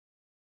 so...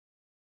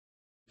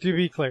 To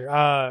be clear,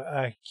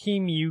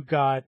 Hakeem, you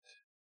got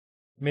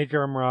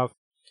Major Armor off.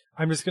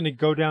 I'm just gonna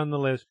go down the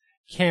list.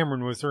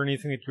 Cameron, was there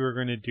anything that you were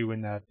gonna do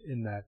in that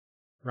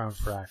round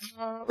for action?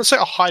 Let's say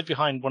I'll hide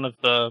behind one of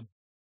the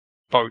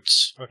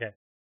boats. Okay.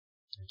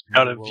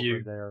 Out of Over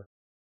view. there.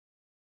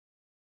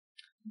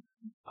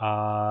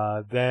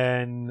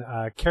 Then,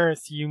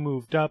 Karis, you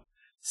moved up.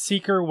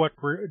 Seeker,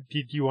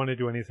 did you want to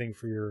do anything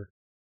for your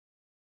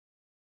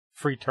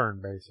free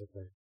turn,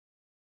 basically?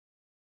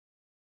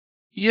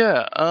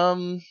 Yeah,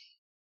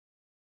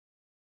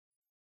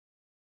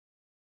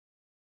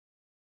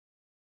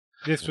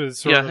 This was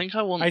sort yeah, of, I think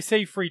I want... I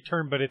say free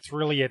turn, but it's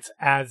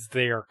as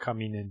they are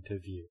coming into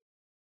view.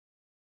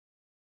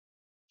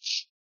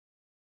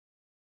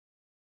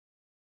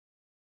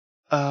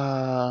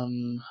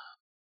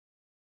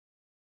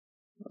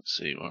 Let's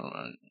see, where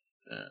am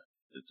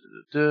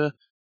I?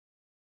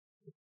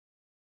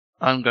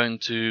 I'm going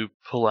to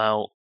pull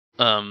out,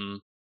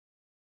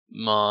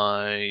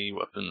 my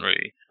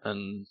weaponry,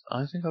 and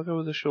I think I'll go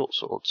with the short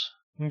swords.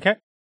 Okay.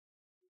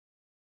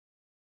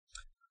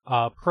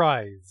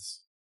 Prize.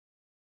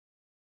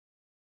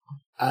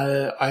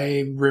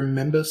 I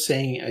remember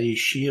seeing a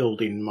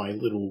shield in my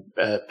little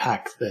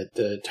pack that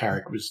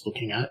Tarek was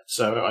looking at,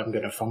 so I'm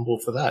going to fumble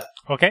for that.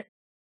 Okay.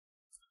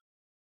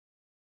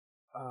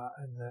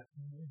 And that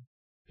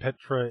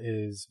Petra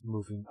is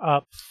moving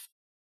up.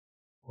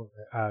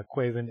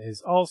 Quaven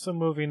is also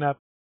moving up.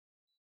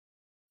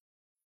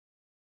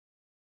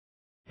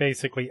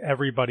 Basically,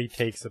 everybody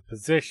takes a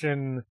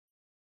position.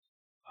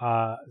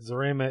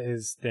 Zarema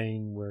is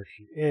staying where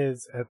she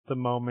is at the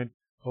moment.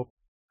 Oh,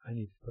 I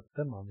need to put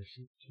them on the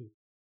sheet too.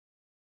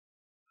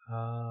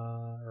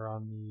 Or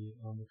on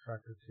the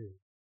tracker too.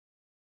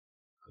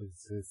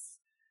 Because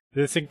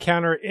This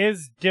encounter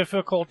is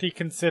difficulty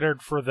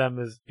considered for them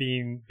as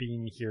being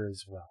here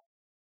as well.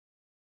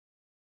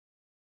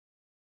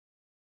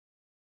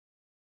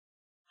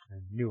 I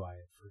knew I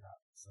had forgotten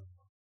someone.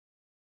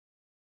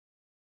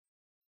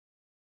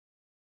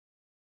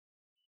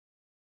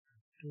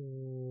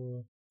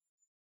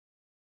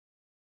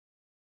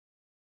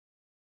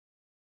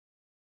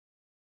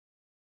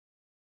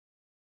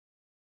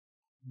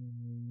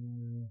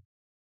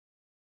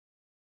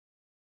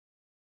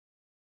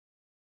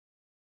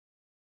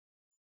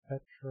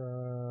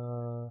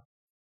 Petra.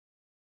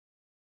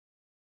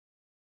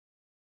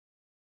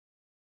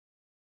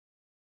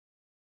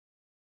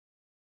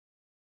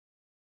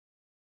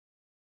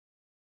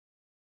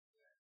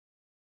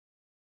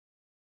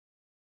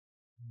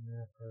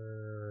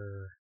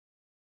 Never.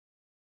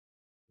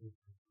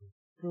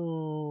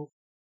 Go.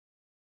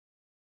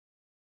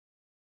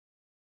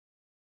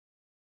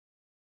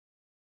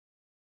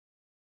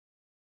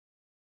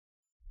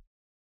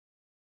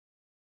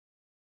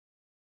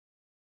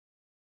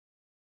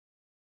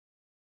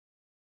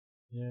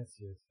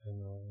 Yes, I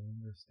know, I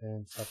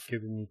understand. Stop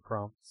giving me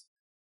prompts.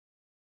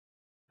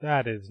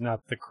 That is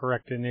not the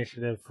correct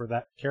initiative for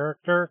that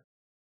character.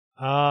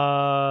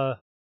 I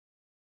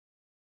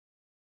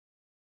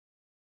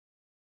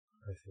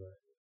see what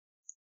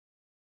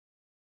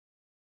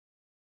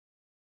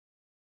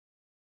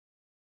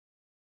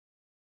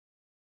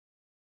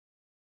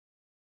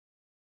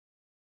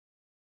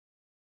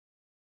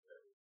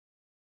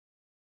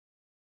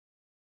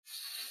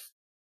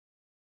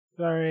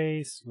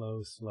Sorry,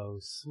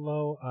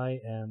 slow I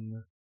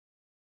am.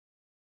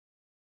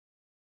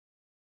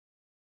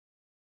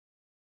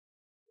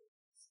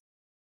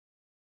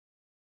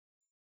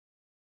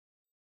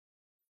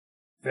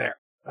 There.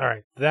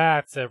 Alright,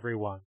 that's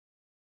everyone.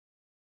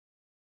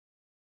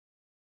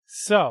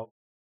 So,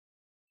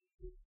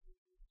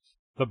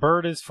 the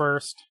bird is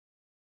first.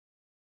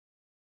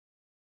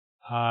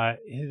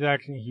 His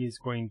action, he's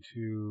going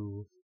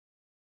to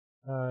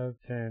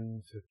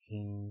 10,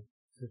 15,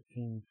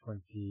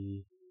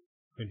 20,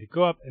 going to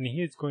go up, and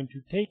he is going to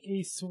take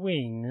a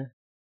swing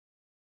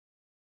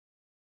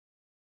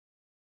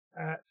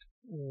at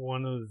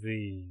one of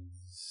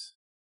these.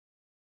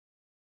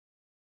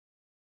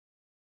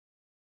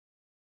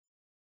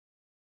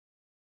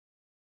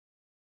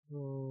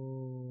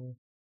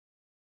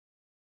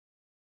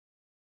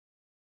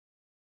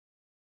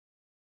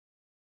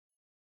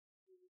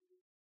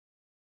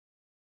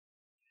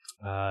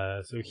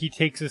 So he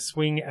takes a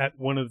swing at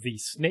one of the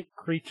snake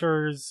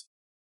creatures.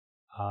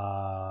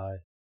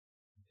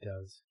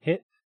 Does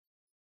hit.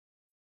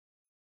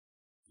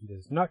 He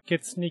does not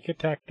get sneak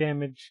attack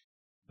damage,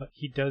 but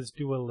he does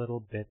do a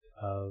little bit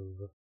of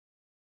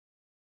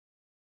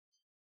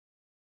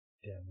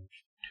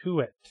damage to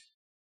it.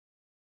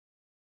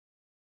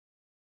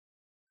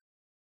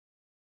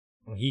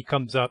 When he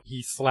comes up,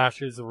 he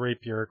slashes a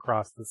rapier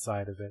across the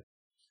side of it.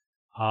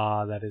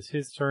 That is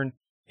his turn.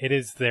 It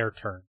is their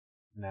turn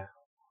now.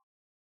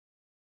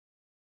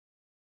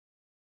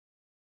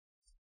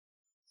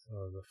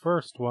 So the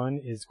first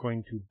one is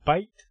going to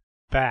bite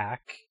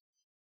back.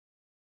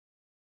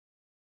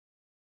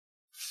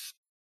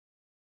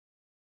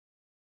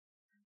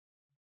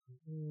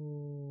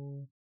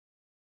 And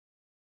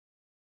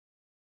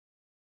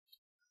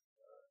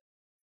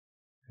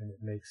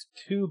it makes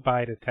 2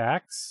 bite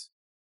attacks.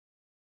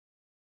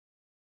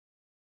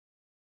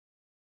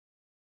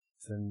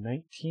 It's a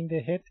 19 to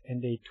hit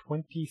and a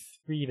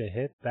 23 to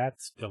hit.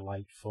 That's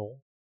delightful.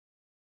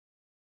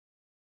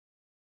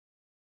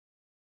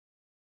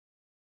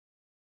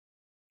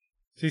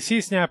 So you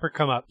see Snapper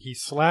come up. He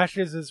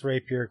slashes his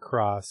rapier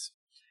across.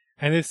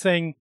 And this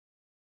thing,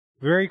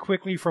 very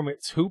quickly from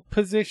its hoop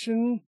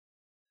position,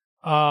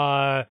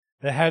 that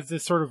has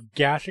this sort of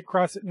gash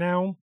across it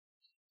now,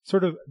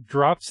 sort of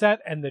drops that,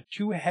 and the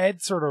 2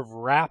 heads sort of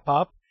wrap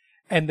up,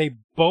 and they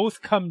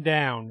both come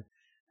down,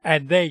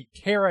 and they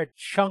tear a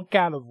chunk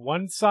out of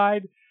one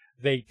side,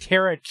 they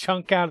tear a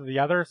chunk out of the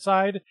other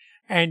side,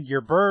 and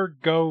your bird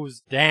goes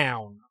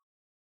down.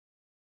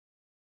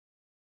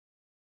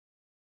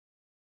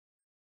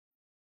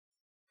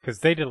 Because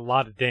they did a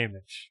lot of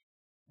damage.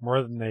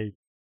 More than they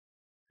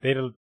did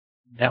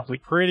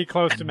pretty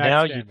close to max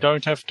now damage. You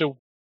don't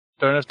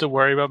have to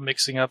worry about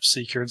mixing up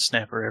Seeker and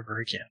Snapper ever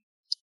again.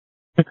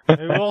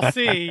 We'll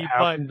see,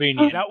 How but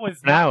convenient. that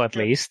was Now, not at good.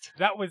 least.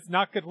 That was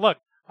not good. Look,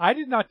 I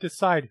did not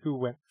decide who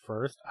went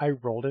first. I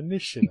rolled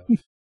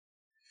initiative.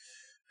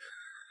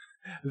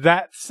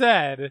 That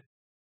said,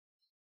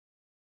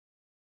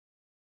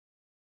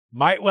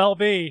 might well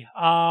be.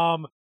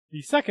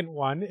 The second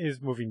one is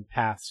moving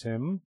past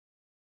him.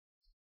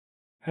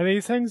 And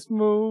these things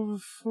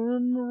move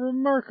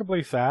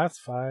remarkably fast.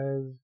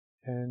 5,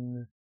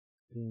 10,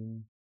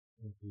 15,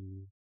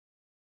 20.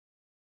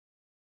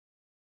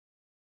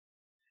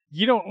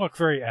 You don't look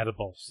very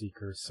edible,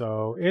 Seeker,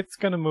 so it's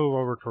going to move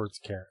over towards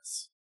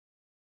Karis.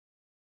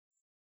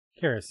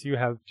 Karis, you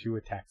have 2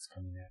 attacks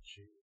coming at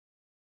you.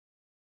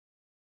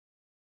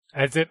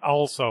 As it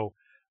also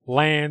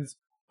lands,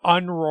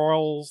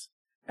 unroils,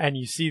 and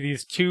you see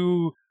these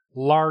 2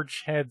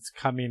 large heads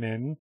coming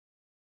in.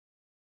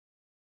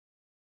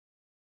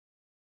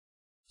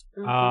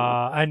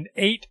 An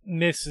 8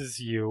 misses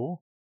you,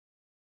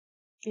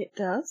 It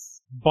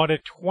does. but a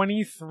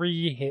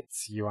 23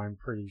 hits you, I'm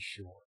pretty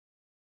sure.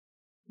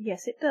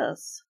 Yes, it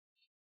does.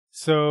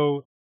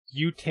 So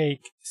you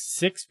take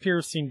 6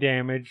 piercing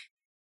damage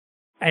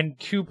and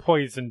 2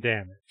 poison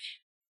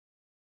damage.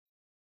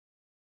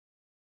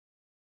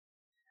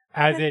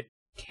 As it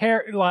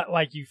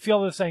like you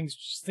feel this thing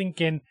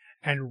sink in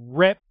and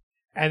rip,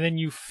 and then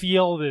you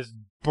feel this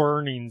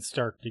burning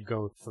start to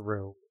go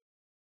through.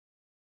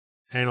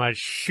 And like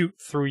shoot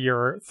through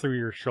your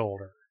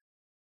shoulder.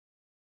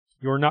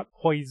 You're not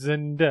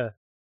poisoned,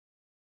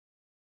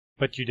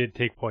 but you did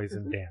take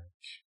poison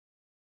damage.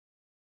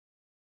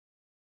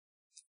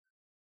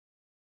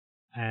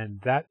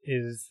 And that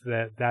is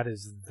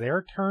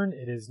their turn.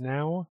 It is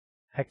now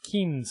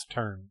Hakim's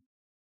turn.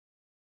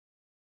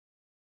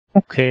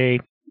 Okay.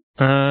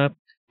 Can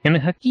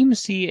Hakim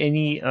see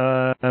any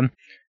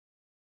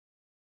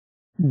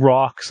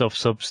rocks of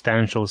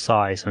substantial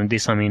size? And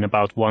this, I mean,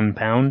 about 1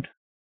 pound.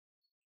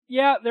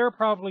 Yeah, there are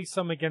probably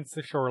some against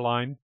the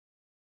shoreline.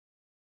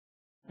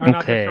 Or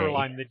not the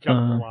shoreline, the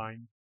jungle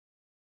line.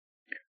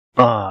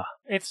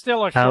 It's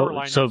still a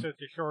shoreline, it's just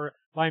a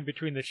shoreline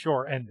between the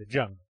shore and the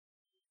jungle.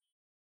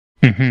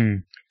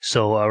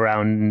 So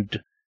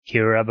around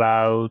here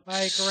about...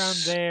 Like around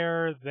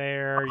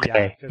there,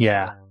 okay,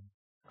 yeah. Around.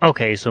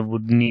 Okay, so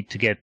would need to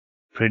get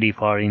pretty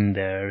far in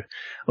there.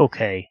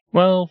 Okay,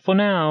 well, for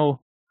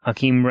now,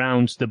 Hakim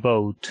rounds the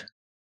boat.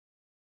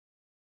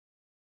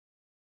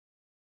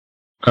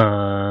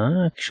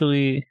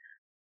 Actually...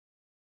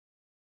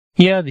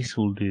 Yeah, this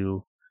will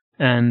do.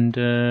 And,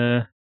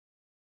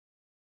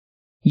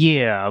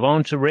 yeah,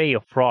 launch a ray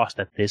of frost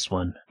at this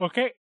one.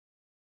 Okay.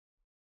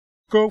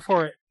 Go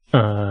for it.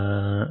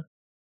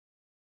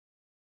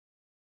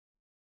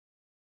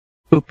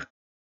 Oop.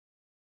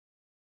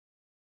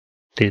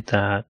 Did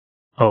that.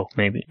 Oh,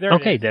 maybe. There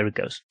it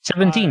goes.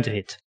 17 to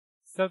hit.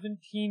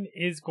 17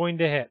 is going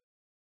to hit.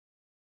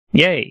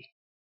 Yay.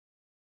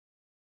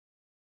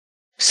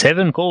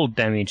 7 cold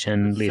damage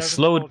and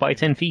slowed by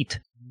 10 feet.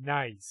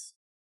 Nice.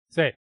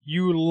 So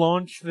you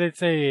launch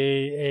this,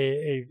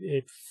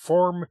 it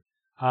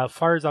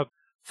fires up,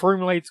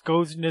 formulates,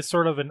 goes into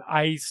sort of an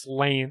ice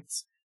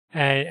lance,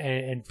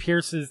 and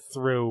pierces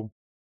through.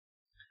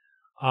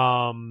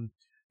 And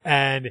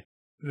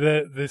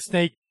the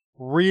snake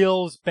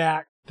reels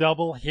back,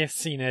 double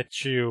hissing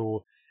at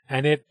you,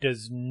 and it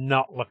does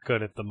not look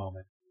good at the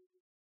moment.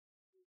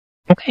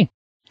 Okay,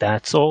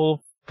 that's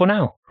all for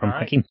now from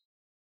Hakim.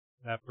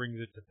 That brings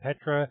it to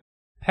Petra.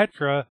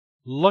 Petra,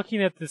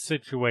 looking at the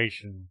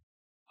situation,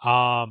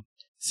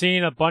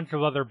 seeing a bunch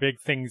of other big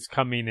things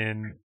coming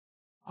in,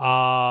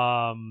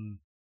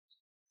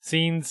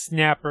 seeing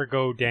Snapper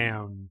go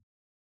down.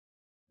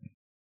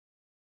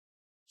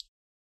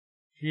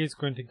 She is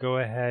going to go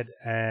ahead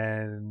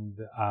and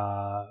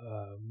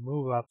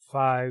move up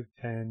 5,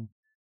 10,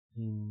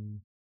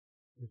 15,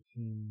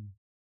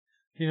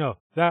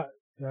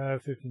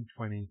 15,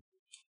 20.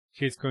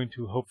 She's going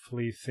to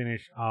hopefully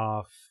finish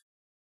off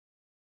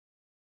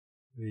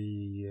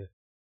the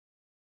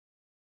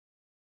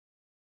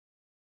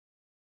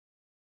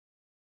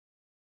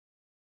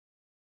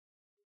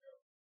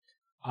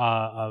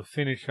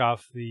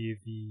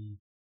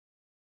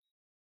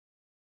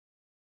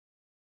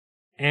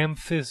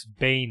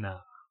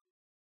Amphisbaena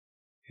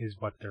is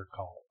what they're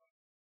called.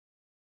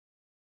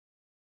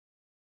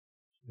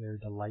 They're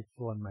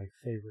delightful and my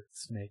favorite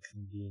snakes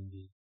in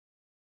D&D.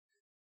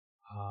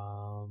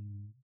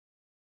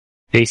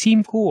 They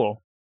seem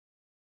cool.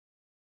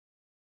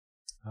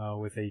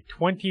 With a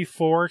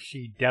 24,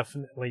 she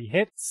definitely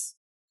hits.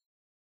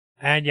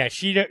 And yeah,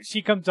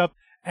 she comes up,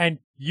 and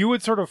you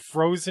had sort of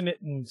frozen it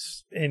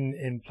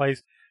in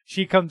place.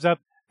 She comes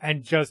up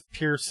and just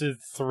pierces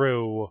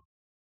through,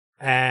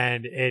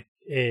 and it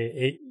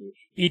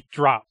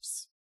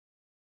drops.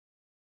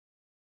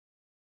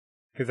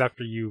 Because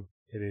after you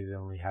hit it, it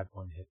only had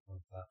 1 hit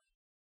point left.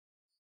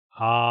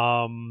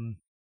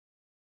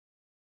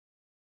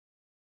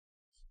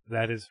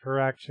 That is her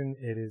action.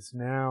 It is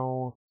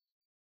now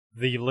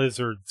the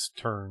lizard's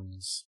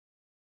turns.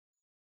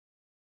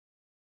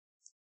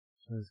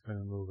 So it's going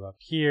to move up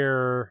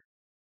here.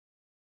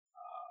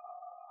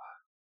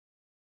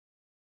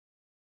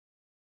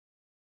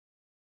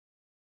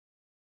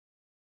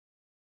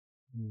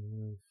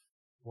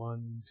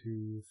 1,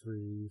 2,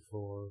 3,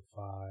 4,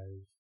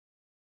 5.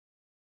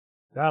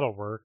 That'll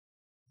work.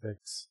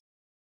 6.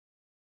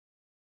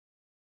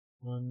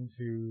 1,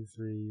 2,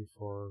 3,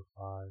 4,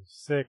 5,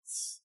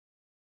 6.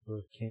 So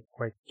it can't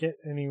quite get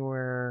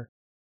anywhere.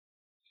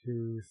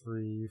 2,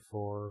 3,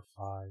 4,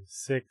 5,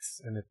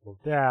 6, and it will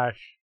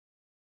dash.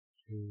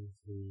 2,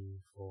 3,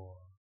 4,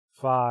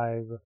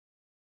 5.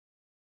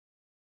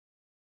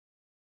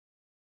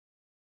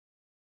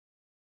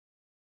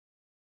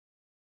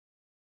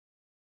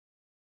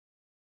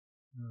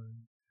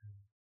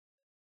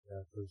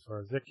 That's as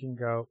far as it can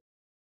go.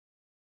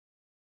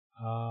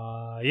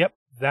 Yep,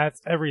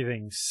 that's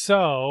everything.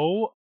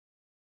 So,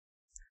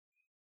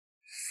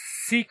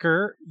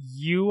 Seeker,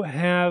 you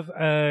have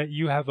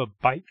a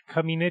bite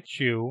coming at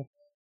you,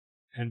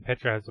 and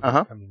Petra has a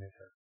bite coming at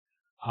her.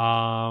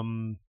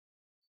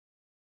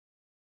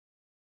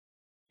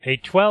 A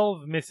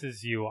 12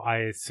 misses you, I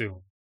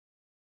assume.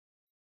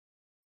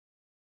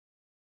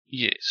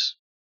 Yes.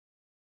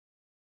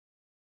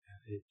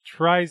 It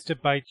tries to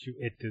bite you.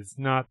 It does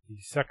not. The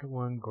second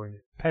one going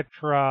at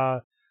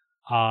Petra.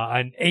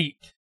 An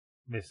 8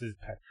 misses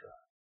Petra.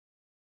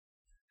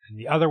 And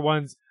the other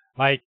ones,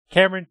 like,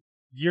 Cameron,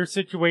 your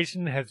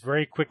situation has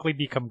very quickly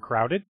become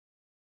crowded.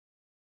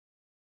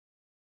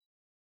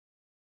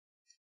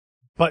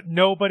 But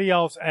nobody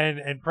else,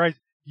 and Price,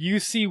 you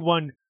see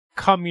one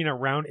coming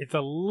around. It's a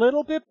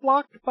little bit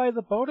blocked by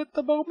the boat at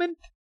the moment.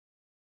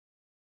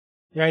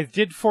 You guys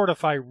did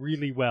fortify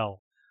really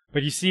well.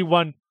 But you see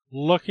one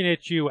looking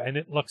at you, and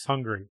it looks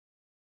hungry.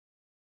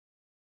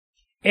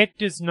 It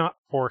does not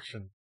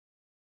portion.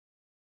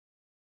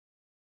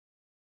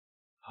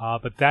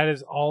 But that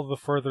is all the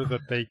further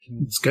that they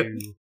can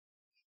do.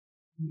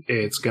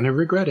 It's going to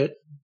regret it.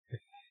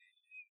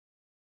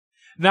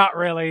 Not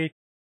really.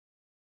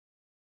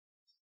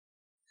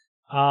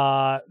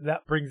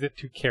 That brings it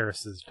to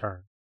Karis's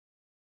turn.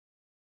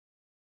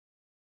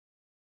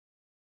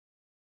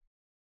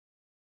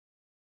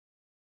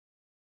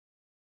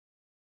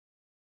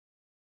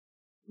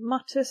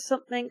 Mutters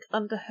something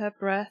under her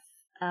breath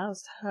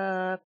as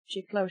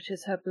she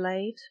flourishes her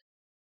blade,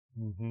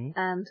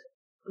 and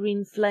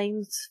green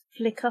flames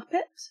flick up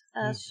it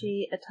as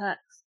she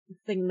attacks the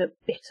thing that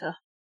bit her.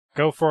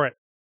 Go for it.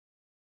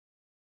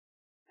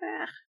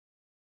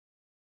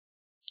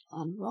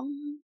 On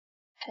wrong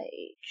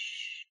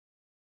page.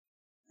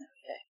 There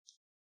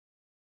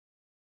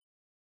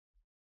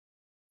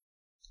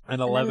we go. An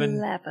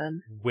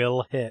 11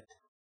 will hit.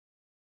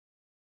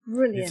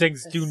 Brilliant. These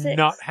things do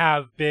not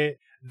have big...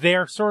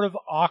 They're sort of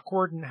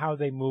awkward in how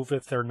they move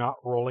if they're not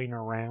rolling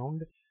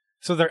around.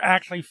 So they're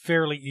actually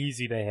fairly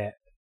easy to hit.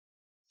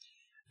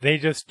 They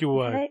just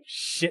do a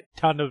shit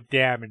ton of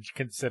damage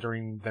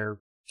considering their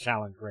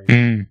challenge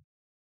rate.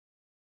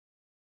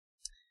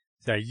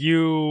 So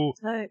you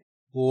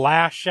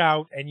lash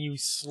out and you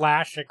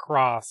slash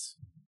across,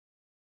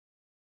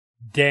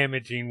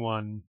 damaging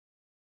one.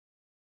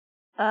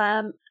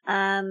 And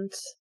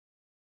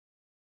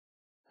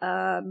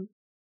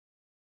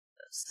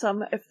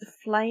some of the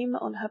flame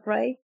on her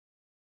blade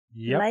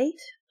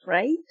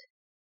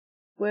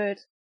would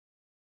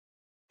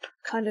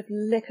kind of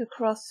lick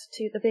across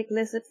to the big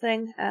lizard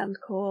thing and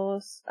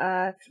cause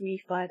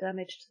 3 fire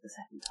damage to the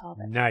second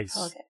target. Nice.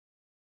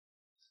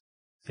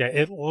 Yeah,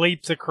 it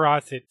leaps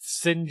across, it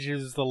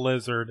singes the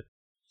lizard,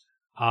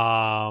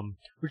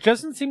 which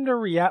doesn't seem to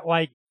react.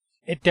 Like,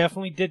 it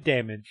definitely did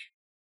damage,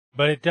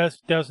 but it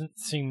doesn't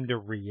seem to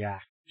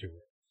react to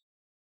it.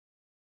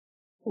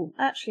 Ooh,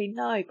 actually,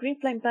 no. Green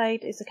Flame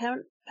Blade is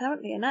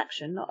apparently an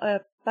action, not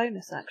a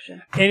bonus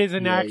action. It is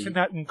an action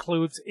that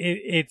includes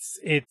it's.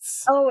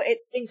 Oh, it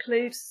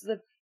includes the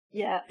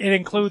It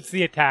includes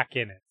the attack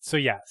in it. So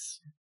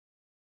yes.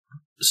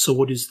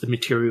 Sword is the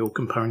material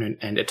component,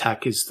 and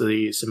attack is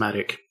the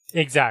somatic.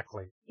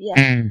 Exactly.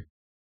 Yeah.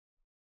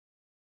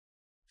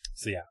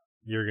 So yeah,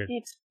 you're good.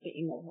 It's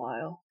been a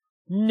while.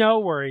 No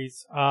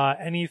worries.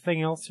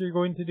 Anything else you're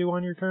going to do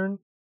on your turn?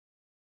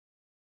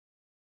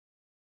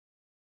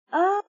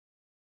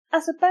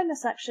 As a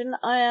bonus action,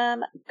 I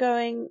am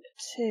going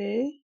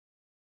to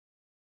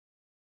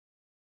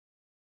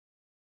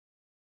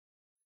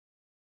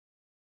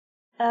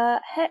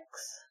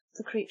hex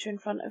the creature in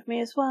front of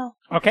me as well.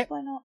 Okay. Why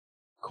not?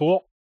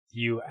 Cool.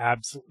 You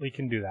absolutely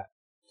can do that.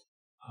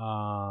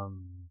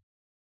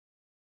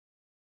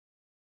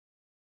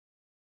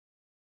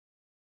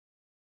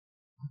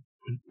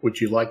 Would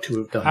you like to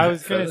have done that I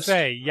was going to first?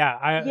 say,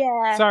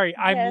 yeah. Sorry,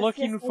 I'm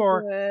looking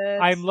for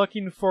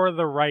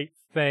the right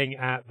thing.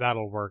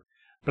 That'll work.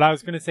 But I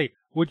was going to say,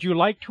 would you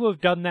like to have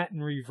done that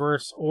in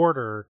reverse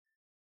order?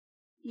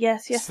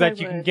 Yes, so that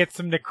you can get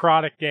some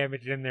necrotic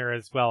damage in there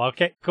as well.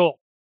 Okay, cool.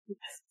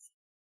 Yes.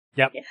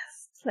 Yep.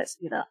 Yes, let's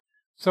do that.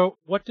 So,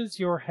 what does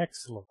your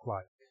hex look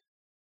like?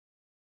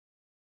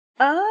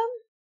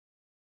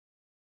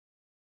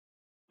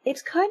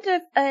 It's kind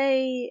of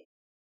a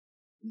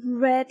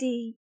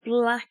reddy,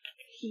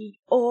 blacky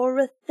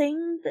aura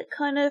thing that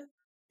kind of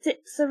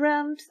sits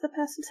around the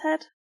person's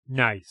head.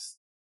 Nice.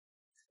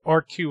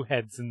 Or 2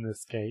 heads in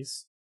this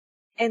case.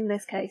 In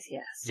this case,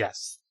 yes.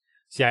 Yes.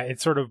 So yeah,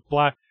 it's sort of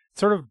black,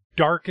 sort of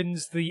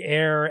darkens the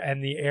air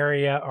and the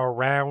area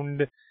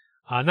around,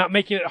 not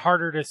making it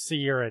harder to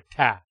see or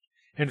attack.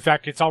 In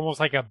fact, it's almost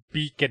like a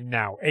beacon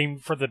now,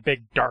 aimed for the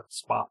big dark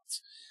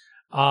spots.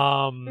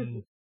 Yeah,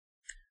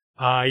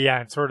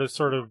 it's sort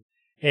of,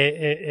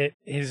 it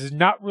is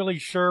not really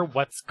sure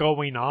what's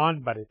going on,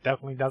 but it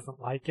definitely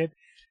doesn't like it.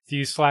 So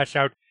you slash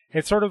out.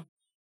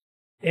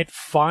 It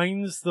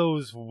finds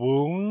those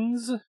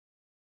wounds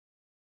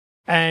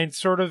and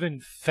sort of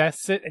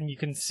infests it, and you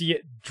can see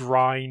it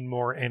drawing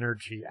more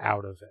energy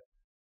out of it.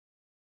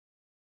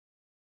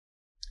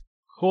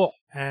 Cool.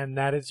 And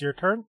that is your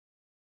turn?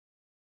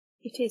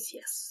 It is,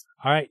 yes.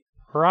 All right.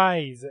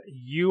 Prize,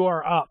 you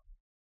are up.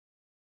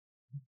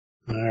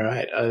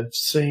 Alright, I've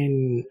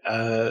seen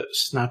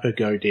Snapper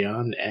go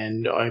down,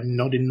 and I'm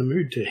not in the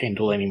mood to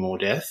handle any more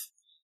death.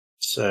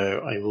 So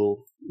I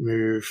will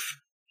move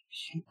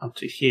up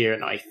to here,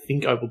 and I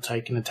think I will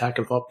take an attack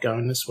of op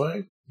going this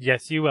way.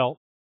 Yes, you will.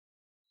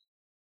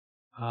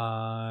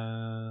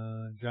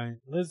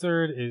 Giant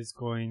Lizard is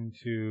going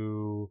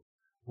to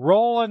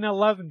roll an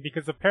 11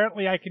 because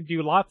apparently I can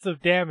do lots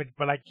of damage,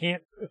 but I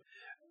can't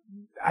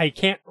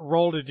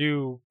roll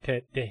to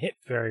hit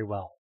very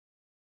well.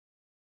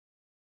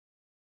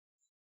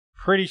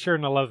 Pretty sure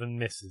an 11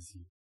 misses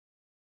you.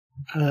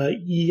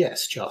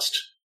 Yes, just.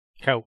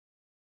 Cool.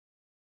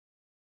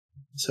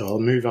 So I'll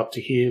move up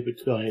to here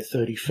with my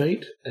 30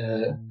 feet.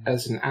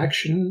 As an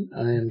action,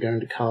 I am going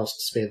to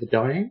cast Spare the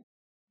Dying.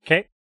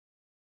 Okay.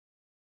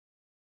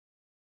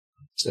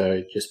 So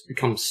it just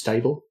becomes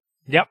stable.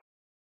 Yep.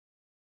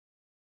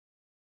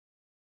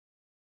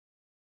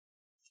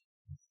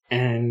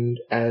 And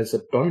as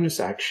a bonus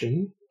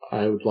action,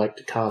 I would like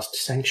to cast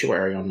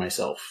Sanctuary on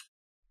myself.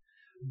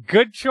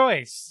 Good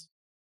choice.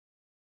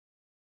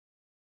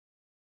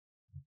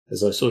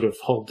 As I sort of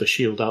hold the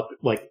shield up,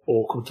 like,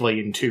 awkwardly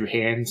in two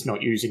hands,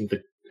 not using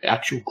the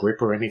actual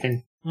grip or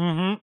anything.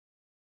 Mm-hmm.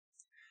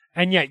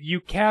 And yet, you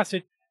cast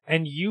it,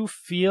 and you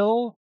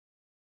feel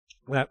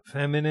that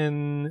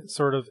feminine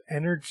sort of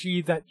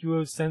energy that you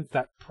have sensed,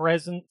 that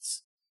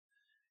presence.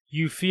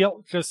 You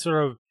feel just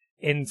sort of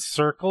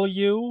encircle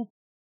you.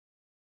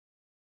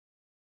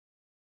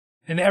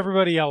 And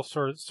everybody else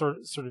sort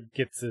of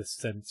gets this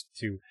sense,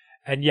 too.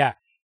 And yeah,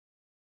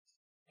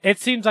 it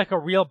seems like a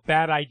real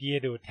bad idea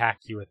to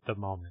attack you at the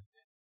moment.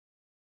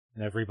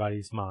 In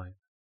everybody's mind.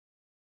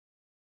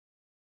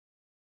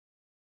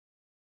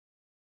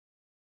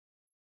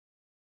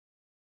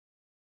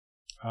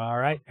 All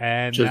right,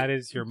 and that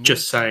is your move.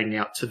 Just saying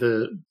out to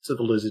the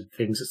lizard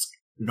things, it's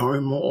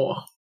no more.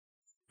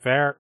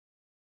 Fair.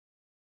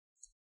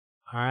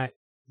 All right,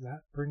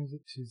 that brings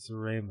it to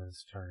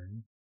Zarema's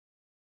turn.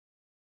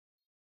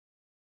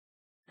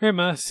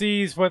 Rima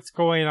sees what's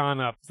going on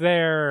up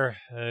there.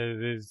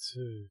 There's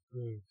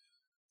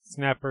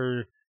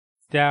Snapper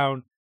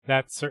down.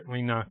 That's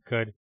certainly not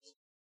good.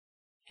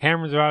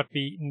 Cameron's about to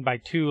be eaten by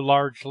two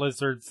large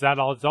lizards. That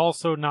is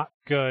also not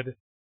good.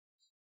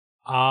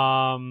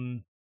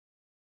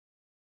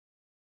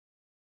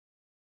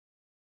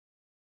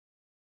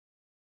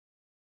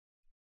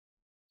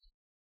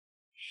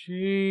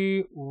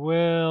 She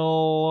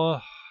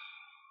will...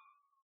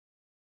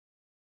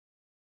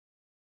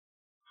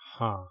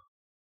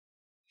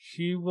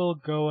 She will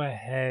go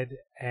ahead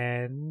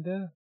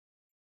and...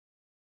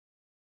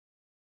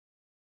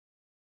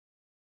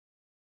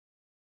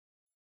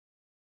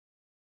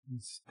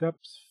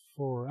 steps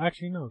forward.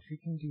 Actually, no, she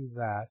can do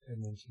that,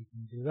 and then she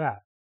can do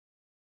that.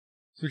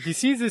 So she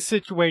sees this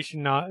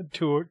situation not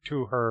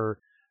to her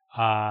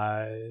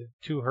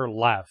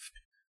left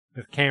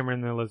with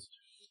Cameron and the lizard.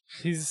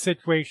 She sees a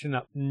situation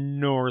up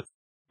north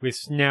with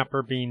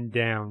Snapper being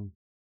down.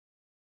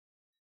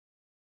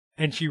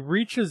 And she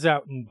reaches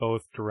out in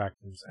both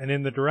directions. And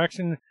in the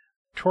direction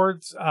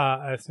towards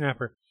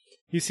Snapper,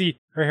 you see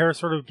her hair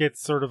sort of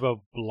gets sort of a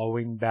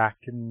blowing back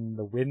in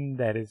the wind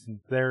that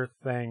isn't their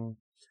thing.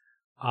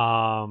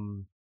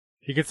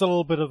 She gets a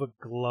little bit of a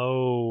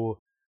glow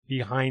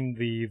behind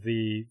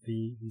the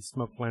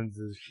smoke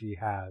lenses she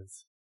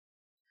has.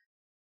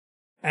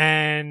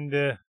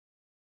 And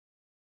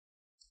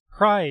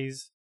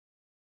cries,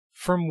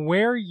 from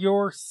where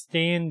you're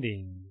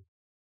standing,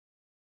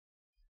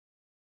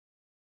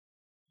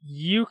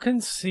 you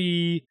can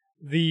see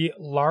the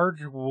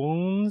large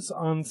wounds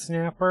on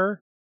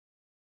Snapper.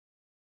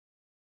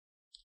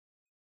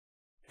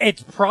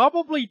 It's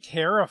probably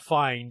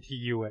terrifying to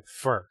you at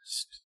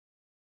first.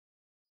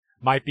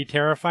 Might be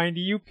terrifying to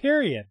you,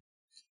 period.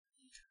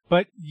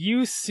 But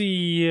you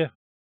see,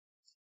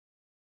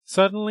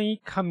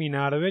 suddenly coming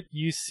out of it,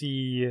 you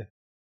see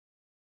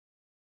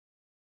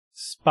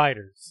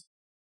spiders.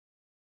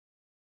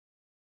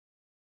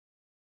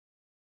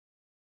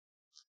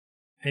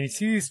 And you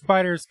see these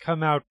spiders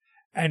come out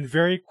and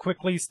very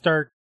quickly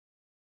start.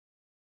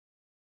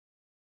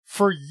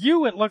 For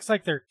you, it looks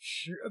like they're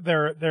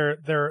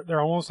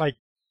almost like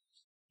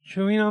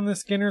chewing on the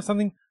skin or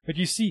something. But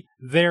you see,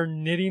 they're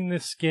knitting the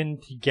skin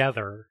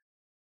together,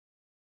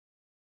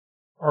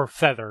 or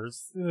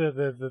feathers,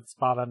 the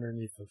spot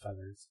underneath the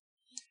feathers.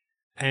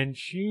 And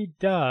she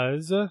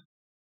does.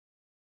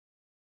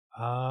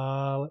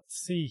 Let's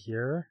see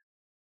here.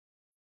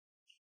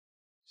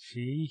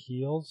 She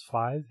heals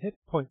 5 hit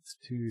points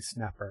to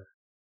Snapper.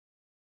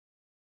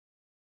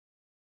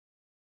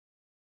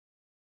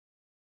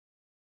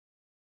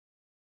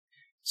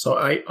 So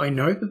I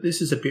know that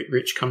this is a bit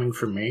rich coming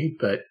from me,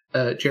 but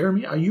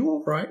Jeremy, are you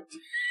all right?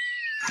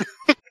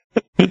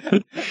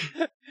 I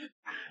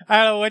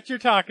don't know what you're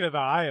talking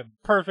about. I am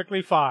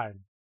perfectly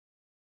fine.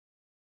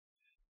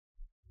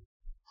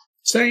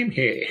 Same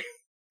here.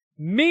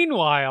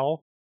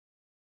 Meanwhile,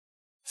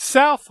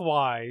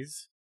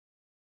 southwise,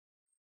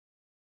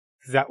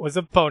 that was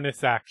a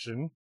bonus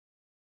action.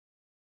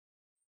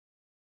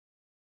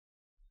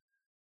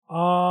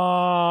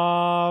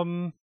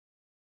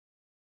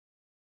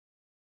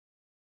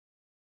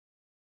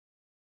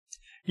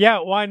 Yeah,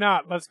 why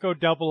not? Let's go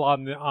double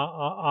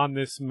on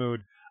this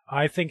mood.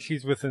 I think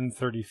she's within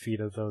 30 feet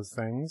of those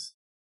things.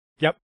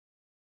 Yep.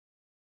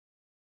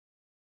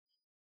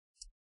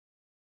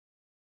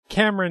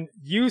 Cameron,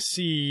 you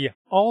see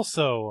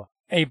also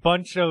a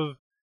bunch of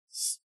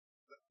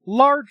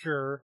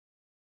larger,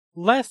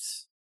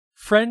 less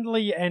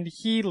friendly and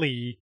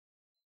healy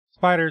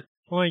spiders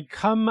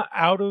come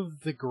out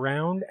of the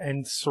ground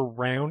and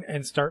surround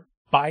and start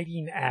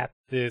biting at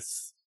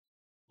this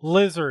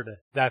lizard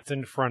that's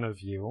in front of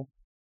you.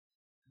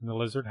 And the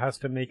lizard has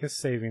to make a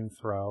saving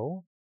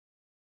throw.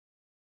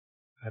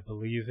 I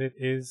believe it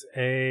is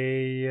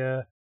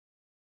a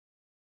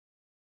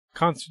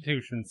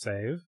Constitution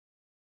save.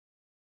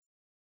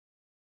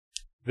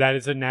 That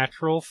is a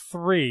natural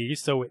 3,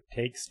 so it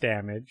takes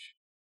damage.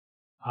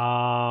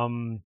 As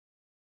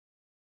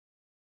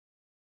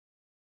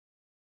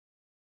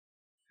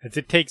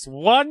it takes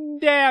 1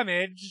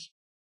 damage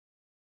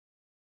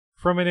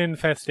from an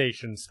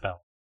infestation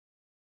spell.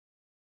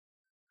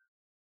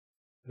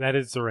 That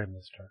is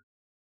Zorema's turn.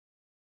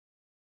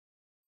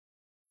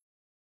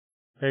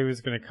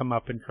 Faye's going to come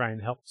up and try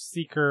and help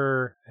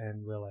Seeker,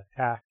 and will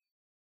attack.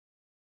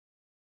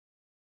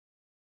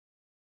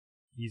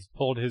 He's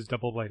pulled his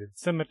double-bladed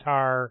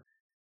scimitar.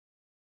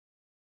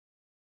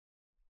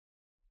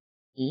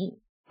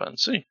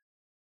 Fancy.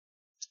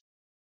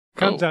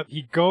 Comes up.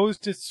 He goes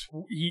to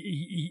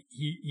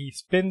he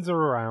spins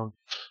around.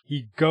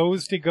 He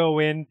goes to go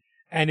in,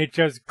 and it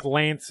just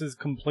glances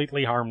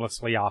completely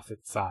harmlessly off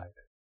its side.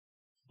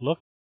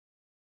 Look.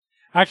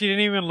 Actually, it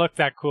didn't even look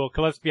that cool.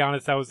 Because let's be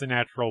honest, that was a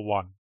natural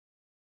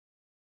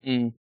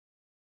 1.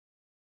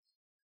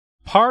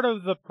 Part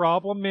of the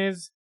problem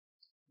is,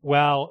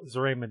 well,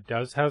 Zorema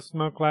does have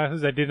smoke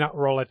glasses. I did not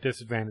roll at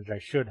disadvantage. I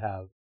should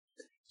have.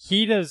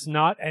 He does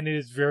not, and it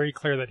is very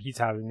clear that he's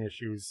having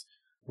issues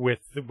with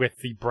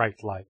the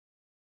bright light.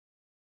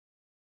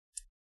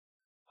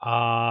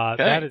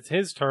 Okay. That is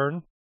his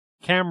turn.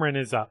 Cameron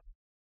is up.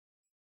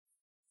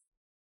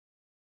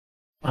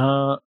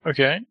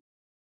 Okay.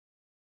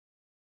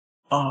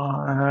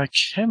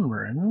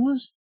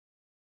 Cameron.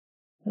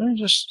 Let me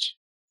just.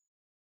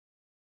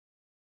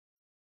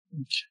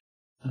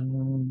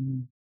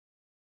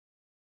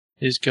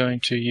 Is going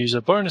to use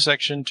a bonus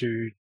action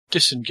to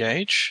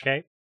disengage.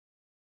 Okay.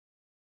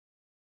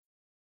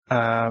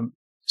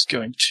 Is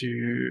going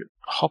to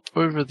hop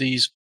over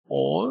these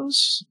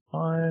oars.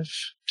 5,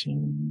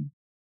 10,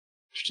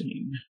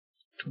 15,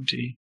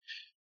 20,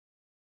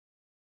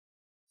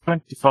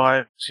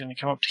 25. It's going to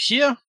come up to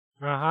here.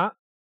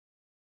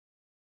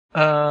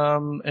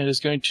 It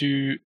is going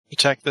to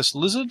attack this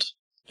lizard.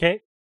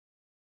 Okay.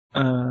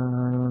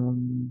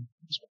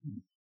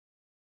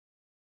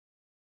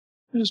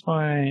 Here's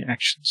my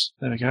actions.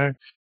 There we go.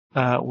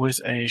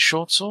 With a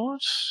short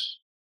sword.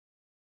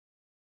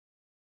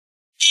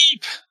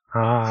 Eep!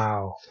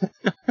 Wow.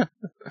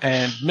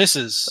 And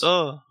misses.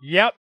 Oh.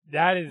 Yep,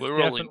 that is We're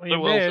definitely rolling a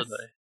well miss.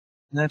 today.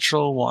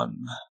 Natural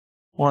 1.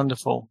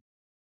 Wonderful.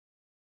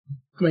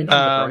 I mean,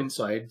 on the bright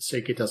side,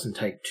 Seeker doesn't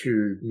take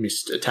 2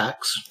 missed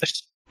attacks.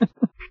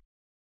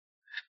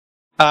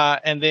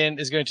 And then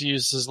is going to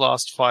use his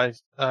last 5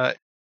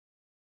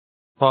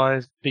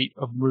 feet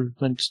of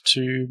movement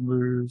to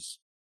move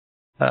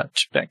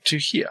back to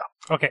here.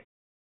 Okay.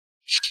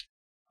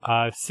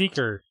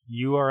 Seeker,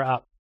 you are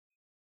up.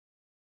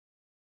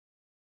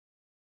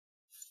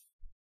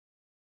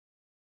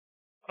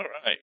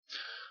 Alright.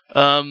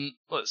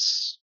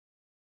 Let's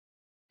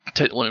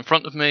take the one in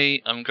front of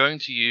me. I'm going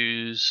to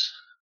use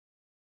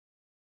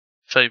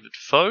Favored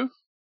Foe.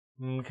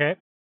 Okay.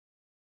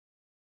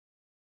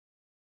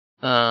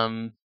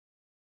 And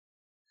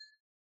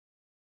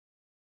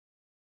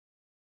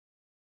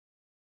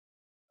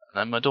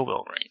then my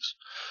doorbell rings.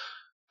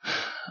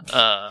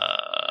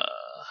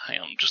 Hang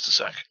on just a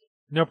sec.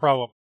 No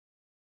problem.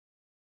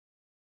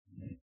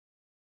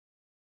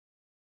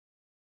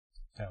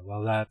 Yeah,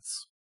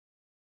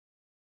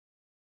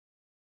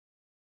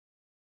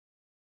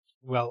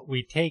 well,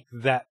 we take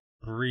that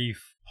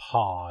brief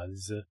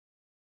pause.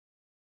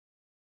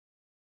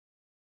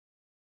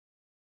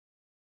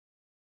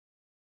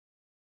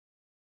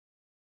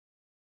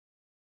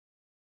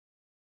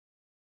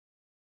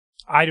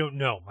 I don't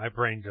know. My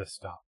brain just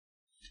stopped.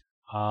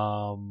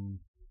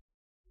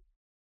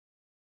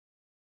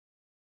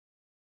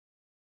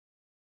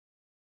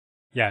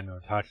 Yeah, no,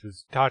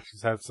 Tasha's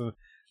had some.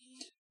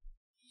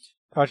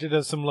 Tasha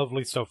does some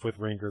lovely stuff with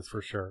Rangers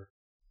for sure.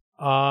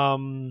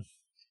 Yeah,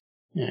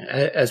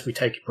 as we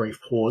take a brief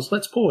pause,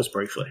 let's pause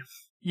briefly.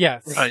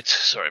 Yes. Right,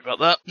 sorry about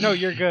that. No,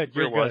 you're good.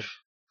 You're Real good.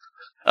 life.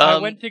 I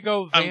went to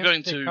go I'm vamp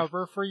going to to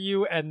cover for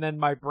you, and then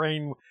my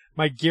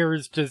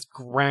gears just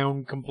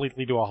ground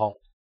completely to a halt.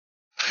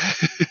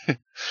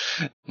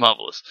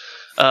 Marvelous.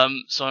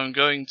 So I'm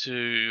going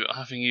to,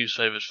 having used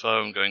Favored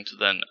Foe, I'm going to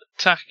then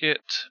attack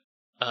it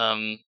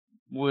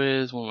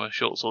with one of my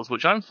short swords,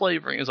 which I'm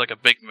flavouring as like a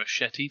big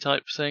machete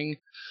type thing.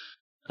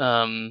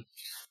 Like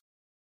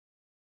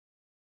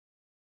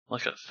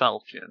a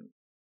falchion.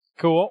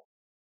 Cool.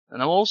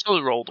 And I'm also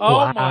rolled. Oh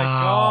Wow. my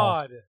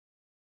god!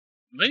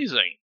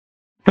 Amazing.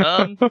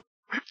 Gonna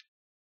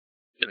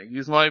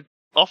use my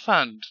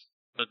offhand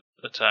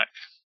attack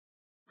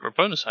for a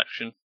bonus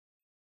action.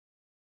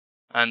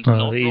 And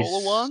not roll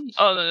a 1?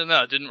 Oh, no,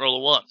 I didn't roll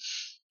a 1.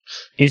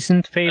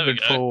 Isn't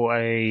favored foe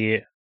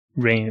a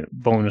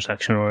bonus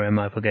action, or am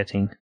I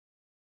forgetting?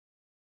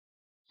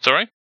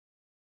 Sorry?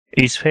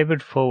 Is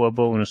favored foe a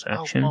bonus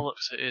action? Oh,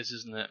 bollocks, it is,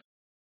 isn't it?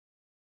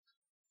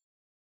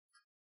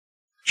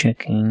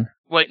 Checking.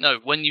 Wait, no,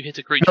 when you hit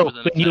a creature with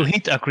an attack. When you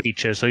hit a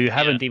creature, so you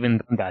haven't even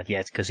done that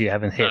yet, because you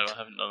haven't hit. No, I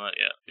haven't done that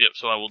yet. Yep,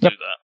 so I will do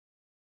that.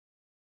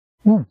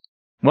 Hmm.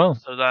 Well,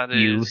 so that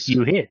is...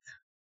 You hit.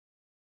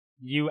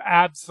 You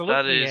absolutely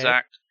That is hit.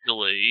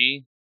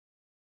 actually...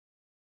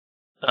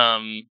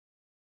 and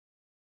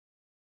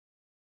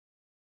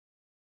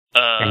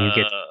you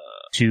get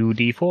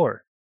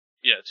 2d4.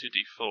 Yeah,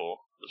 2d4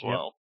 as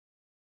well.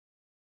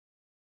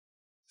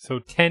 So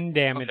 10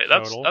 damage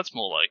total. That's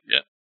more like,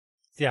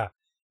 Yeah.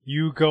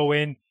 You go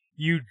in,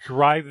 you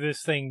drive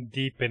this thing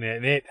deep in it,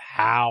 and it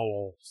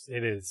howls.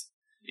 It is.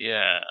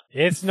 Yeah.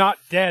 It's not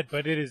dead,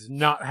 but it is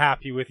not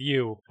happy with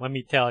you, let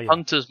me tell you.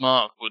 Hunter's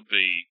Mark would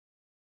be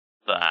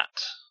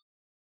that.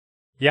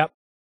 Yep.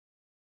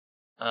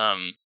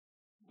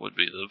 Would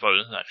be the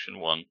bonus action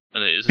one.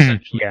 And it is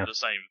essentially the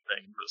same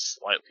thing, but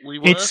slightly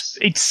worse.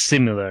 It's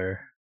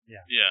similar.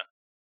 Yeah.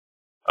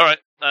 Alright,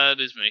 that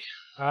is me.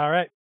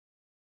 Alright.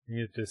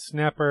 You get to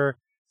Snapper.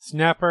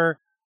 Snapper,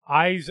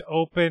 eyes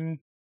open,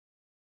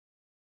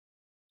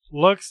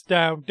 looks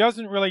down,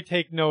 doesn't really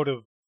take note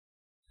of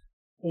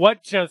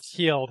what just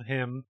healed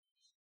him.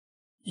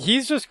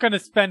 He's just going to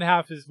spend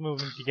half his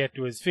movement to get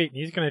to his feet, and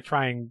he's going to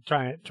try and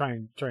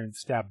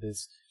stab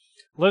this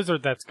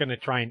lizard that's going to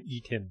try and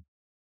eat him.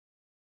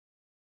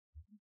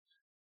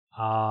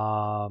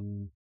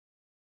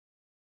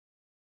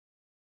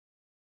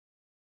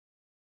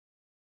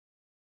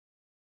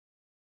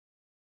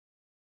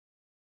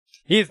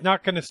 He's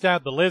not going to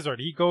stab the lizard.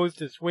 He goes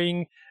to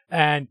swing,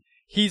 and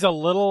he's a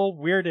little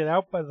weirded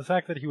out by the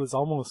fact that he was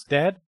almost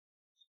dead.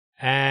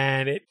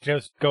 And it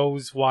just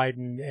goes wide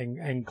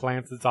and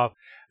glances off.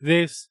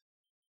 This,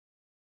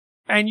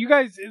 and you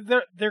guys,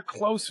 they're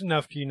close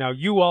enough to you now.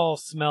 You all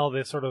smell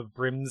this sort of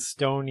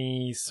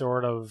brimstone-y,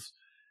 sort of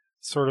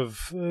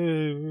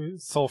sulfury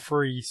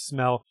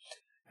smell.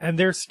 And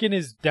their skin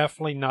is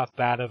definitely not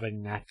that of a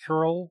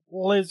natural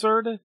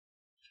lizard.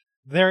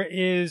 There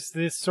is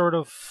this sort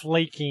of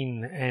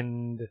flaking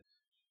and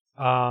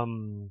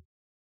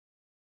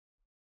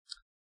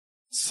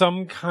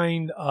some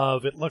kind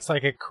of, it looks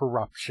like a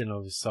corruption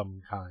of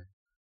some kind.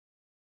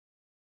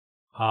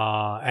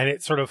 And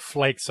it sort of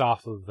flakes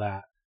off of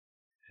that.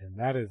 And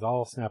that is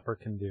all Snapper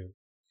can do.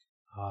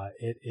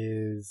 It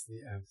is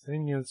the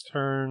Abyssinian's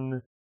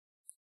turn.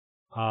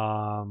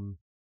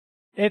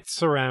 It's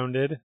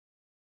surrounded,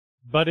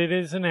 but it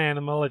is an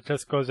animal. It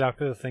just goes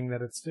after the thing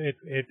that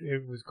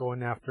it was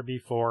going after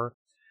before.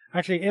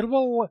 Actually, it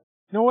will,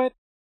 you know what?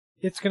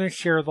 It's going to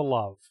share the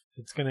love.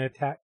 It's going to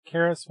attack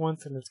Karis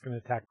once, and it's going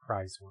to attack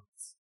Prize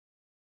once.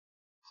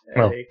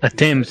 Well,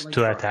 attempts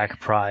to attack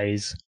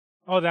Prize.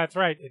 Oh, that's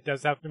right. It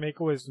does have to make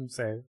a wisdom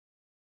save.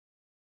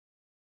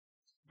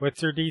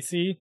 What's your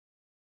DC?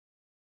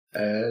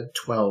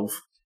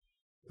 12.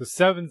 The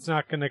 7's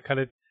not going to cut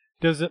it.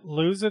 Does it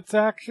lose its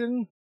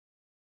action?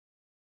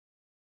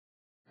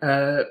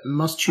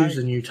 Must choose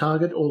a new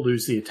target or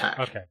lose the attack.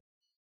 Okay.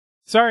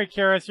 Sorry,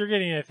 Karis, you're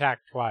getting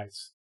attacked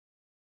twice.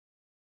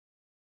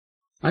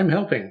 I'm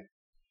helping.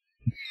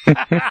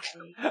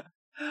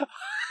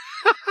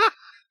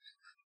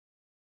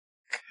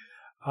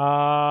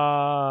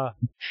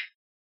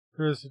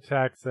 First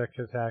attack,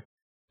 second attack.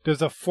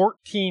 Does a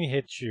 14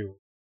 hit you?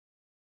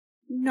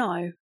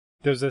 No.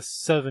 Does a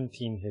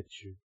 17 hit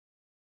you?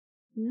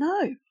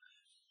 No.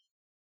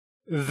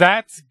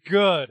 That's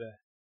good.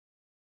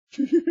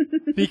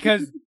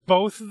 Because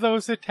both of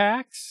those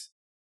attacks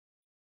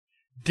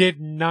did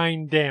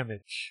 9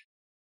 damage.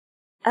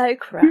 Oh,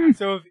 crap.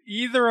 So if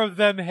either of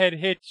them had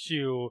hit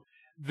you,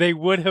 they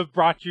would have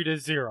brought you to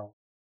 0.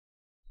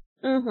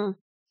 But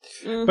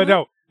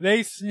no,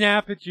 they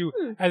snap at you.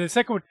 And the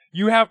second one,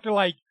 you have to,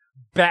 like,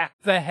 bat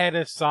the head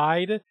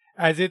aside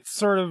as it's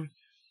sort of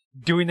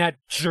doing that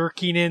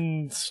jerking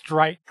in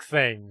strike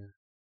thing.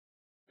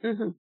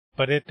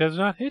 But it does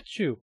not hit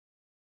you.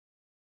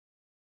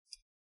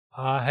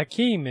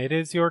 Hakim, it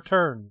is your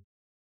turn.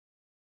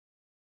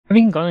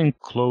 Having gotten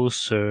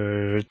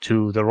closer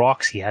to the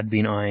rocks he had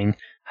been eyeing,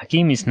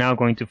 Hakim is now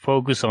going to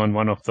focus on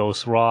one of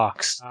those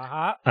rocks.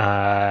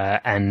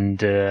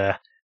 And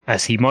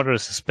as he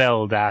mutters a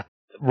spell, that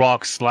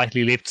rock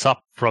slightly lifts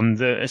up from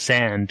the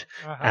sand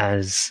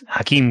as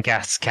Hakim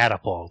casts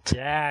Catapult.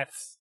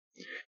 Yes.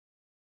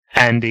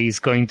 And he's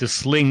going to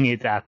sling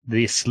it at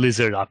this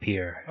lizard up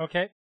here.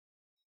 Okay.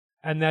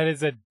 And that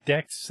is a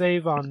dex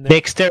save on that.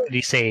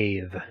 Dexterity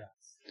save.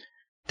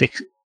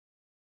 Yes.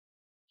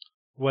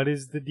 What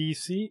is the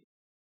DC?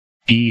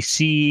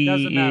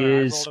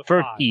 DC is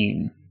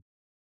 13.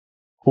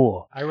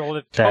 Cool. I rolled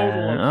a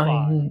total of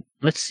 5.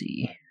 Let's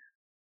see.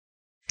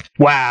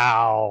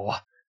 Wow.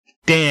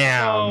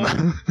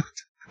 Damn.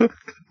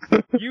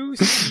 You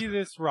see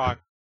this rock.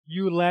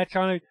 You latch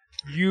on it.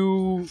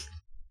 You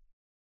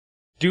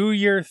do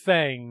your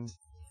thing.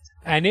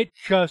 And it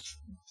just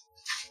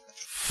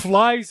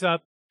flies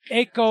up.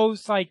 It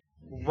goes like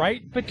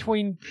right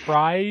between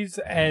Prize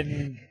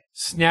and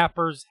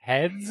Snapper's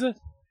heads.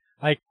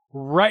 Like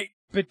right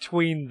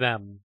between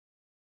them.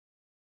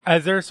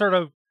 As they're sort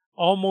of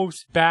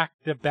almost back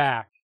to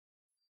back.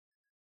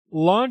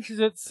 Launches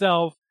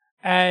itself,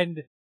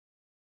 and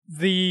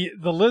the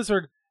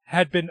lizard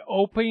had been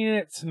opening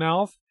its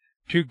mouth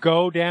to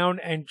go down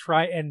and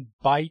try and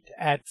bite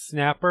at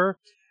Snapper,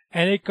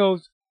 and it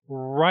goes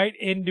right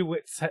into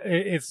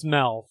its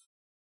mouth.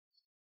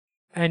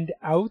 And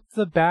out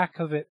the back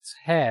of its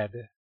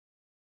head,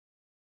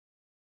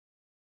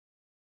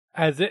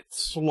 as it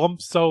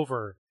slumps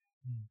over,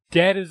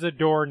 dead as a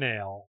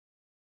doornail.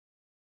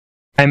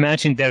 I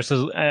imagine there's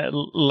a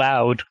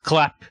loud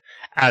clap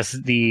as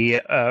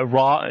the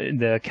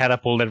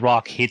catapulted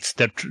rock hits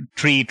the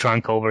tree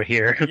trunk over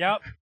here.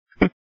 Yep.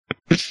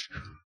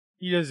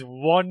 He just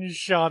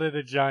one-shotted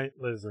a giant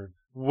lizard.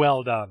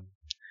 Well done.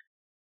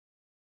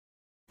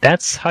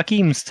 That's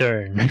Hakim's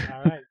turn.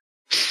 All right.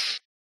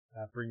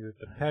 That brings it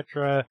to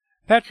Petra.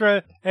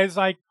 Petra is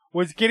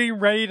was getting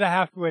ready to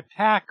have to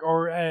attack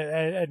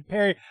and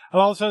parry, and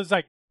all of a sudden it's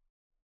like,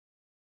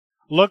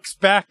 looks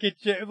back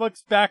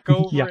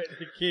over at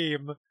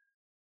Hakim.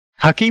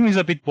 Hakim is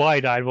a bit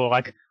wide-eyed,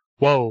 like,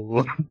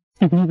 whoa.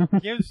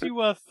 Gives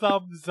you a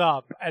thumbs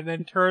up, and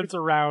then turns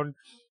around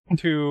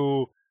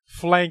to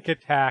flank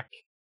attack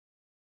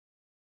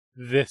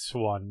this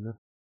one.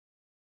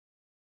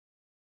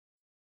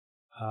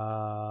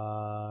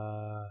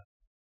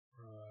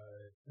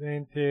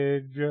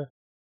 Advantage.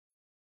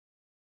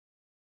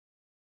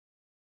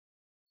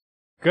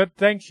 Good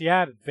thing she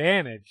had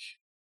advantage.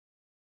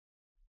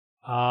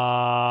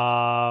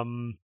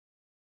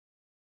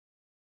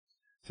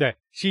 So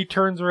she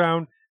turns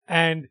around,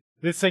 and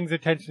this thing's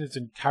attention is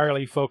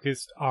entirely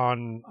focused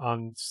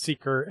on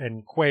Seeker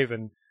and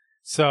Quaven.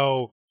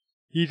 So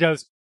he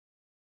just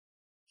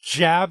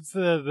jabs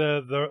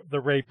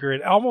the rapier,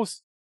 and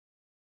almost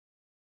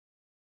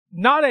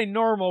not a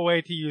normal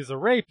way to use a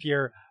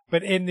rapier,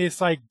 but in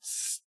this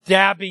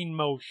stabbing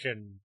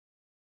motion.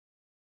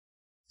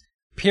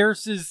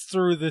 Pierces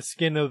through the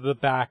skin of the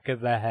back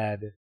of the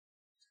head.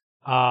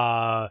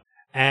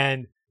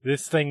 And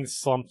this thing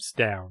slumps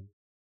down.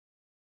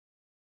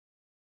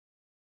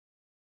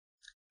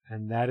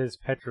 And that is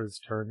Petra's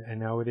turn, and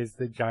now it is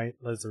the giant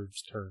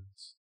lizard's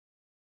turns.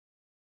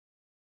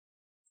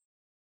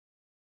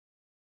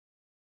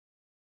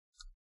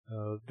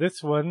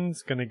 This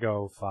one's gonna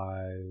go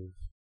 5,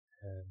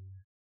 10,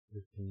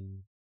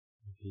 15,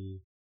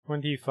 20,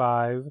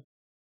 25.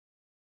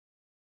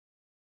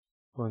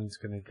 One's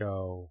gonna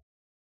go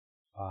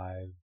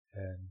 5,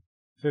 10,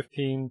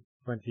 15,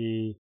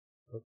 20,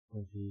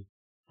 20,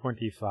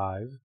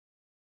 25.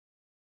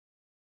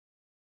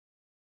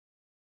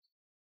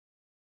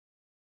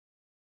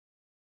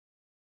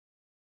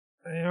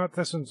 You know what?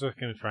 This one's just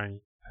gonna try and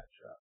eat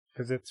Petra,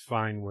 because it's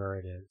fine where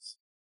it is.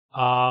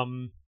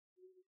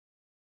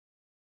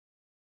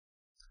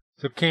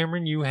 So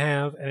Cameron, you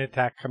have an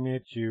attack coming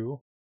at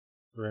you.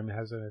 Rim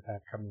has an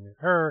attack coming at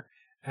her,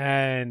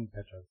 and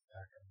Petra's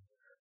attack coming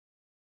at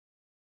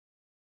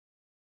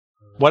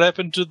her. What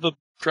happened to the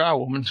drow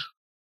woman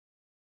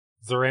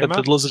Zarema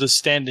that the lizard is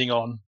standing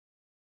on?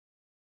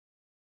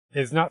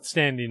 is not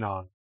standing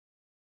on.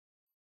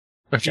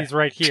 Okay. She's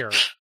right here.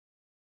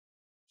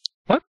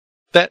 What?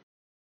 That...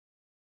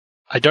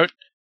 I don't...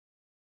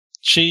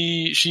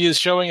 She is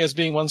showing as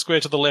being one square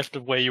to the left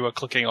of where you are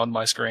clicking on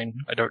my screen.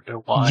 I don't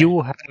know why.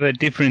 You have a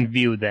different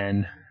view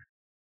then.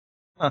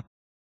 Huh.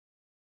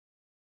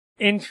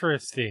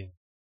 Interesting.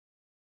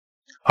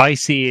 I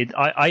see it.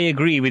 I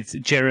agree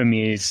with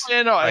Jeremy's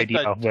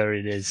idea I, of where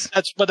it is.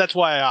 That's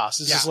why I asked.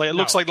 It's just like, it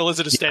looks no. like the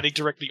lizard is standing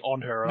directly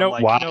on her. Nope.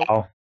 I'm like,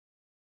 Wow.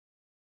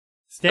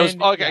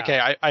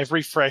 Okay, I've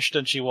refreshed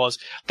and she was.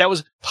 That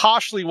was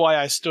partially why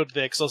I stood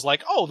there, because I was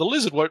like, oh, the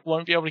lizard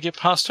won't be able to get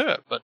past her,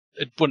 but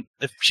it wouldn't,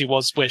 if she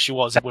was where she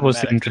was, it wouldn't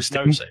matter. Interesting.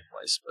 There's no safe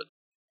place, but...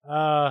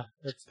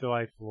 That's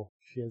delightful.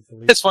 She has the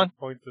least It's fine.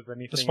 points of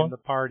anything It's fine. in the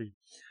party.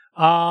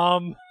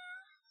 Alright,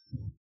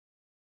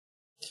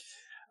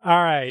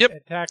 Yep.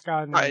 attack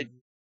on... Right.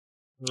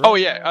 Oh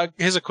yeah,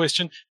 here's a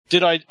question.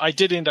 I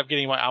did end up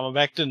getting my armor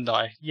back, didn't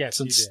I? Yes,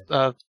 Since, you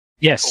did.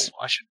 Yes.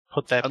 I should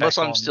put that Unless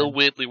back I'm on still then.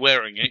 weirdly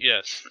wearing it,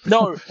 yes.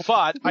 No,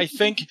 but I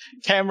think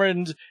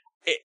Cameron,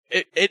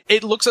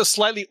 it looks a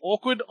slightly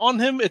awkward on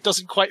him. It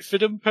doesn't quite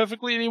fit him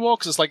perfectly anymore,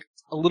 because it's like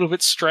a little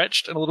bit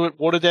stretched and a little bit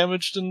water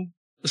damaged, and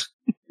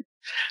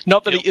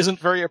not that he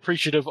isn't very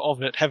appreciative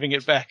of it, having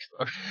it back,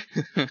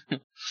 though.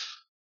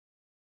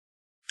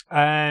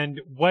 And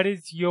what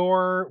is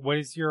your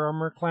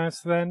armor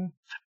class then?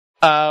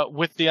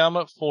 With the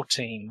armor,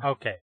 14.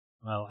 Okay.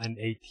 Well, an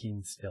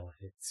 18 still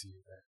hits you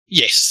then.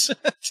 Yes.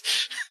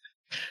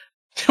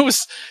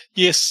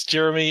 Yes,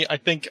 Jeremy, I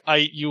think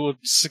you would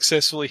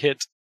successfully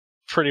hit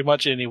pretty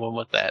much anyone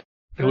with that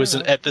who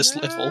isn't at this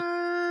level.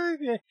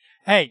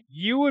 Hey,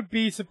 you would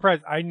be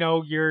surprised. I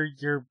know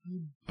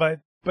but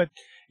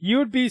you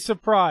would be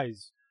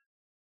surprised.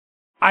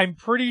 I'm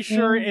pretty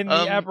sure in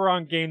the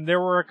Eberron game there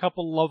were a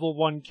couple level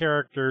 1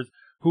 characters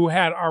who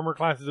had armor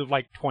classes of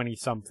like 20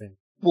 something.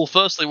 Well,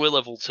 firstly, we're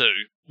level 2.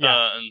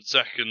 Yeah. And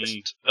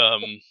second,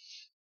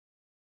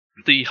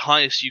 the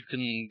highest you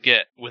can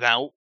get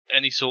without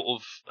any sort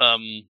of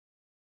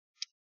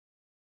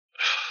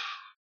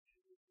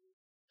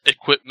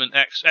equipment,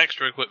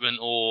 extra equipment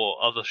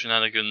or other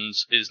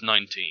shenanigans is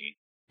 19.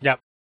 Yep.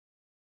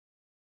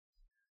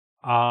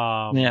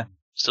 Yeah.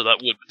 So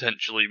that would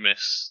potentially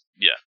miss.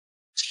 Yeah.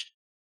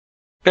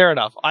 Fair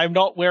enough. I'm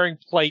not wearing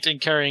plate and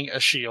carrying a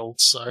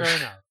shield, so Fair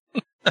enough.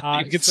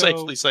 you can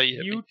safely say you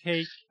hit you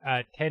me.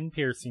 take 10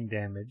 piercing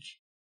damage.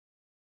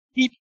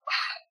 Yeet.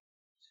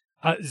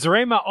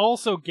 Zarema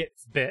also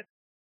gets bit.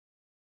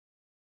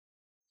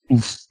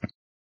 Oof.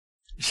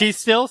 She's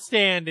still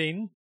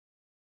standing,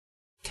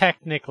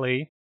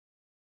 technically.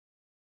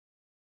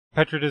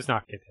 Petra does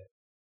not get hit.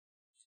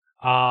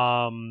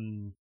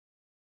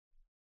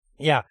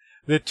 Yeah,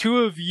 the two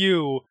of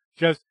you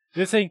just,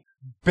 this thing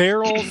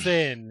barrels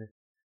in,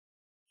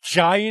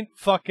 giant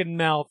fucking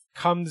mouth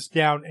comes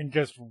down and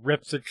just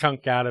rips a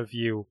chunk out of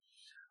you.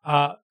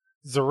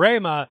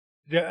 Zarema,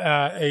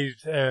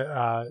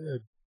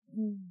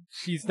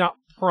 she's not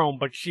prone,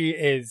 but she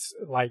is,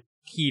 like,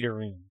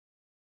 teetering.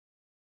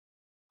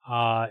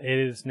 It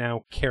is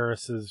now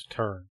Karis's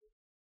turn.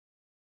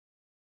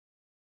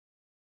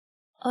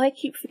 I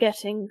keep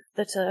forgetting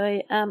that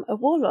I am a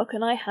warlock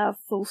and I have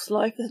False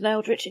Life as an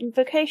Eldritch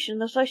invocation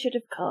that I should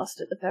have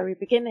cast at the very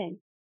beginning.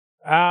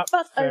 But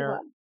fair. oh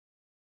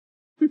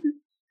well.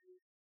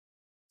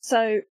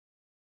 So,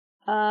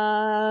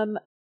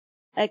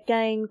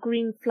 again,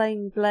 green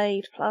flame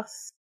blade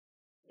plus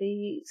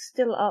the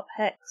still up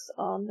hex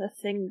on the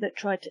thing that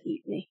tried to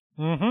eat me.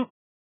 Mm-hmm.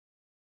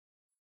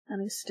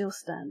 And is still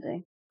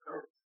standing.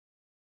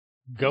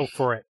 Go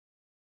for it.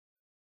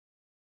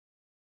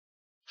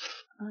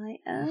 I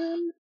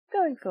am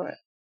going for it.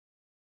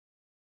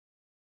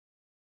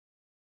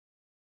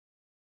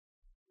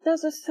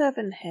 Does a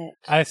 7 hit?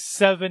 A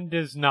 7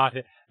 does not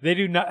hit. They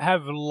do not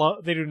have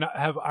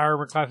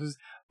armor classes,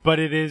 but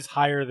it is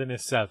higher than a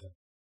 7.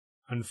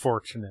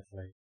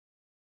 Unfortunately.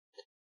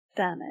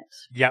 Damn it.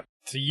 Yep.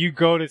 So you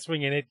go to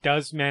swing and it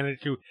does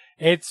manage to,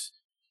 it's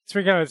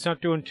not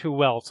doing too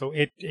well, so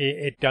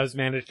it does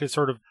manage to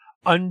sort of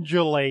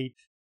undulate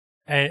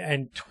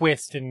and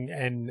twist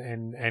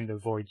and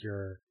avoid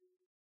your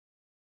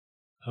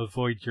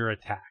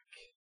attack.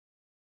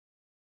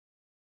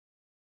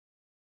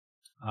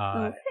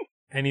 Okay.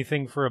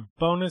 Anything for a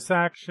bonus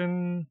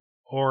action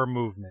or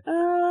movement?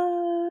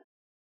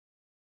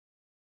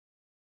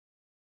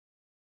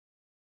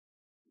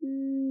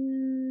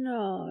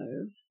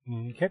 No.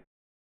 Okay.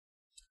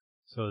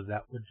 So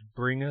that would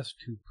bring us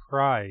to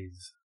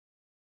Prize.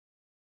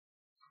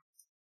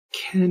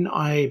 Can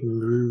I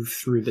move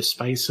through the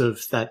space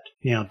of that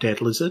now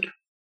dead lizard?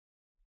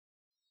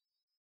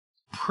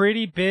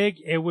 Pretty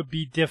big. It would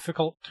be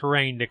difficult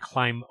terrain to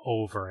climb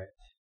over it.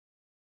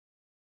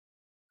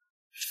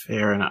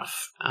 Fair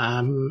enough.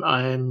 I'm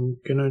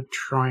gonna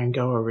try and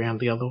go around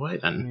the other way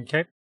then.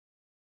 Okay.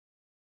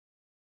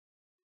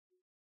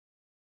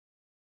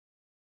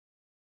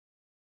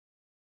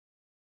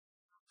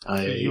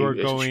 You are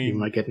going.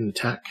 Am I getting an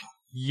attack?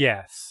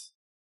 Yes.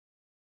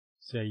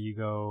 So you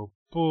go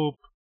boop,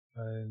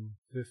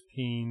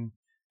 15,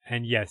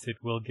 and yes,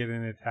 it will get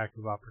an attack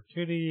of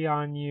opportunity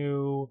on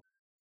you.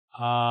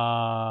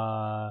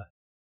 Does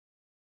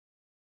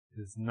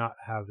not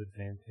have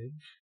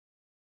advantage.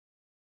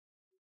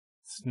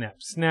 Snap,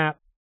 snap.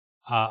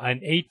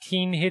 An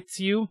 18 hits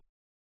you.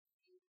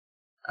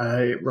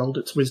 I rolled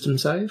its wisdom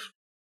save.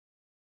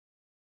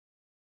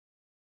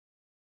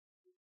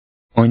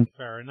 Point.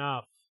 Fair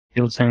enough.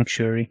 Field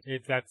Sanctuary.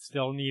 That is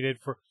still needed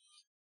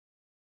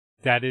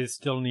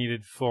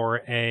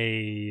for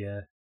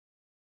a...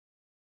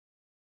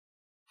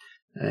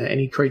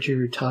 Any creature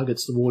who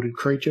targets the warded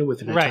creature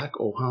with an attack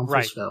or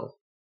harmful spell.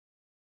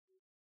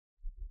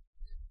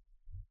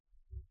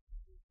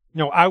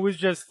 No, I was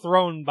just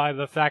thrown by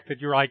the fact that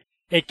you're like,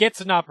 it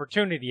gets an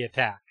opportunity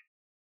attack.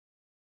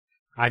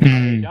 I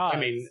mean, it does. I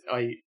mean,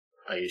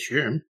 I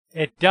assume.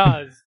 It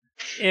does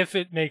if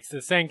it makes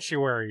the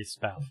sanctuary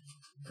spell.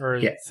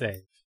 Or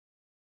save.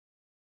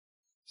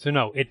 So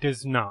no, it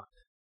does not.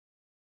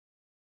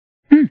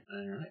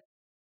 Alright.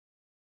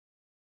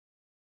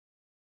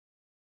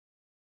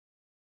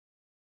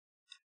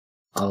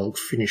 I'll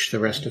finish the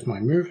rest of my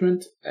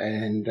movement,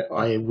 and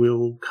I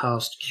will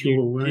cast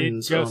Cure Wounds on You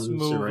did just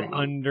move Zarema.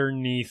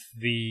 underneath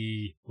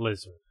the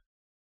lizard.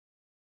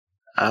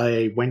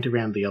 I went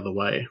around the other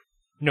way.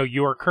 No,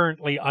 you are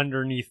currently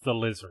underneath the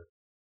lizard.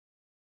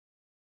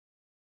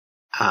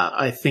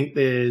 I think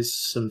there's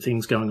some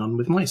things going on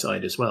with my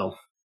side as well.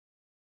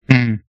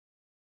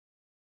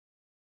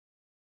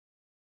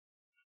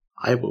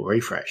 I will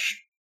refresh.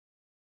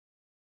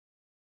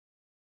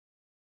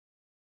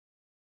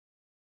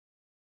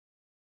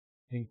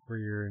 I think where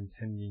you're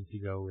intending to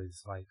go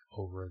is like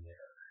over there.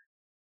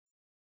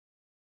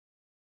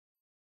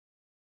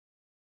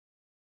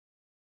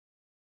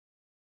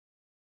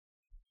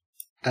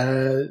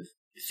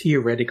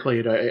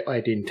 Theoretically,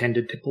 I'd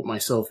intended to put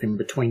myself in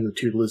between the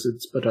two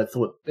lizards, but I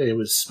thought there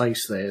was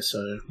space there,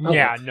 so...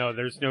 Yeah, no,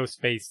 there's no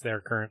space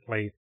there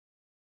currently.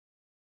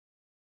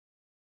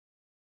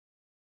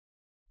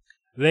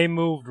 They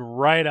moved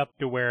right up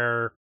to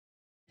where...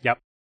 Yep.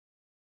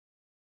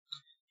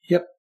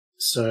 Yep.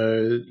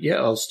 So, yeah,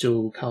 I'll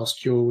still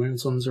cast Cure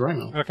Wounds on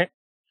Zarema. Okay,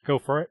 go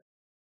for it.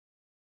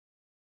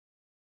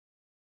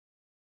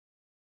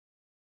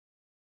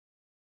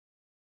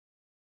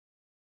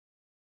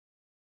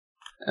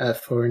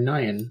 For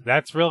 9.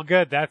 That's real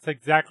good. That's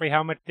exactly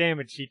how much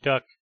damage she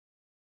took.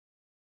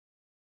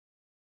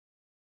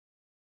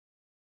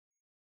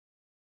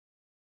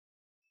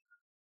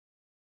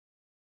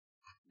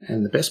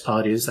 And the best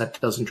part is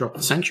that doesn't drop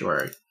the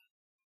Sanctuary.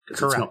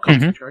 Because it's not Correct.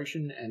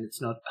 concentration, and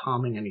it's not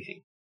harming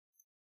anything.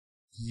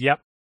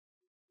 Yep.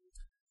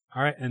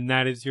 Alright, and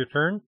that is your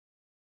turn?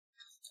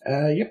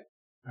 Yep.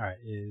 Alright,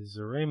 it is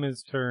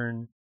Zarema's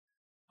turn.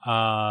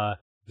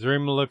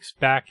 Zarema looks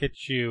back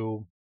at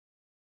you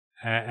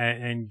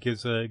and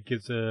gives a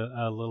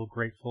little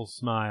grateful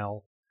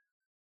smile.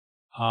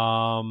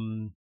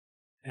 And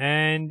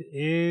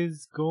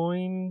is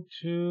going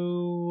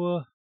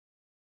to...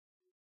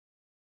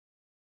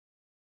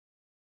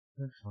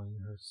 Actually,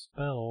 her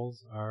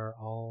spells are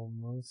all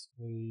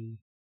mostly...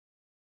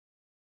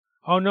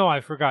 Oh no, I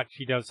forgot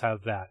she does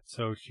have that.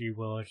 So she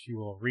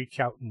will reach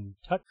out and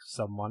touch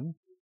someone.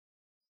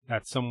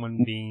 That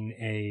someone being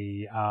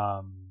a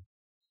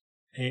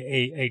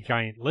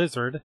giant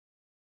lizard.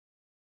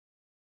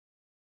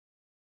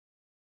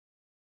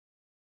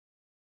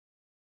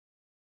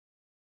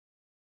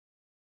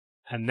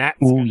 And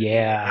that's Ooh,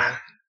 yeah.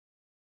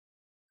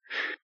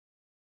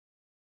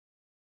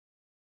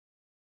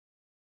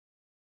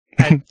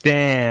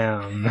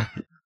 Damn.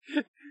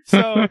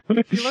 So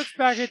she looks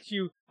back at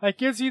you, like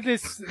gives you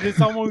this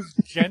almost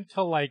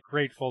gentle, like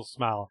grateful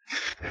smile.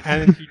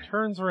 And then she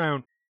turns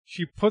around,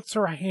 she puts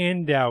her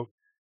hand out,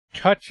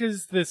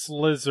 touches this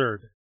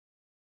lizard,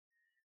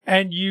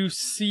 and you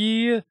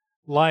see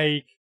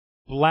like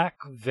black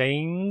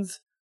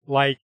veins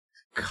like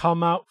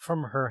come out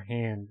from her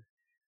hand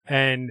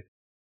and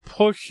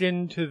push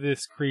into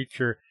this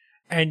creature,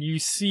 and you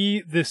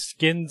see the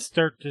skin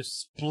start to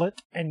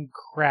split and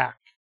crack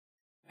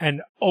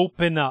and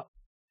open up,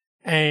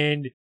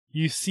 and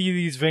you see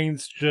these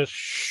veins just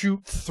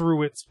shoot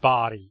through its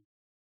body.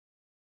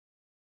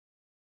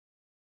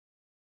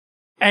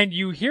 And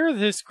you hear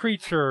this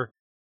creature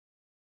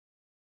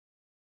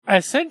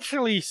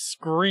essentially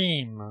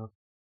scream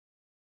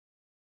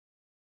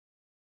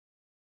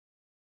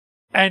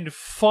and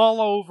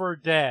fall over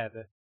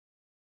dead,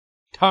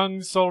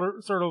 tongue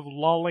sort of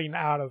lolling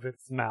out of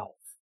its mouth.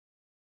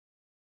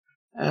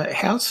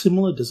 How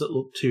similar does it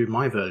look to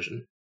my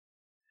version?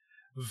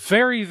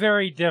 Very,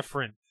 very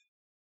different.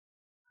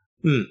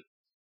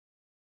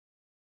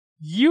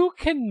 You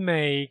can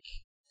make...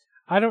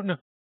 I don't know.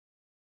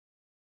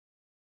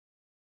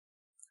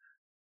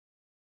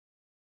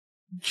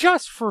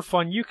 Just for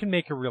fun, you can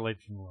make a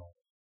religion roll.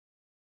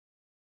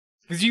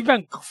 Because you've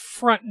been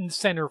front and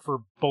center for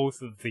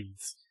both of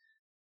these.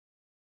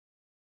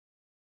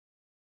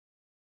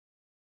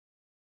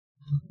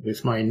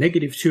 With my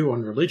 -2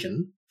 on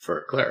religion, for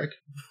a cleric,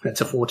 that's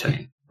a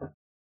 14.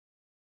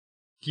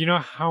 Do you know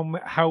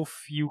how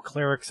few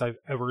clerics I've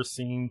ever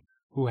seen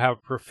who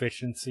have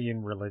proficiency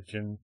in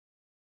religion?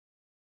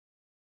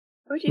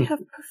 Would you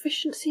have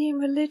proficiency in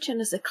religion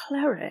as a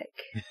cleric?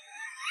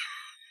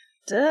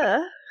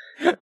 Duh.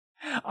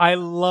 I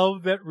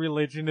love that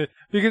religion is,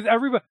 because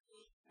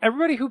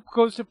everybody who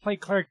goes to play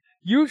cleric,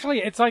 usually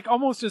it's like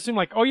almost assume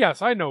like, oh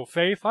yes, I know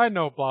faith, I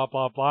know blah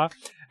blah blah,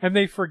 and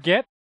they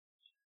forget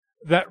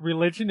that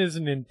religion is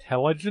an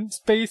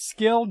intelligence-based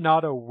skill,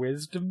 not a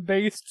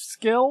wisdom-based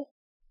skill.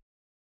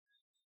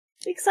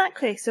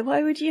 Exactly, so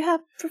why would you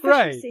have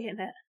proficiency in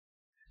it?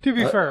 To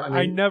be fair, I mean-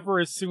 I never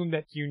assume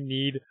that you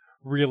need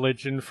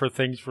religion for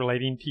things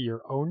relating to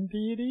your own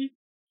deity,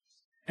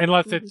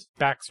 unless it's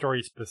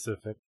backstory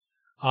specific.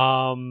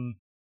 But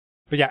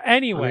yeah,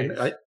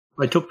 anyway.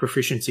 I took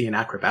proficiency in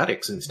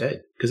acrobatics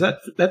instead, because I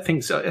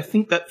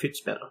think that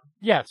fits better.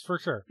 Yes, for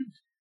sure.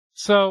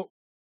 So,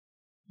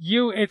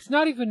 it's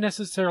not even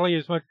necessarily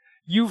as much,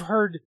 you've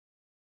heard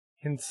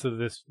hints of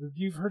this,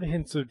 you've heard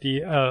hints of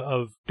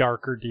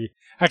darker deities.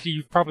 Actually,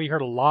 you've probably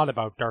heard a lot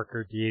about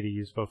darker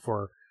deities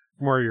before,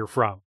 from where you're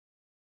from.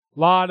 A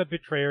lot of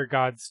betrayer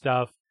god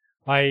stuff,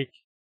 like,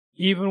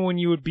 even when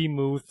you would be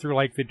moved through,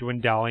 like, the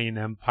Dwendalian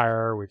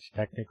Empire, which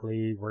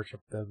technically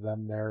worship of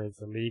them there is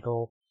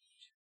illegal,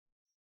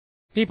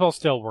 people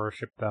still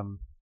worship them.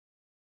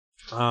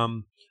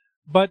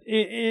 But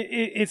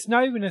it's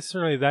not even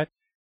necessarily that.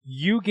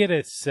 You get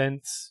a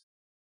sense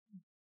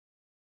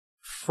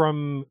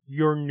from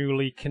your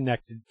newly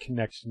connected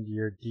connection to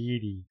your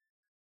deity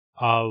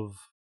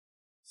of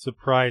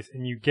surprise,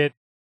 and you get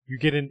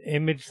an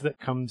image that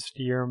comes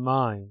to your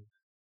mind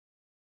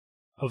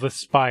of a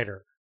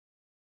spider.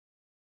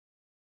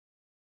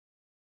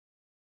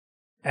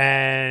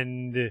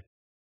 And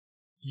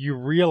you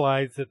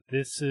realize that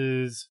this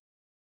is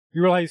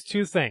You realize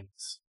two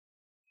things.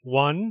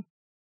 One,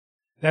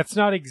 that's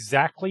not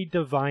exactly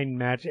divine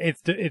magic.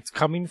 It's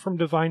coming from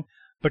divine,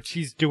 but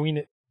she's doing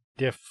it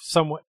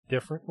somewhat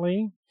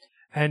differently.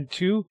 And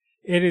two,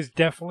 it is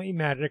definitely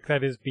magic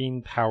that is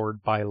being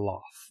powered by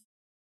Loth,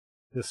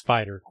 the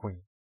Spider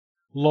Queen.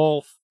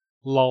 Loth.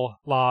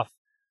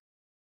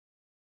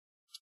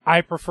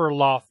 I prefer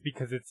Loth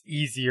because it's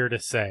easier to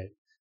say.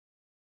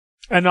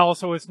 And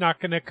also it's not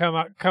going to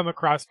come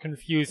across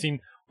confusing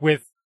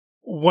with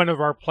one of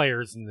our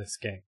players in this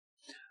game.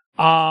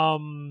 Yeah,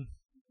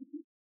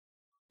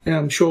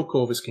 I'm sure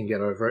Corvus can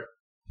get over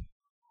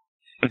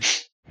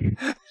it.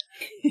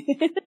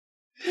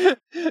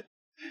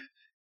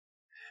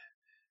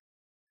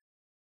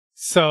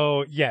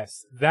 So,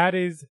 yes, that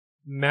is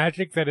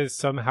magic that is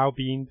somehow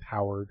being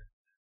powered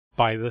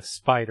by the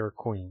Spider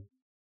Queen.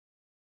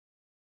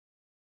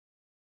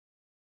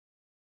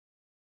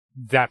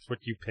 That's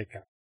what you pick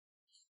up.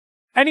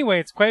 Anyway,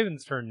 it's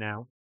Quaven's turn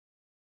now.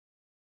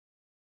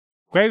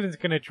 Quaven's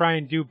going to try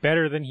and do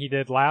better than he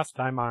did last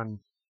time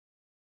on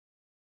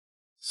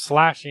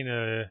slashing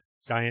a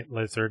giant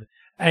lizard,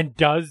 and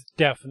does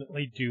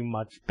definitely do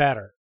much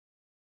better.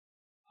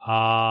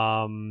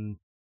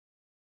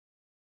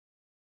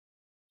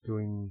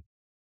 Doing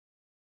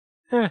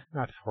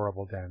not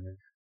horrible damage.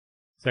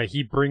 So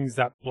he brings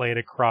that blade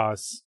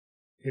across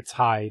its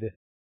hide.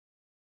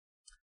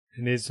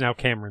 And it is now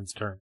Cameron's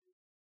turn.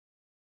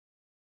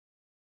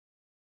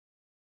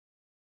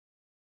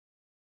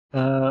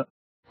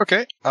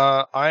 Okay.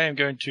 I am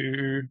going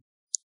to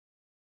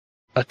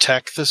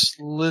attack this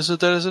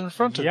lizard that is in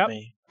front of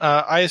me.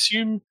 I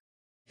assume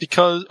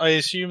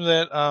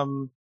that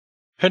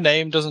her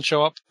name doesn't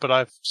show up, but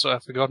I've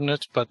forgotten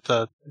it. But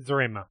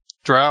Zarema.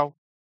 Drow.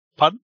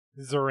 Pardon?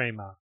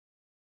 Zarema.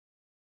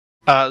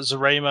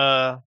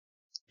 Zarema.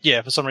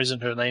 Yeah, for some reason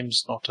her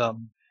name's not.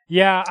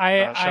 Yeah,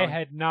 I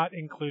had not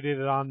included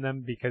it on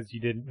them because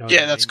you didn't know.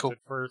 Yeah, that's cool. At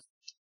first,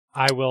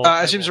 I will.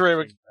 I assume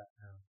Zarema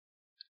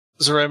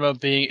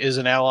is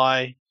an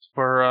ally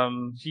for.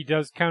 She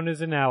does count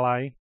as an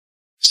ally.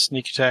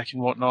 Sneak attack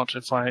and whatnot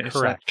if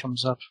that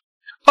comes up.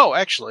 Oh,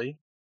 actually,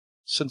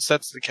 since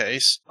that's the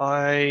case,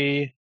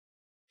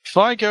 if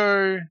I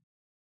go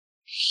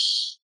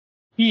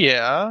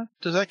here,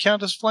 does that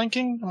count as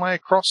flanking? Am I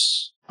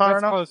across far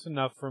enough? That's close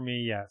enough for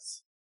me,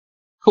 yes.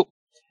 Cool.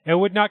 It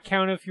would not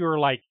count if you were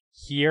like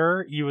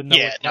here, even though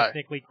it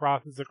technically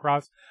crosses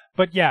across.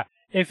 But yeah,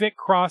 if it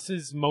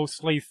crosses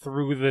mostly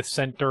through the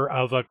center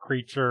of a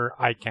creature,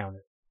 I count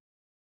it.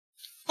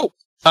 Cool.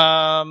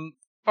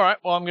 Alright,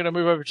 well, I'm going to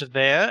move over to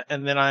there,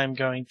 and then I'm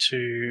going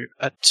to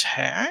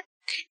attack.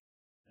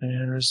 I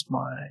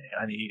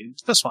need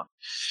this one.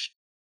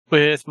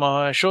 With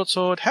my short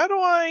sword, how do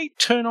I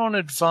turn on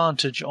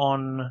advantage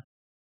on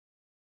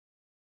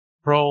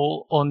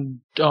roll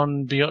on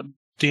Beyond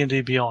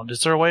D&D Beyond?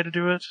 Is there a way to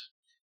do it?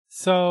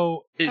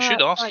 So it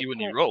should ask you when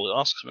you roll. It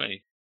asks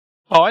me.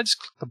 Oh, I just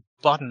click the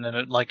button and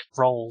it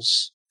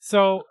rolls.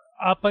 So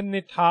up on the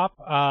top,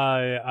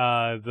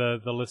 the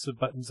list of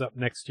buttons up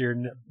next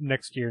to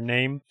your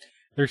name,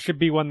 there should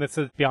be one that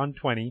says Beyond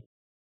 20.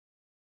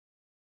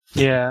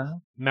 Yeah.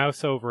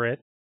 Mouse over it.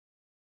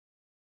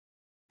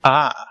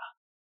 Ah.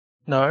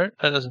 No,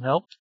 that doesn't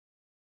help.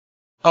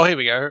 Oh, here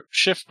we go.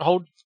 If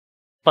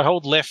I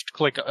hold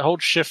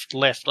shift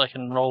left, I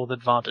can roll with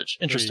advantage.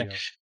 Interesting.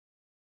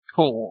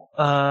 Cool.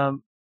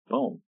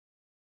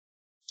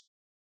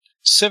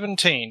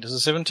 17. Does a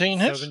 17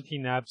 hit?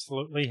 17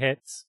 absolutely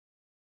hits.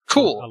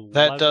 Cool.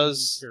 That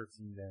does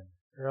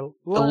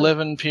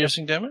 11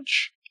 piercing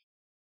damage.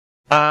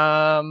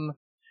 How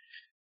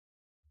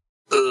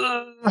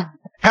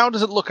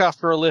does it look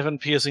after 11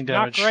 piercing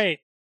damage? Not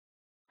great.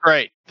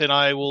 Great. Then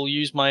I will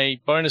use my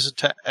bonus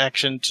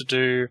action to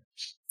do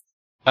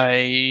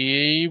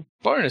a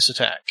bonus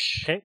attack.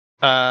 Okay.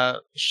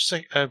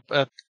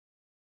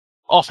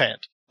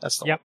 Offhand. That's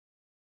the one.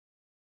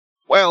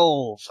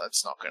 12.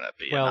 That's not going to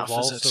be 12 enough,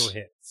 also is it?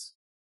 hits.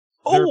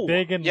 They're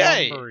big and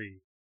yay. lumbery.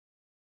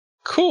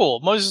 Cool.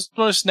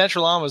 Most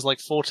natural armor is like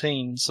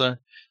 14, so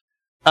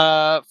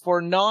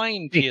for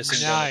 9 piercing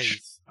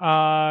damage.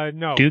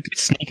 No. Do you get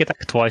sneak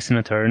attack twice in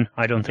a turn?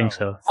 I don't think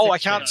so. Oh, I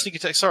can't sneak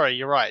attack. Sorry,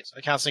 you're right.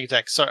 I can't sneak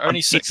attack. So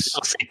only 6.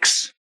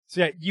 6.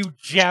 So yeah, you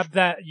jab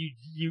that.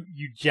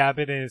 You jab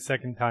it in a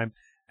second time,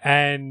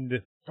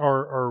 and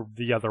or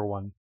the other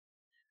one,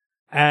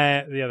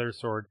 the other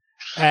sword,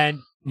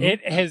 and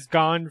it has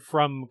gone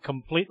from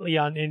completely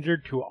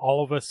uninjured to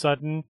all of a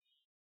sudden,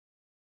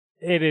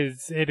 it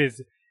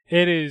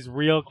is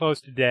real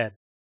close to dead.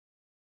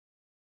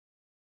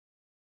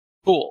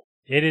 Cool.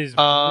 It is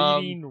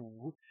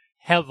bleeding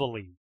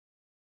heavily.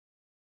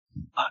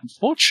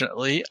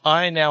 Unfortunately,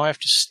 I now have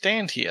to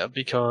stand here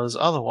because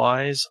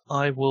otherwise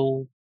I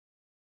will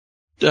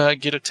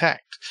get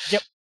attacked.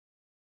 Yep.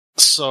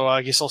 So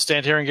I guess I'll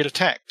stand here and get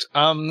attacked.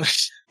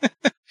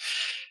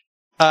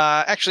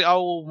 Actually, I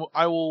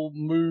will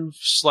move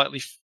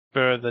slightly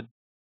further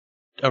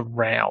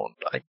around,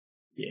 I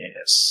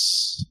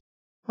guess.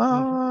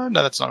 No,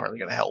 that's not really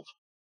going to help.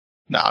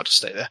 No, I'll just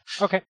stay there.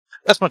 Okay.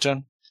 That's my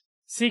turn.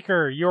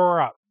 Seeker,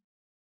 you're up.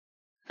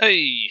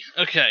 Hey,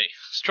 okay.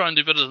 Let's try and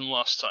do better than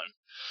last time.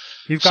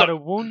 You've got a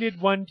wounded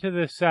one to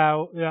the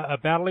south, a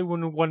badly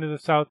wounded one to the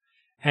south,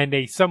 and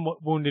a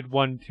somewhat wounded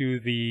one to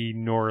the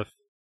northwest.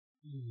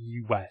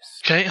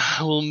 Okay,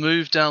 I will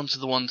move down to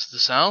the one to the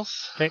south.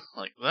 Okay.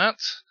 Like that.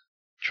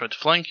 Try to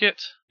flank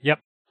it. Yep.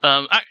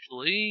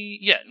 Actually,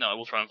 yeah, no, I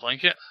will try and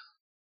flank it.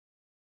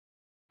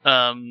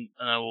 And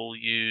I will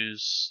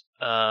use,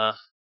 my,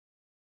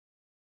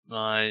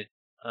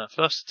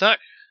 first attack.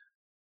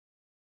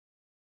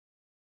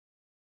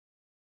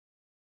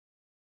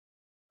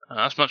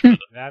 That's much better.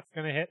 That's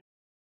gonna hit.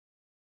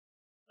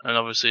 And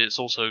obviously it's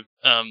also,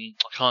 I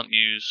can't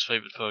use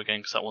Favoured Foe again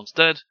because that one's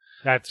dead.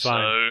 That's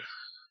fine.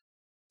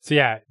 So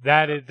yeah,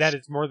 that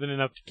is more than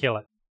enough to kill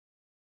it.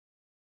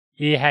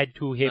 He had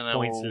 2 hit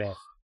points left.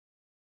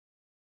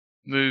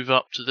 Move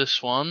up to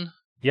this one.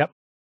 Yep.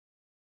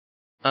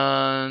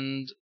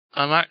 And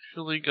I'm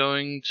actually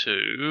going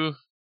to,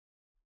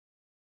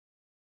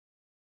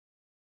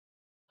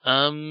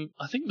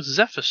 I think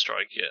Zephyr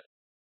Strike it.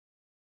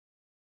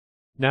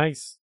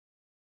 Nice.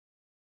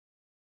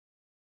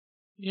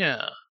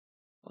 Yeah.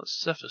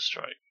 Let's Zephyr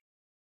Strike.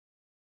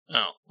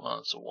 Oh, well,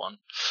 that's a 1.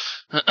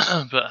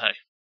 But hey.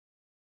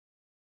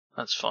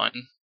 That's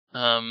fine.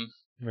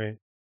 Right.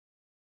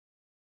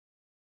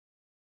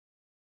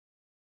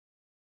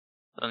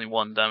 Only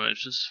 1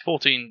 damage. There's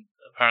 14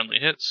 apparently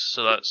hits,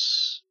 so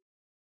that's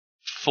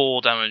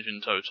 4 damage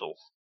in total.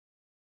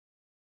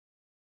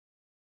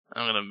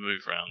 I'm gonna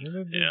move around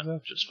here,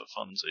 just for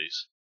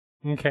funsies.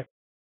 Okay.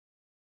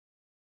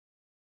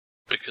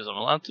 Because I'm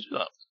allowed to do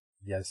that.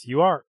 Yes, you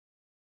are.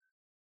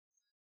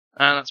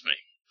 And that's me.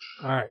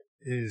 Alright.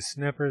 It is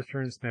Snapper's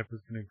turn.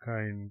 Snapper's gonna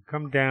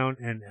come down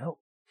and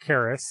help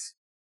Karis.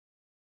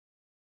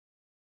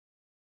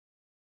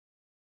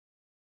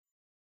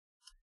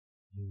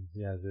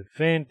 He has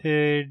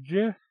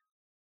advantage.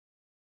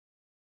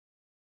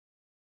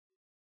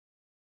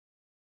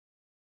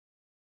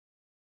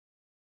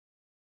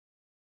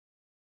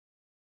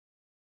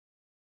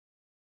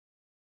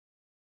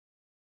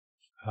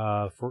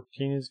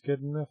 14 is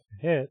good enough to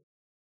hit.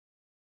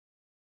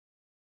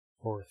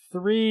 For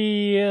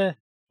 3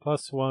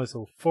 plus 1,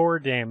 so 4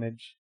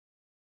 damage.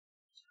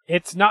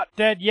 It's not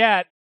dead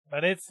yet,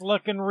 but it's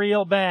looking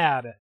real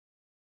bad.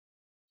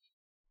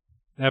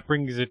 That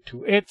brings it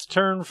to its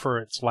turn for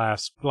its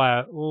last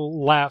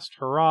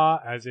hurrah,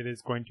 as it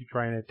is going to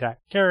try and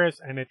attack Karis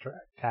and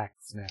attack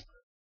Snapper.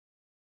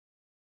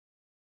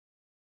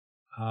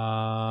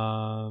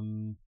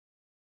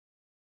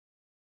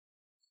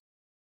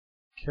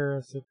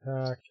 Karis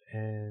attack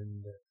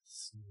and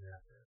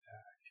Snapper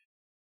attack.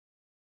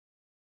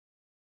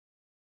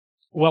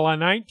 Well, a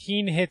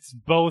 19 hits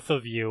both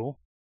of you.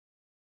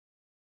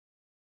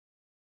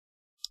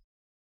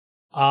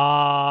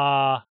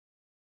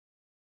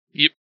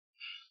 Yep.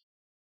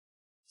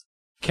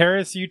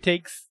 Karis, you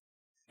take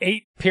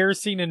 8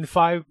 piercing and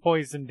 5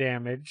 poison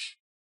damage.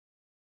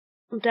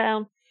 I'm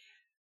down.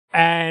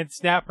 And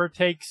Snapper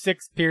takes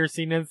 6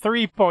 piercing and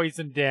 3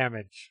 poison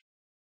damage.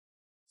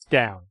 It's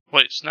down.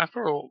 Wait,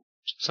 Snapper or...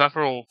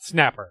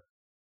 Snapper.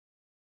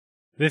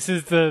 This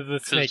is the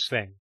snake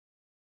thing.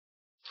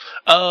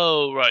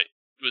 Oh, right.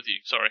 With you,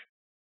 sorry.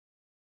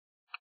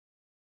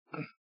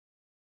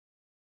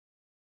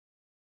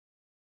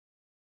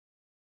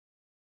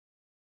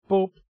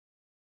 Boop.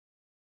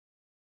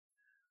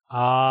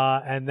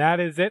 And that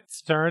is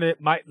its turn. It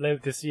might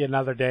live to see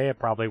another day. It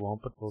probably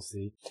won't, but we'll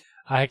see.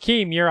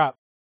 Hakeem, you're up.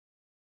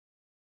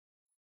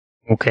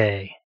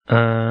 Okay.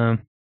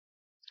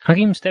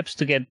 Hakim steps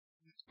to get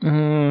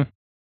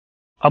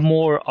a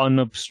more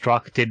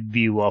unobstructed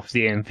view of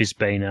the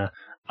Amphisbana,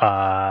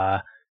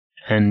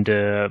 and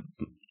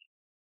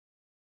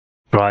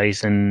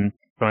tries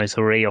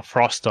a ray of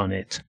frost on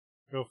it.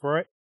 Go for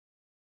it.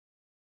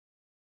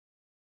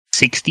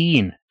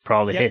 16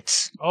 probably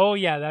hits. Oh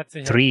yeah, that's a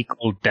hit. 3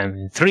 cold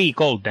damage. 3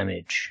 cold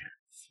damage.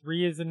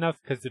 3 is enough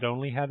because it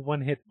only had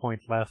 1 hit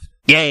point left.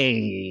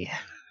 Yay!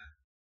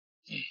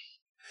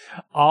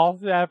 All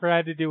Snapper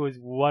had to do was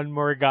 1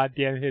 more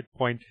goddamn hit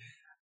point.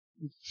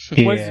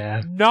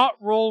 Was not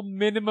roll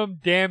minimum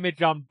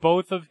damage on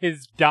both of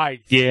his dice.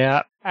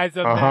 Yeah. As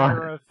a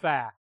matter of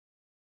fact.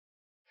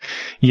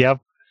 Yep.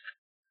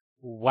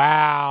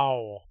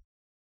 Wow.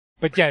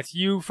 But yes,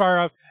 you fire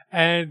up,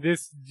 and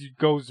this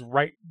goes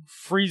right,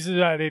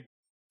 freezes up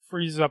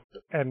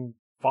and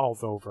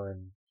falls over,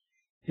 and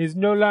is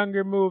no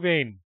longer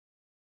moving.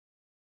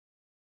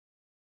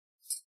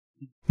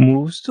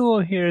 Moves to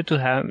here to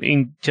have,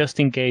 just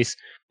in case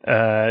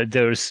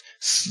there's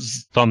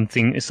some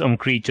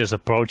creatures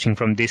approaching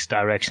from this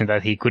direction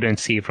that he couldn't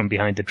see from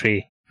behind the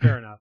tree. Fair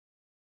enough.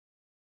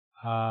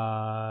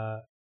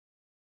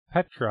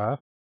 Petra.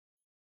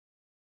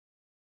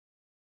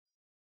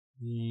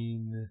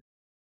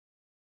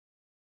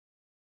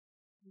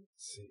 Let's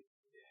see.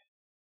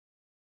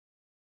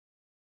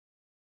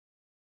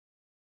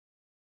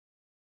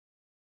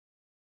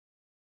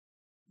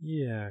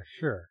 Yeah,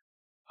 sure.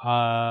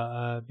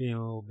 Being a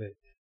little bit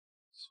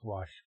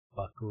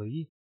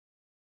swashbuckly.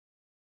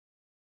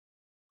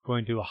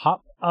 going to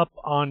hop up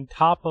on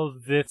top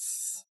of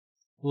this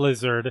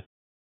lizard.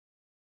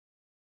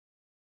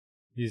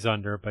 He's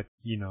under, but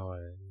you know.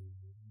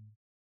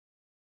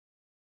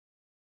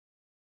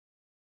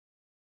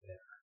 There.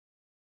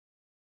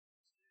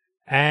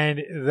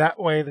 And that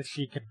way that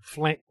she can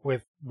flank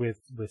with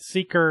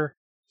Seeker.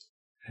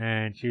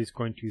 And she's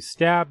going to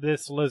stab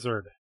this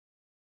lizard.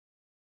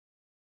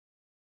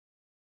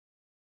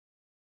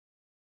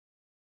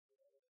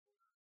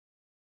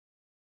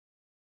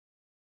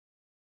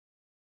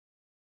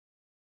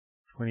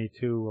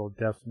 .22 will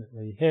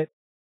definitely hit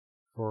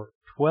for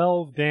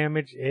 12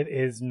 damage. It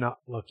is not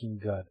looking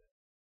good.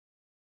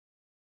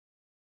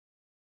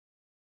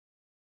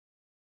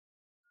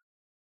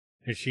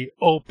 As she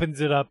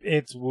opens it up,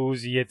 it's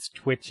woozy, it's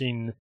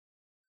twitching.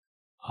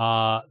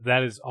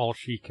 That is all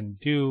she can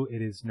do.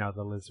 It is now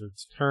the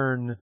lizard's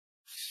turn.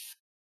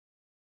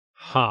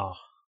 Huh.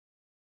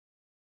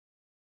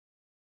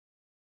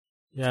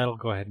 Yeah, it'll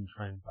go ahead and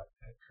try and bite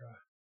Petra.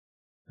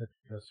 That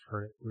just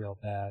hurt it real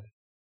bad.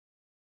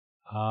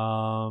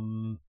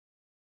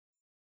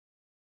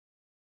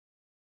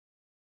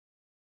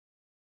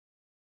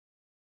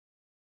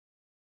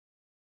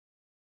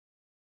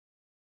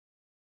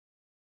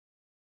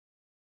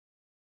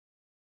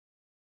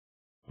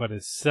 But a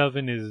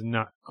 7 is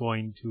not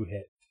going to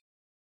hit.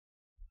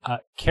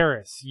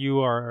 Karis,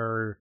 you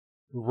are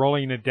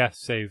rolling a death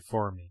save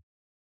for me.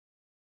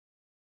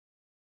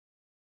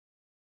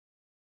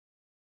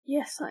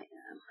 Yes, I am.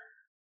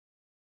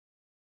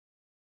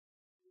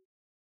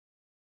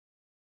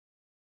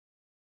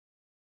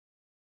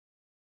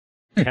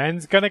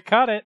 10's gonna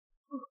cut it.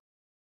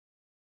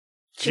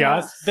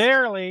 Just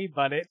barely,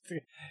 but it's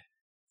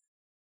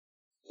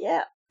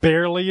Yeah.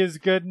 barely is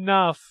good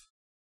enough.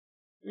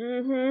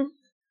 Mm-hmm.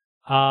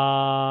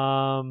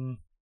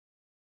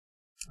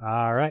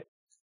 Alright.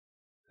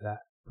 That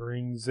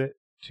brings it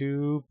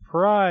to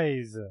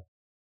Prize.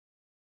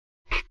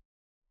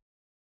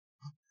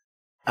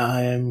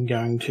 I am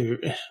going to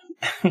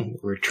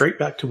retreat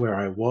back to where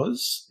I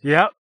was.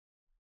 Yep.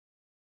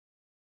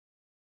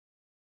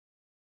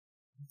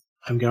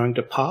 I'm going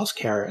to pass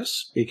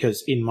Karis,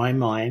 because in my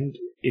mind,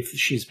 if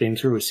she's been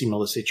through a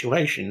similar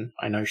situation,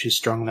 I know she's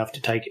strong enough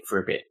to take it for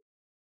a bit.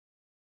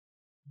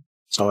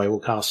 So I will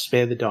cast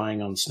Spare the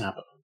Dying on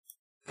Snapper.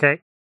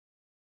 Okay.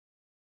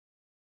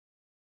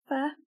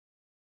 Fair.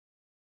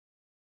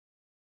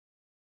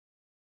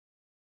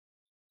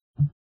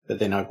 But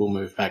then I will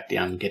move back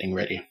down, getting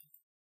ready.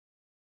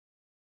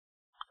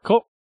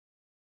 Cool.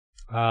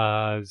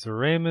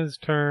 Zarema's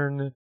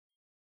turn.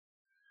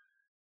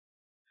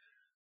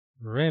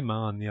 Zarema,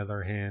 on the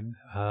other hand,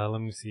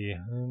 let me see.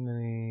 How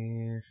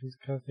many? She's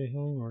casting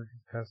healing or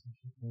she's casting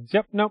healing?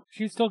 Yep, nope,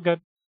 she's still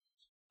good.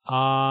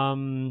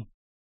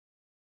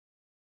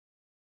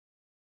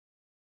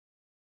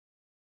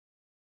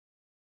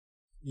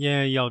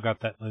 Yeah, y'all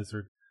got that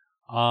lizard.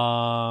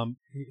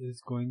 He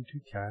is going to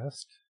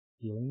cast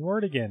Healing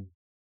Word again.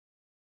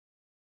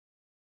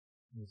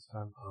 This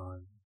time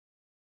on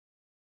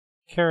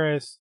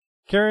Karis.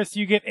 Karis,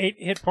 you get 8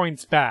 hit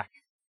points back.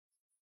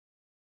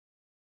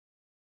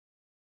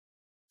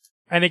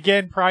 And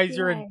again, Prize,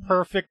 you're in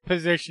perfect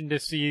position to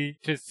see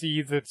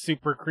the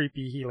super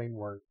creepy Healing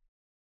Word.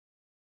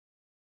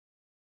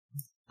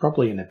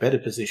 Probably in a better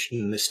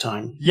position this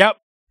time.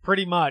 Yep,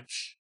 pretty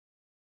much.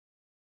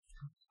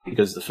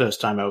 Because the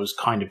first time I was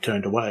kind of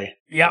turned away.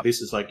 Yep. This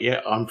is like,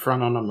 yeah, I'm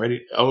front on, I'm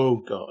ready. Oh,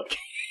 God.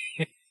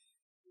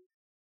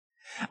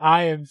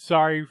 I am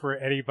sorry for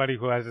anybody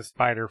who has a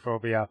spider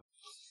phobia.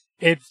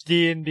 It's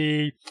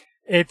D&D.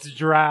 It's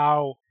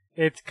drow.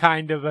 It's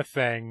kind of a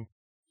thing.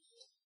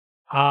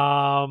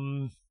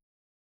 Alright,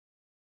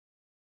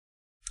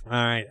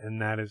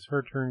 and that is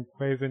her turn.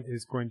 Quaven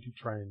is going to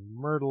try and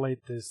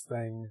murderate this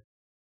thing.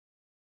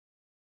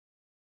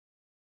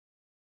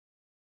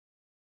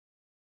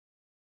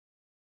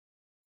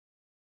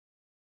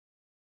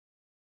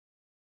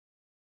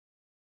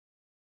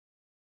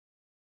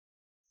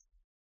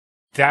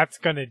 That's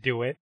gonna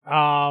do it.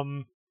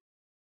 So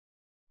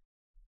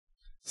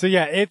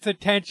yeah, its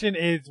attention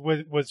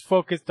was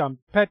focused on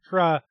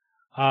Petra,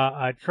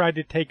 tried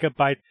to take a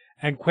bite,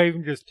 and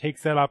Quaven just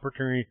takes that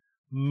opportunity,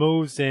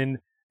 moves in,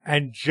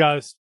 and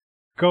just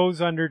goes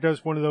under,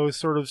 does one of those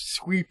sort of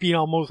sweeping,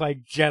 almost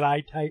like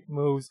Jedi type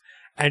moves,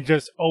 and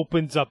just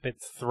opens up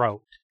its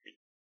throat.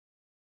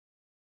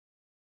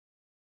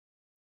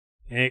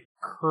 It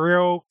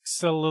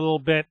croaks a little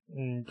bit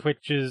and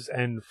twitches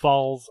and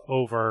falls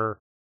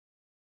over,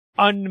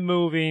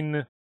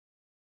 unmoving.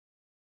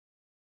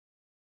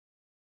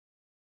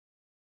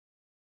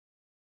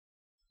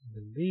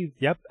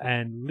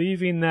 And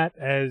leaving that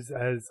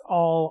as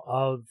all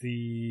of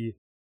the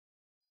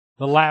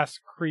last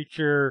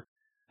creature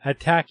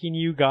attacking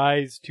you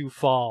guys to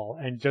fall,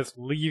 and just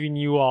leaving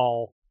you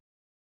all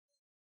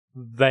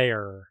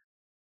there.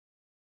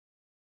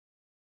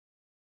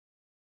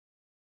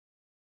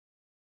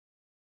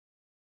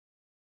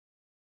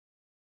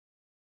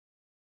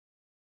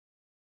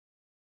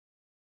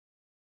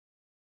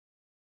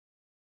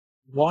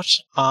 What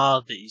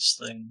are these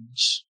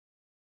things?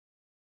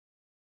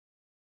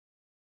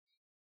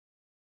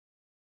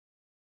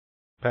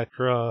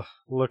 Petra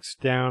looks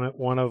down at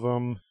one of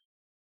them,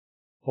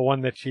 the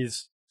one that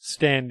she's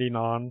standing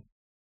on.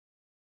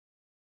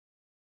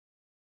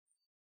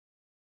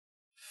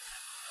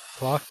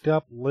 Fucked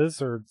up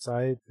lizards.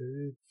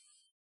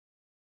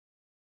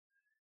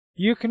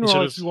 You can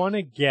roll if you want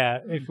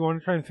to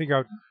try and figure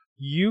out.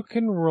 You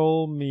can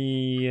roll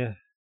me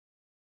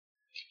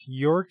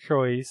your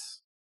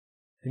choice,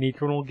 and each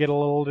one will get a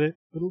little bit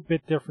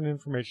different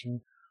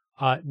information.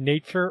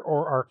 Nature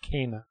or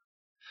Arcana.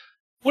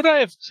 Would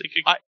I have?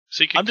 Seeking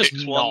I'm just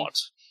kicks not.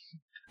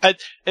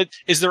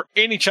 Is there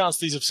any chance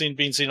these have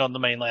been seen on the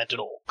mainland at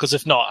all? Because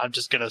if not, I'm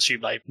just going to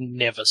assume I've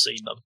never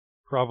seen them.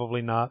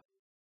 Probably not.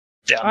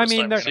 Yeah, I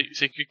mean,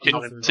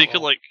 Seeker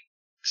like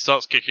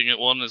starts kicking at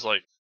one. Is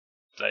like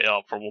they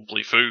are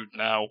probably food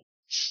now.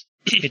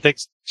 He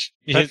thinks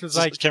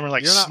like, Cameron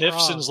like "You're not sniffs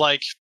wrong." and is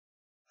like,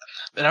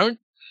 they don't.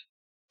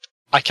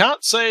 I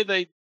can't say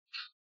they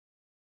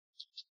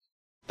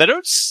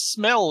don't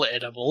smell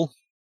edible.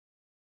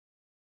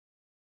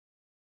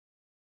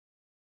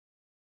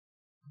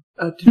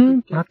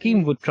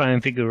 Hakim would try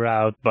and figure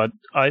out, but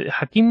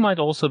Hakim might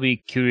also be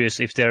curious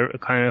if they're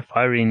kind of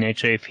fiery in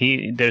nature. If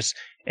there's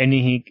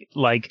any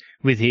like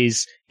with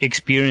his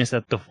experience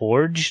at the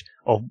forge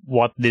of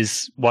what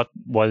this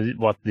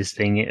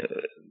thing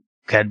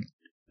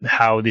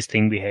how this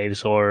thing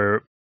behaves,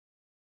 or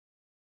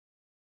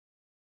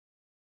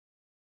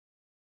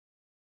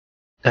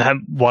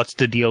what's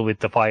the deal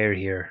with the fire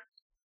here,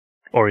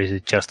 or is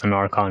it just an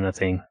Arcana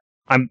thing?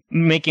 I'm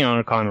making an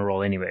Arcana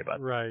roll anyway, but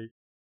Right.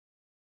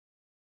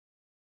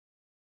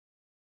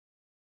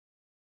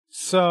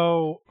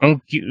 So...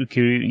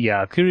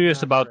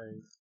 curious about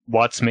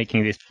what's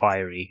making this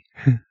fiery.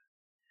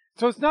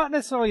 So it's not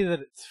necessarily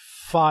that it's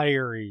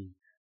fiery.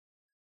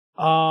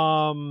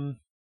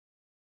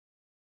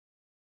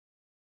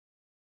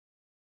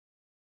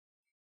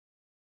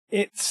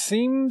 It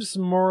seems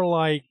more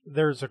like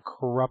there's a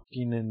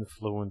corrupting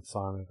influence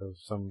on it of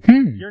some...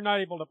 You're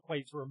not able to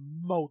place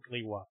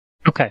remotely what.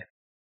 Okay.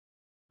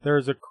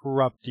 There's a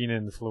corrupting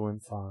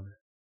influence on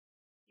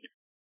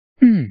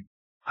it.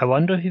 I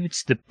wonder if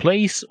it's the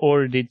place,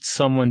 or did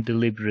someone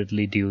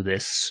deliberately do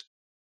this?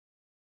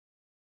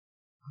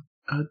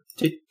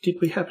 Did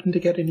we happen to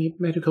get any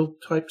medical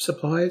type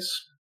supplies?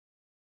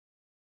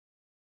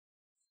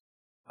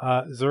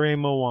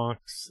 Zarema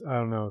walks. I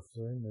don't know if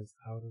Zarema's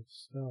out of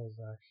spells,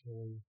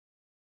 actually.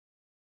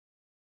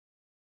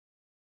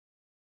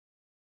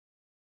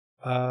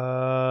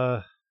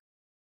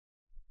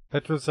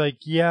 Petra's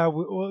like, yeah,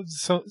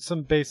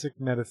 some basic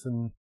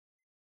medicine.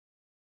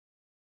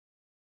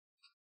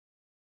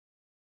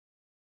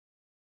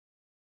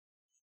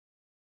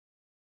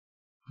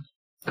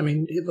 I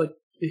mean, he'll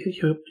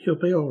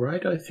be all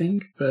right, I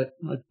think, but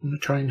I'm going to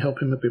try and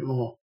help him a bit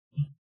more.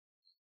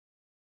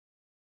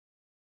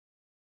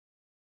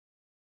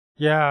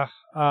 Yeah,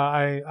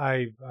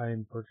 I'm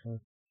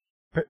unfortunately.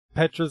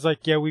 Petra's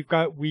like, yeah, we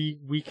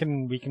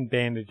can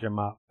bandage him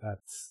up.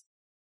 That's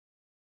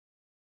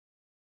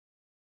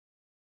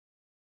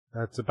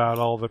about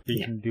all that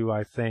we can do,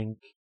 I think.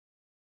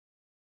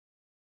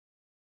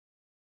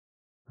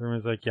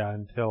 Everyone's like, yeah,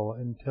 until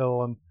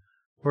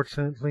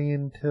unfortunately,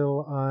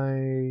 until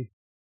I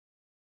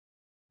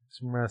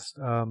some rest,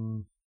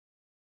 I'm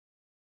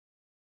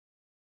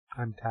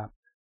tapped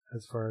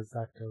as far as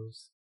that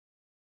goes.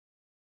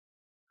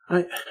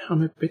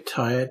 I'm a bit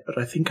tired, but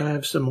I think I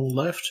have some more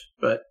left,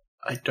 but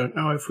I don't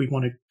know if we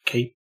want to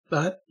keep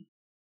that.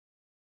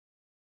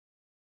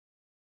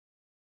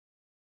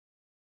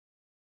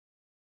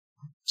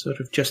 Sort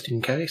of just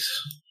in case.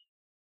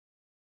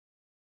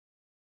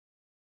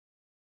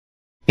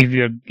 If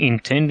you're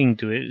intending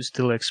to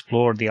still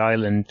explore the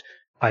island,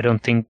 I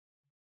don't think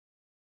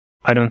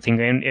we're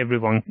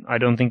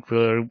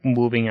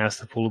moving as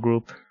the full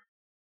group.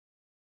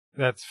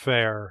 That's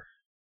fair.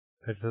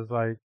 It's just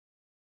like,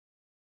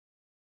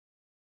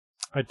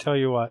 I tell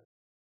you what.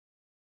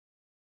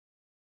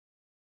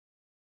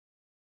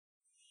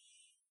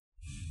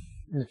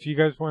 If you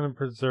guys want to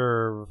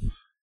preserve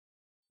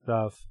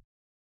stuff,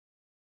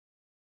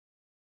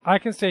 I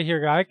can stay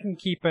here. I can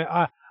keep it.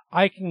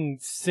 I can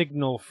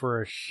signal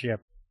for a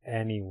ship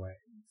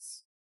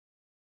anyways.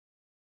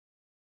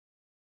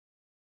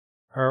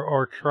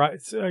 Or try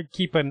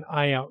keep an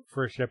eye out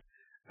for a ship,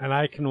 and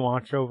I can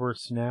watch over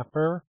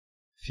Snapper.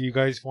 If you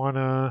guys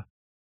wanna,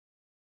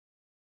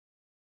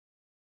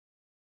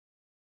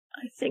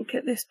 I think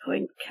at this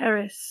point,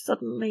 Keris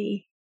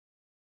suddenly,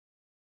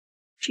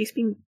 she's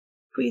been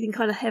breathing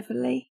kind of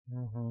heavily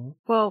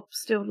while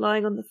still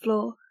lying on the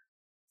floor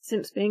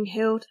since being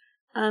healed,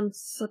 and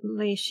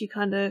suddenly she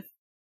kind of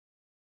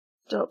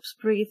stops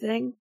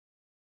breathing,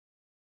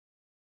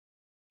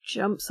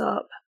 jumps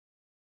up,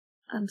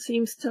 and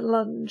seems to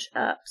lunge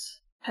at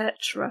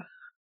Petra.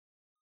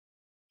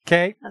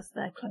 Okay. As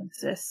their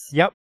closest.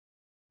 Yep.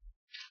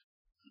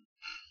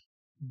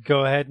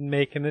 Go ahead and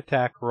make an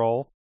attack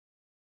roll.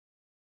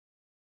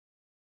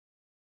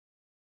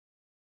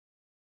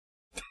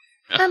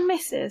 And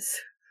misses.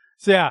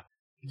 So yeah,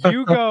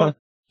 you go,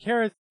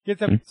 Karis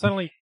gets up,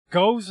 suddenly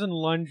goes and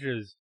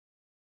lunges.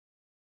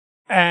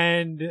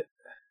 And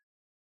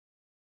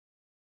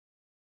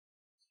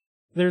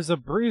there's a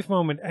brief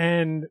moment,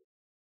 and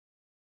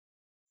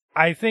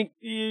I think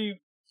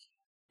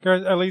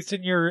at least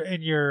in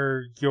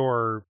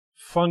your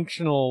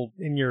functional,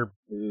 in your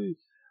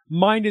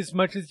mind, as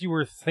much as you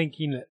were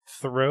thinking it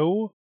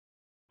through,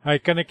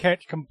 I'm gonna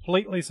catch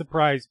completely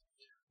surprised.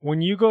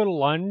 When you go to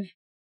lunge,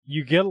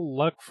 you get a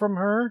look from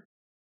her,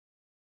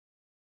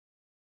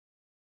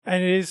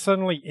 and it is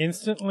suddenly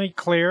instantly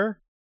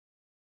clear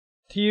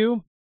to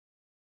you.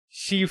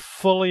 She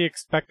fully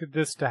expected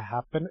this to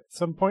happen at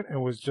some point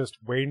and was just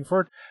waiting for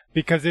it,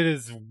 because it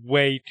is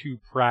way too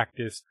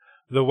practiced.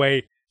 The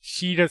way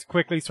she just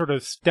quickly sort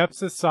of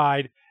steps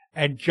aside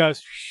and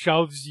just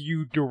shoves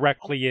you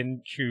directly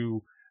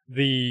into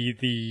the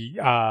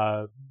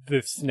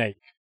snake.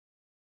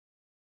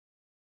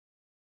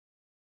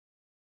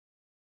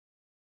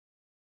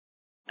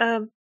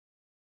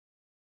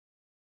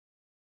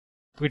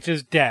 Which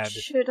is dead.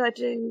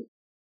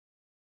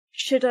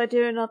 Should I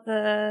do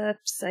another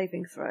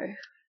saving throw?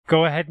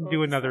 Go ahead and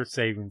do another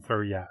saving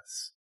throw,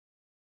 yes.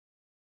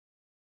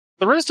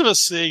 The rest of us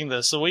seeing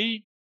this,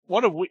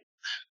 what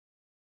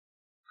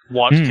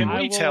can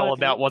we tell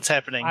about what's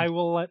happening? I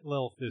will let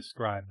Lilith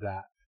describe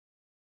that.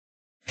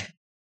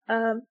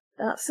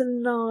 That's a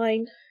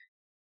 9.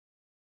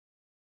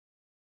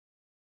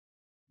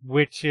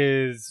 Which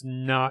is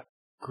not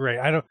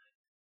great.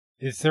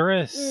 Is there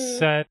a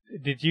set?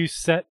 Did you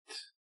set?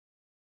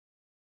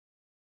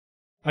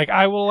 Like,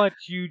 I will let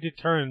you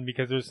determine,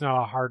 because there's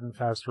not a hard and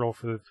fast roll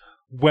for this,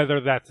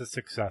 whether that's a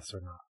success or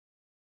not.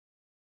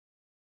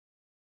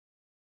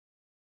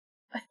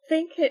 I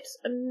think it's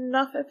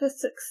enough of a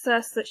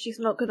success that she's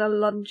not going to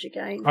lunge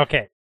again.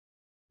 Okay.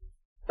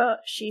 But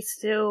she's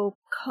still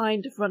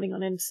kind of running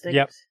on instinct.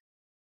 Yep.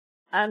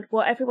 And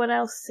what everyone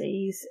else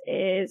sees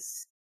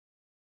is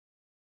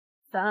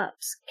that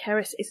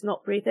Keris is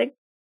not breathing.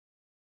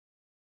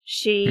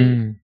 She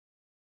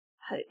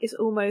is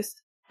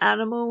almost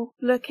animal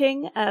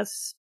looking,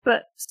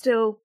 but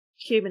still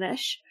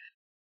humanish,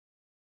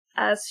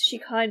 as she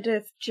kind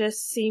of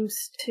just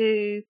seems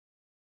to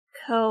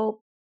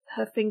curl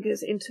her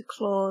fingers into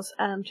claws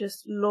and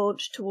just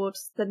launch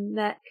towards the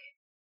neck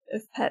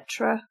of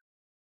Petra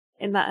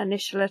in that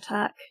initial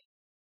attack,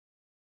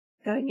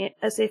 going it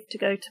as if to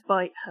go to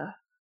bite her.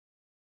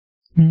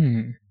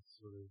 And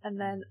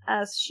then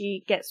as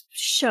she gets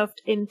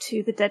shoved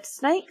into the dead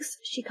snakes,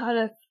 she kind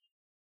of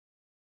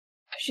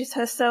pushes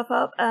herself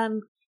up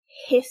and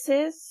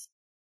hisses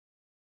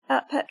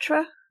at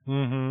Petra.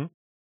 Mm-hmm.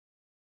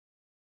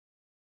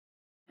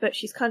 But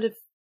she's kind of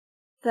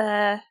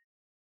there,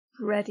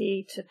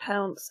 ready to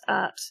pounce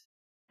at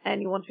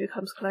anyone who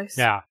comes close.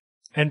 Yeah.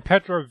 And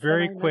Petra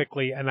very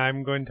quickly, and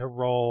I'm going to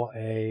roll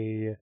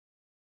a...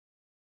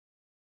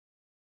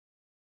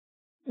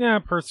 Yeah,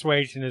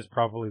 persuasion is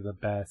probably the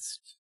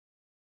best.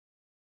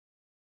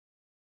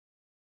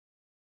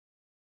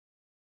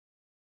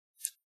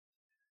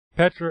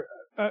 Petra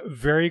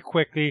very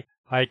quickly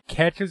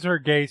catches her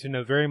gaze in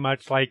a very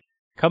much like,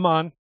 come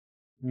on,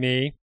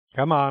 me,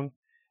 come on,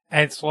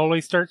 and slowly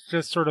starts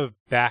just sort of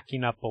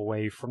backing up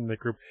away from the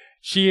group.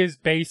 She is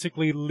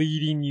basically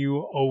leading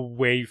you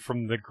away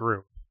from the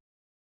group.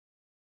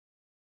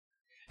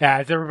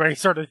 As everybody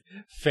sort of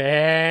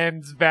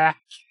fans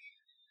back.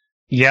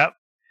 Yep.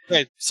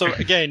 Okay, so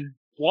again,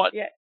 what...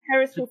 Yeah,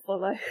 Harris will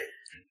follow.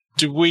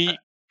 Do we...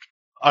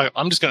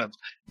 I'm just gonna...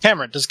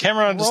 Cameron, does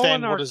Cameron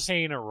understand roll an what is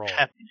Arcana roll.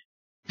 happening?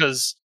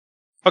 Because...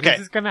 Okay.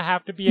 This is gonna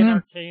have to be an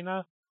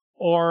Arcana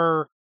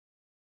or...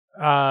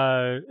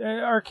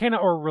 Arcana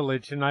or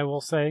Religion, I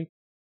will say.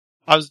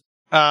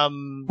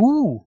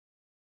 Ooh.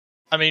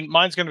 I mean,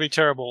 mine's gonna be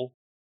terrible.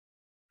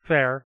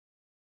 Fair.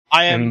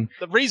 The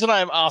reason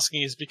I am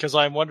asking is because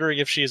I'm wondering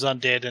if she is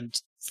undead, and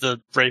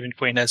the Raven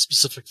Queen has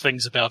specific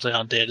things about her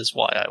undead is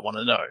why I want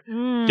to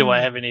know. Do I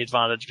have any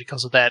advantage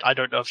because of that? I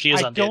don't know if she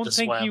is undead as well. I don't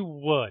think you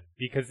would,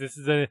 because this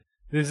is a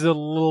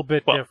little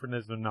bit different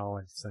as a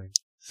knowledge thing.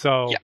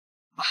 So yeah.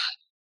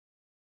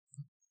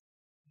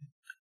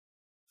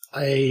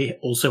 I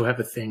also have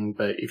a thing,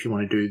 but if you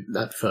want to do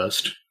that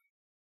first.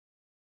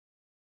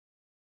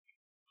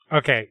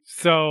 Okay,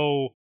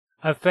 so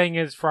a thing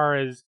as far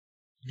as,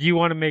 do you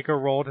want to make a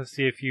roll to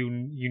see if you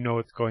know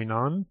what's going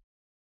on?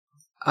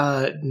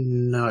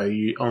 No.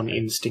 On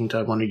instinct,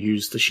 I want to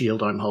use the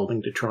shield I'm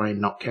holding to try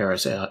and knock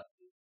Karis out.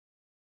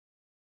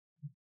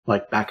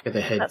 Like, back of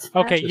the head.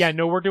 Okay, yeah,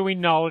 no, we're doing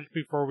knowledge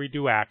before we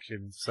do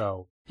action,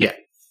 so... Yeah.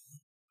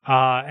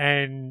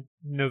 And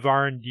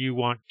Navarin, do you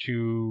want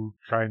to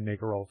try and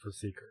make a roll for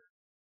Seeker?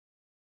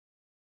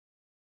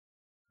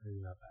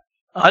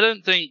 I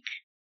don't think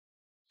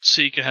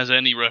Seeker has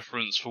any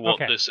reference for what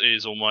this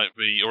is or might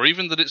be, or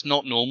even that it's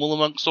not normal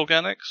amongst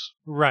organics.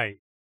 Right.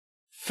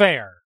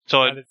 Fair.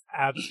 So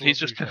he's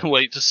just going to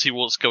wait to see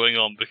what's going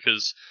on,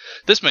 because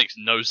this makes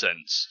no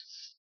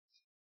sense.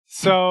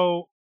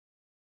 So,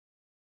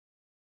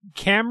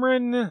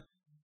 Cameron,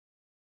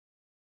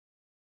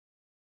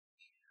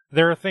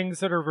 there are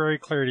things that are very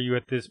clear to you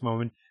at this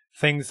moment,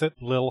 things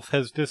that Lilith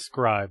has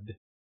described.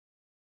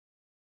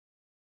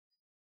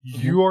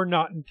 You're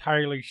not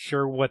entirely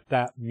sure what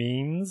that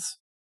means.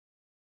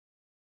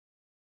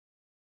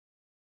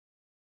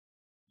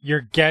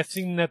 You're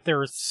guessing that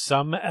there's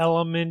some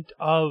element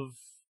of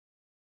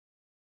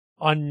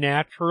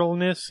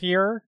unnaturalness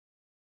here.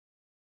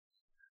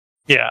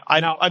 Yeah,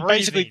 I'm Not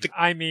basically breathing.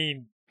 I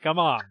mean, come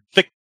on.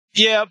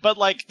 Yeah, but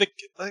like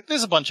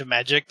there's a bunch of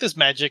magic. There's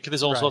magic.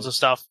 There's all sorts of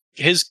stuff.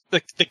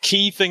 The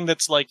key thing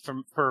that's like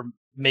for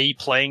me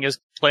playing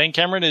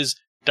Cameron is,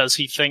 does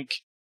he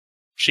think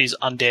she's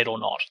undead or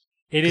not?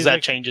 Because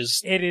that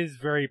changes. It is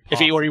very possible. If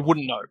he or he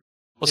wouldn't know.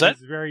 What's that?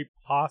 It is very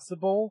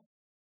possible.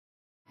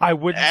 I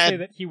wouldn't say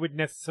that he would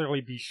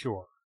necessarily be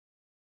sure.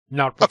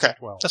 Not okay.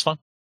 Well. That's fine.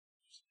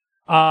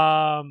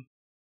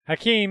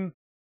 Hakeem.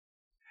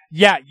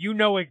 Yeah, you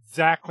know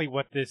exactly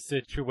what this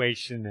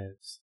situation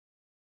is.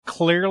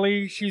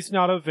 Clearly, she's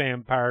not a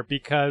vampire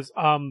because,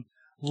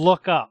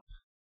 look up.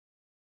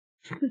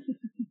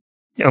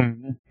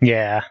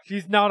 Yeah.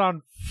 She's not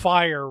on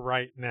fire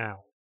right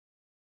now.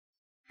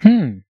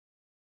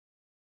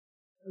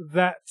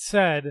 That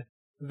said,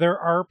 there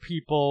are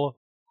people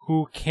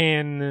who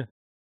can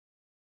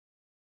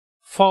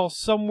fall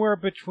somewhere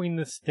between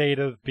the state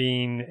of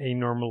being a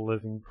normal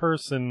living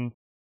person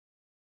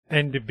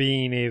and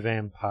being a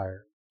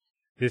vampire.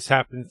 This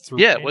happens through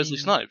Wesley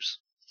Snipes.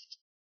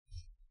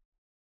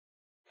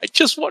 I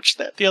just watched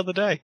that the other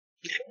day.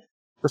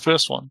 The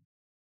first one.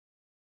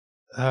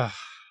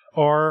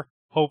 Or,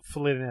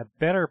 hopefully in a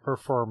better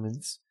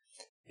performance,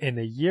 in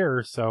a year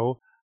or so,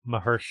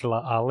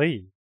 Mahershala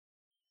Ali.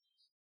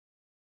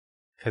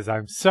 Because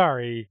I'm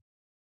sorry,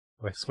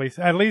 Wesley,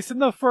 at least in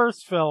the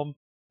first film,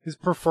 his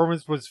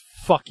performance was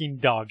fucking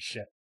dog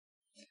shit.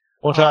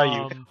 What are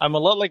you? I'm a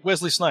lot like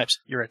Wesley Snipes.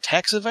 You're a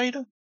tax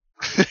evader?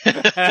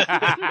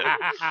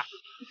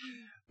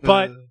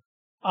 But,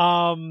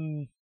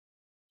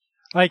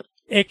 like,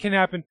 it can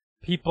happen.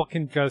 People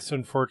can just,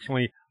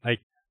 unfortunately, like,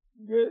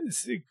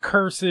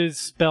 curses,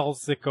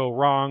 spells that go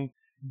wrong,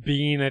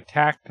 being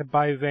attacked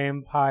by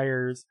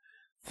vampires,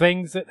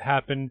 things that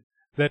happen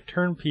that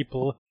turn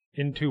people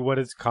into what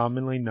is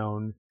commonly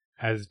known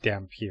as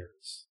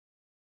dampiers.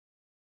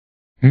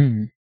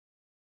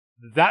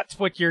 That's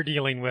what you're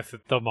dealing with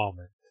at the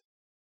moment.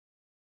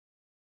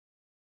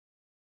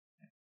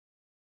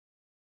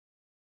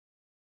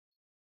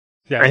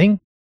 Yeah. I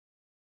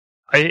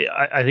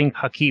think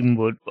Hakeem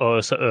would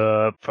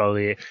also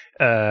probably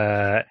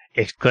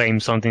exclaim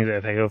something to the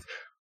effect of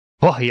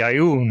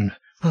 "Wahyayun."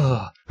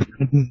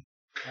 And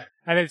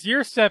as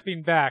you're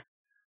stepping back,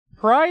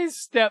 Prize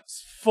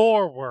steps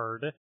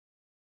forward.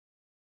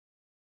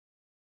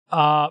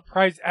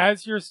 Prize,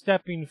 as you're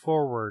stepping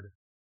forward,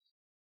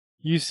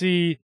 you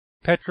see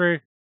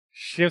Petra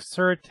shifts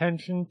her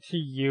attention to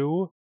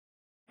you,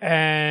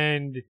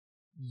 and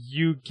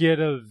you get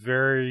a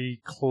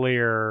very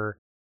clear,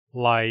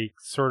 like,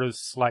 sort of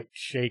slight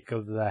shake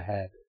of the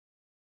head.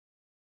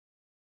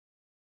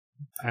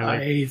 And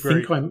I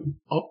think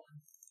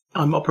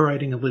I'm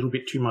operating a little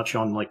bit too much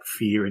on, like,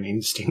 fear and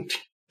instinct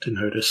to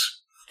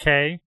notice.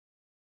 Okay.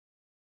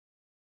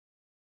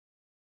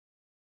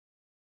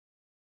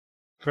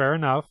 Fair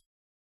enough.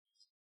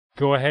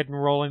 Go ahead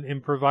and roll an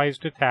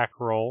improvised attack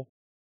roll.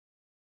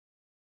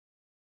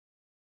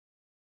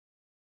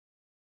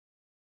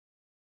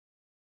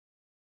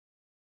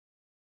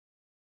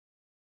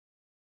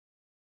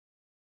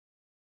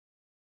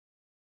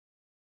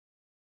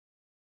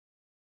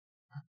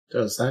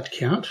 Does that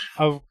count?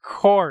 Of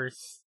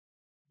course,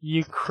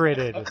 you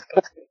critted.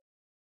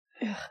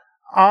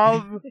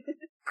 Of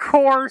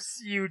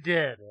course you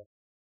did.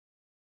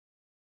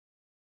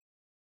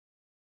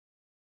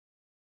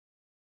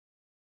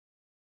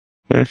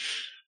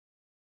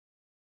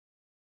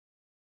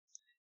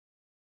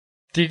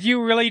 Did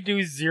you really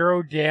do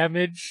 0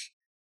 damage?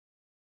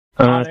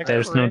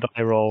 There's no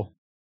die roll.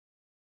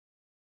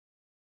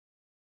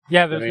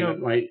 Yeah,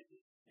 there's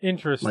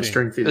interesting. My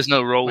strength is. There's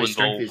no roll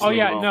involved. Oh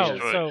yeah,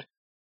 no.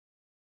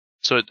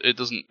 So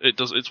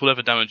it's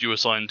whatever damage you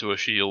assign to a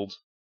shield.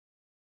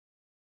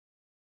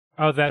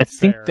 Oh, that's. I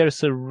think fair. there's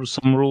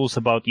some rules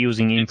about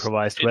using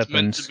improvised weapons. It's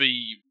meant to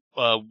be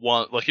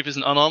one. Like if it's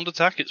an unarmed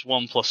attack, it's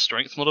 1 plus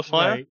strength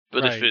modifier. Right,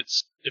 but right.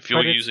 if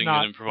you're using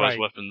not, an improvised right.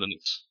 weapon, then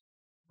it's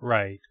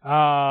right.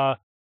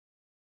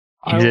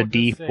 Is it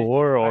D4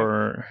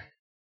 or?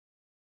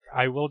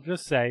 I will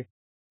just say,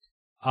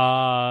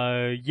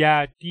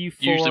 yeah, D4.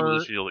 Usually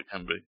with a shield, it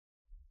can be.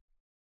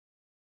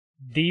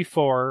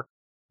 D4.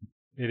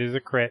 It is a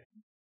crit.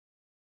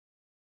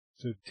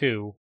 So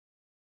 2.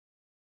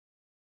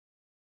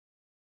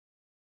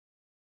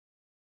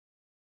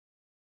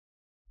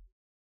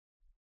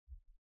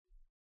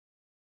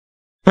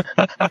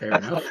 Fair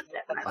enough.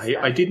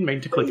 I didn't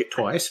mean to click it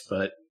twice,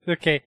 but...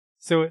 Okay,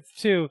 so it's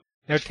 2.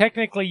 Now,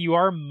 technically, you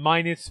are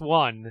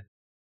 -1.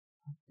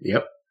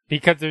 Yep.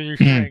 Because of your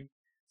strength.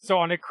 So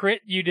on a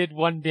crit, you did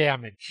 1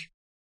 damage.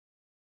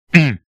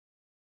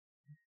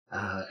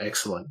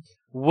 Excellent.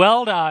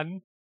 Well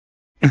done.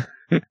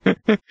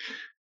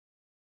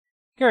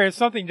 Here,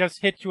 something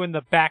just hit you in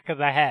the back of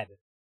the head.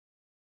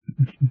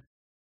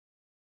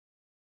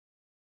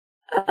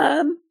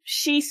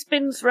 she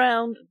spins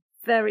round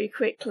very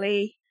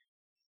quickly.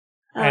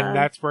 And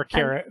that's where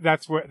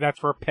that's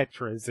where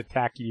Petra is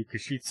attacking you,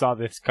 because she saw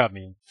this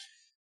coming.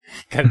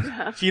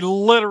 Because she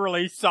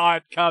literally saw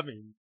it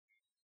coming.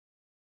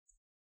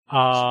 She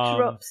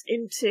drops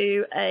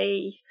into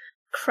a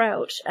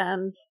crouch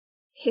and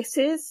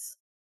hisses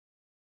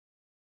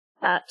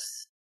at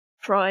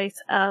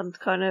Price and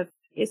kind of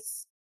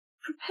is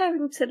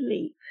preparing to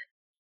leap.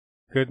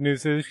 Good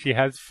news is she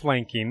has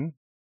flanking.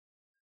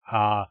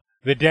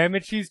 The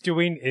damage she's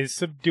doing is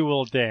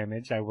subdual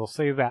damage. I will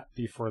say that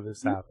before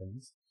this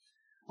happens.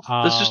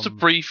 There's just a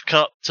brief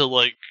cut to,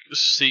 like,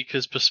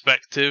 Seeker's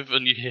perspective,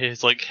 and you hear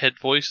his, like, head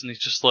voice, and he's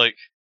just like,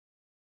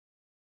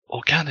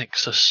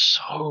 organics are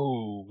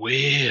so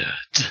weird.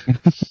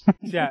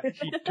 Yeah,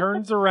 she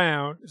turns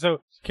around.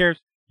 So, Karis,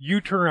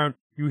 you turn around,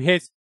 you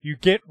hiss, you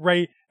get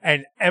ready,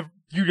 and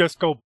you just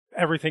go,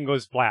 everything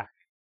goes black.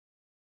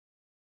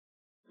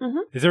 Mm-hmm.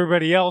 As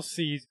everybody else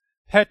sees,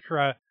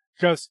 Petra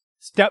just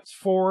steps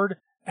forward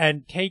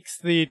and takes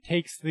the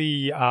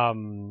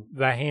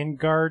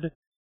handguard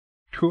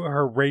to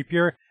her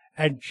rapier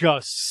and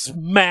just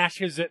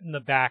smashes it in the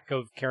back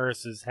of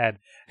Karis's head,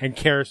 and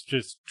Karis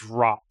just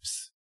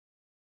drops.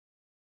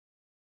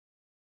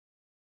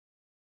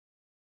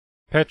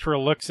 Petra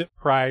looks at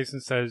Prize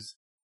and says,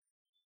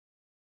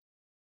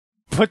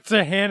 puts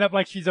her hand up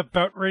like she's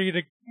about ready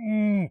to...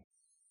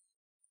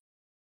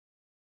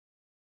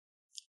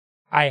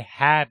 I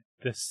had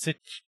the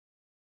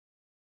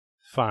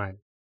Fine.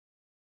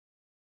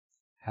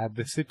 Had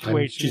the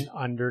situation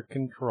under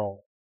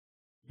control.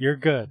 You're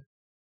good.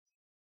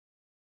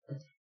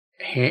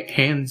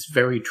 Hands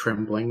very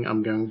trembling.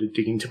 I'm going to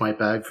dig into my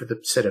bag for the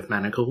set of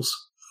manacles.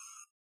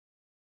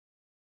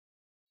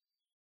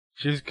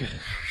 She's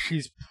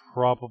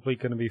probably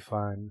going to be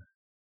fine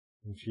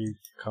when she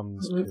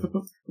comes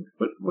to.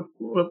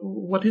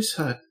 What is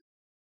that?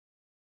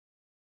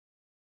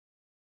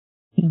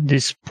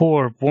 This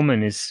poor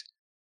woman is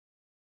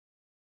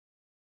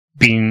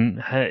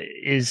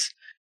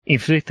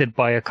inflicted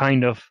by a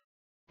kind of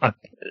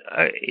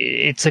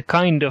it's a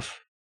kind of,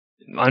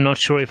 I'm not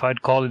sure if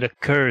I'd call it a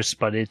curse,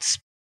 but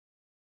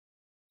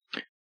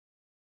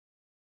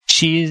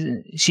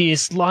she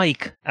is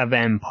like a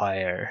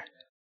vampire,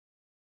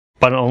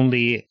 but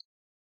only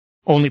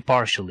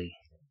partially.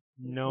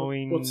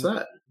 What's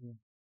that?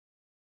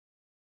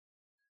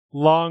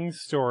 Long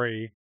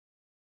story.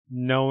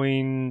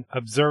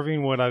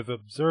 Observing what I've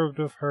observed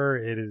of her,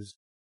 it is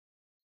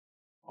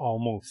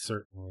almost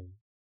certainly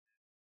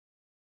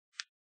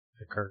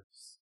the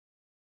curse.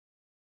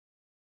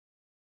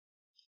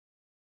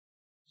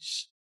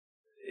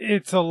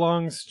 It's a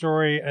long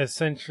story.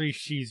 Essentially,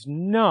 she's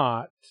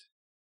not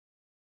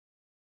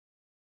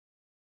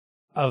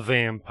a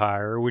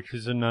vampire, which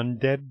is an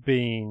undead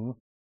being.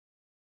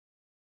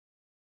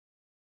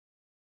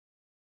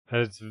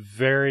 That's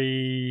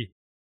very...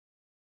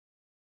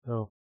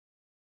 Oh.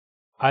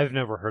 I've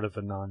never heard of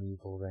a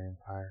non-evil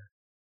vampire.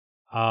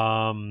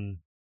 And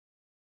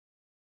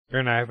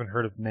I haven't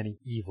heard of many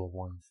evil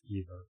ones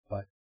either,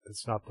 but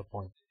that's not the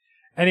point.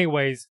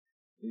 Anyways,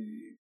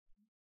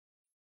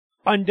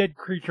 undead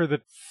creature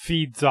that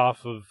feeds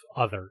off of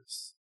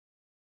others.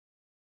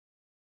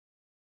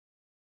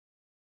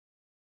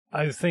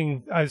 I've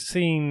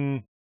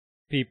seen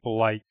people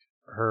like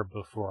her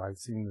before. I've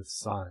seen the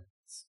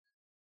signs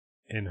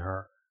in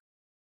her.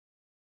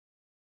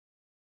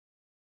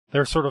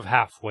 They're sort of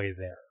halfway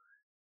there.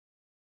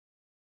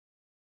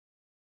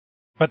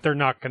 But they're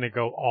not going to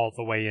go all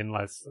the way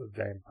unless a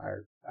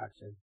vampire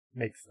actually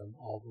makes them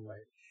all the way.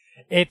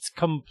 It's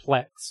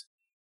complex.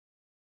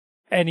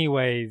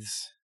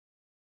 Anyways.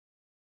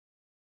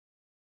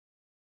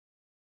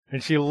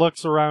 And she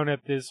looks around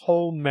at this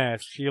whole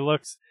mess.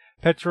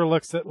 Petra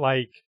looks at,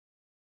 like,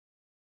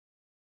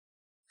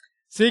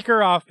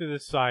 Seeker off to the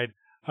side,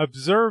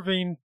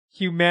 observing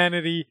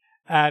humanity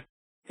at,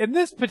 in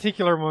this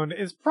particular moment,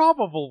 is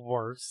probable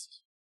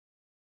worst.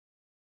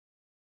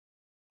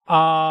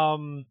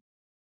 Zarema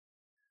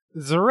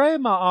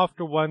off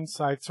to one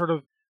side, sort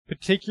of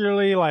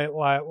particularly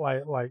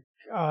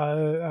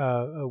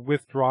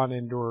withdrawn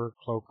into her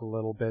cloak a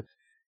little bit,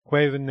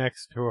 Quaven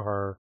next to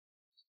her.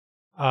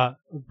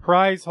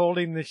 Prize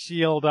holding the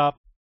shield up.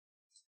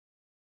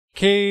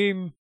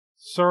 Came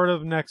sort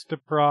of next to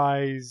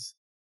Prize,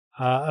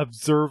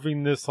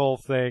 observing this whole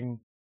thing.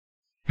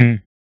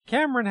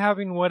 Cameron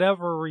having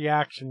whatever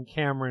reaction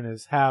Cameron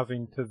is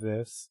having to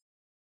this,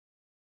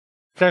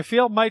 which I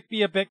feel might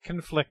be a bit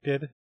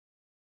conflicted.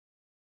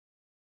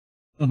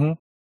 Mm-hmm.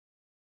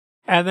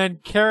 And then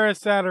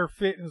Karis at her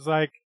feet is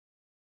like,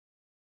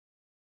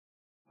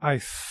 I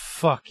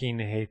fucking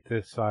hate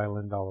this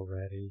island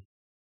already.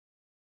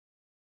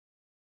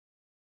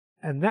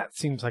 And that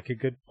seems like a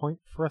good point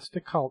for us to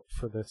call it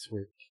for this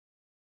week.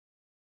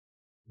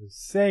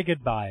 Say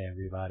goodbye,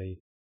 everybody.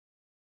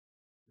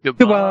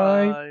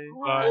 Goodbye.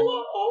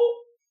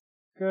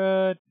 Goodbye.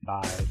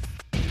 Goodbye.